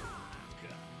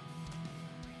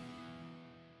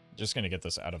 Just gonna get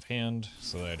this out of hand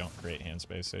so that I don't create hand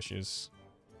space issues.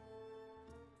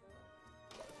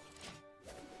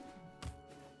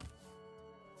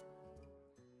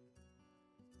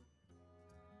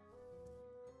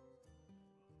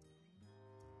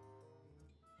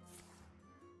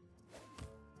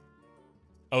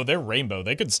 Oh, they're rainbow.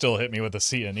 They could still hit me with a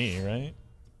CNE, right?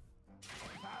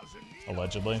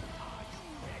 Allegedly.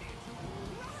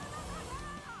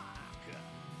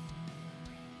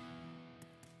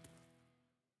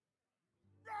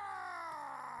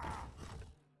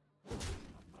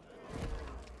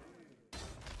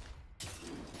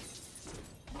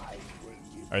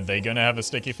 Are they gonna have a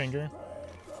sticky finger?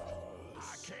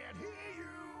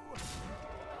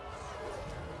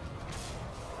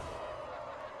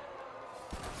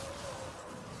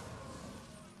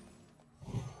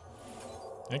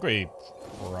 I think we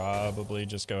probably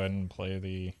just go ahead and play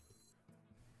the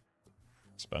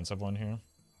expensive one here.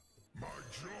 My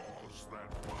jaws that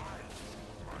bite,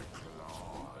 my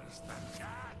claws that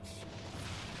catch.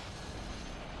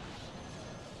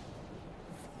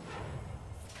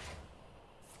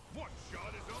 One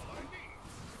shot is all I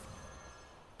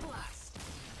need. Blast.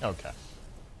 Okay.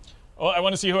 Oh, I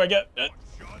want to see who I get. One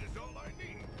shot is all I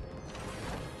need.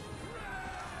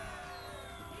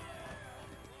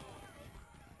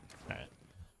 Alright.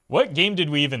 What game did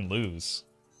we even lose?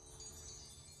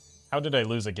 How did I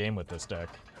lose a game with this deck?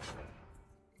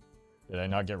 Did I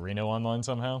not get Reno online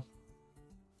somehow?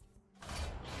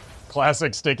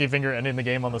 Classic sticky finger ending the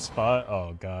game on the spot.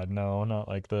 Oh god, no, not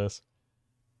like this.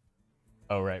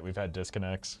 Oh right, we've had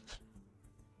disconnects.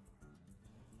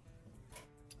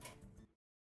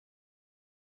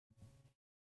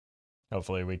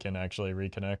 Hopefully we can actually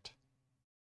reconnect.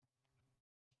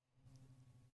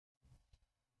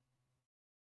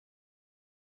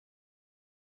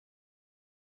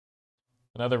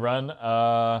 Another run?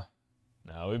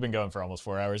 No, we've been going for almost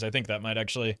 4 hours. I think that might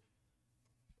actually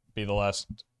be the last,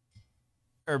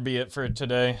 or be it for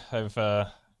today. I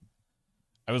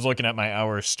was looking at my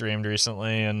hours streamed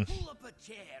recently, and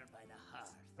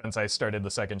since I started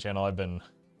the second channel, I've been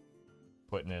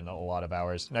putting in a lot of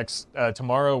hours.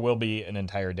 Tomorrow will be an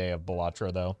entire day of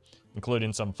Balatro, though,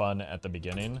 including some fun at the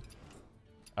beginning.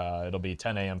 It'll be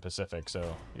 10 a.m. Pacific, so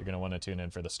you're going to want to tune in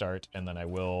for the start, and then I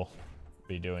will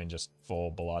be doing just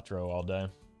full Balatro all day.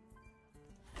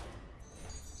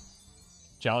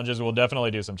 Challenges, we'll definitely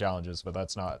do some challenges, but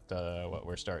that's not what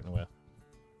we're starting with.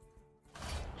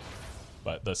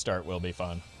 But the start will be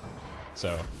fun.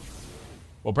 So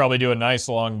we'll probably do a nice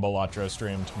long Balatro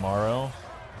stream tomorrow,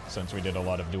 since we did a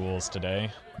lot of duels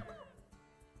today.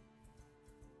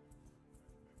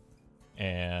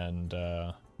 And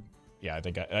yeah, I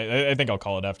think I'll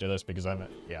call it after this, because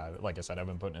like I said, I've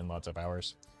been putting in lots of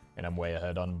hours, and I'm way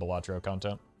ahead on Balatro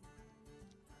content.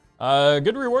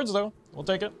 Good rewards though, we'll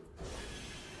take it.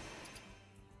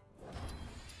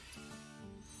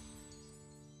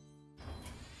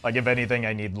 Like, if anything,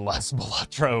 I need less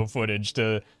Balatro footage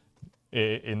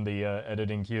in the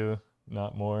editing queue,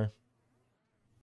 not more.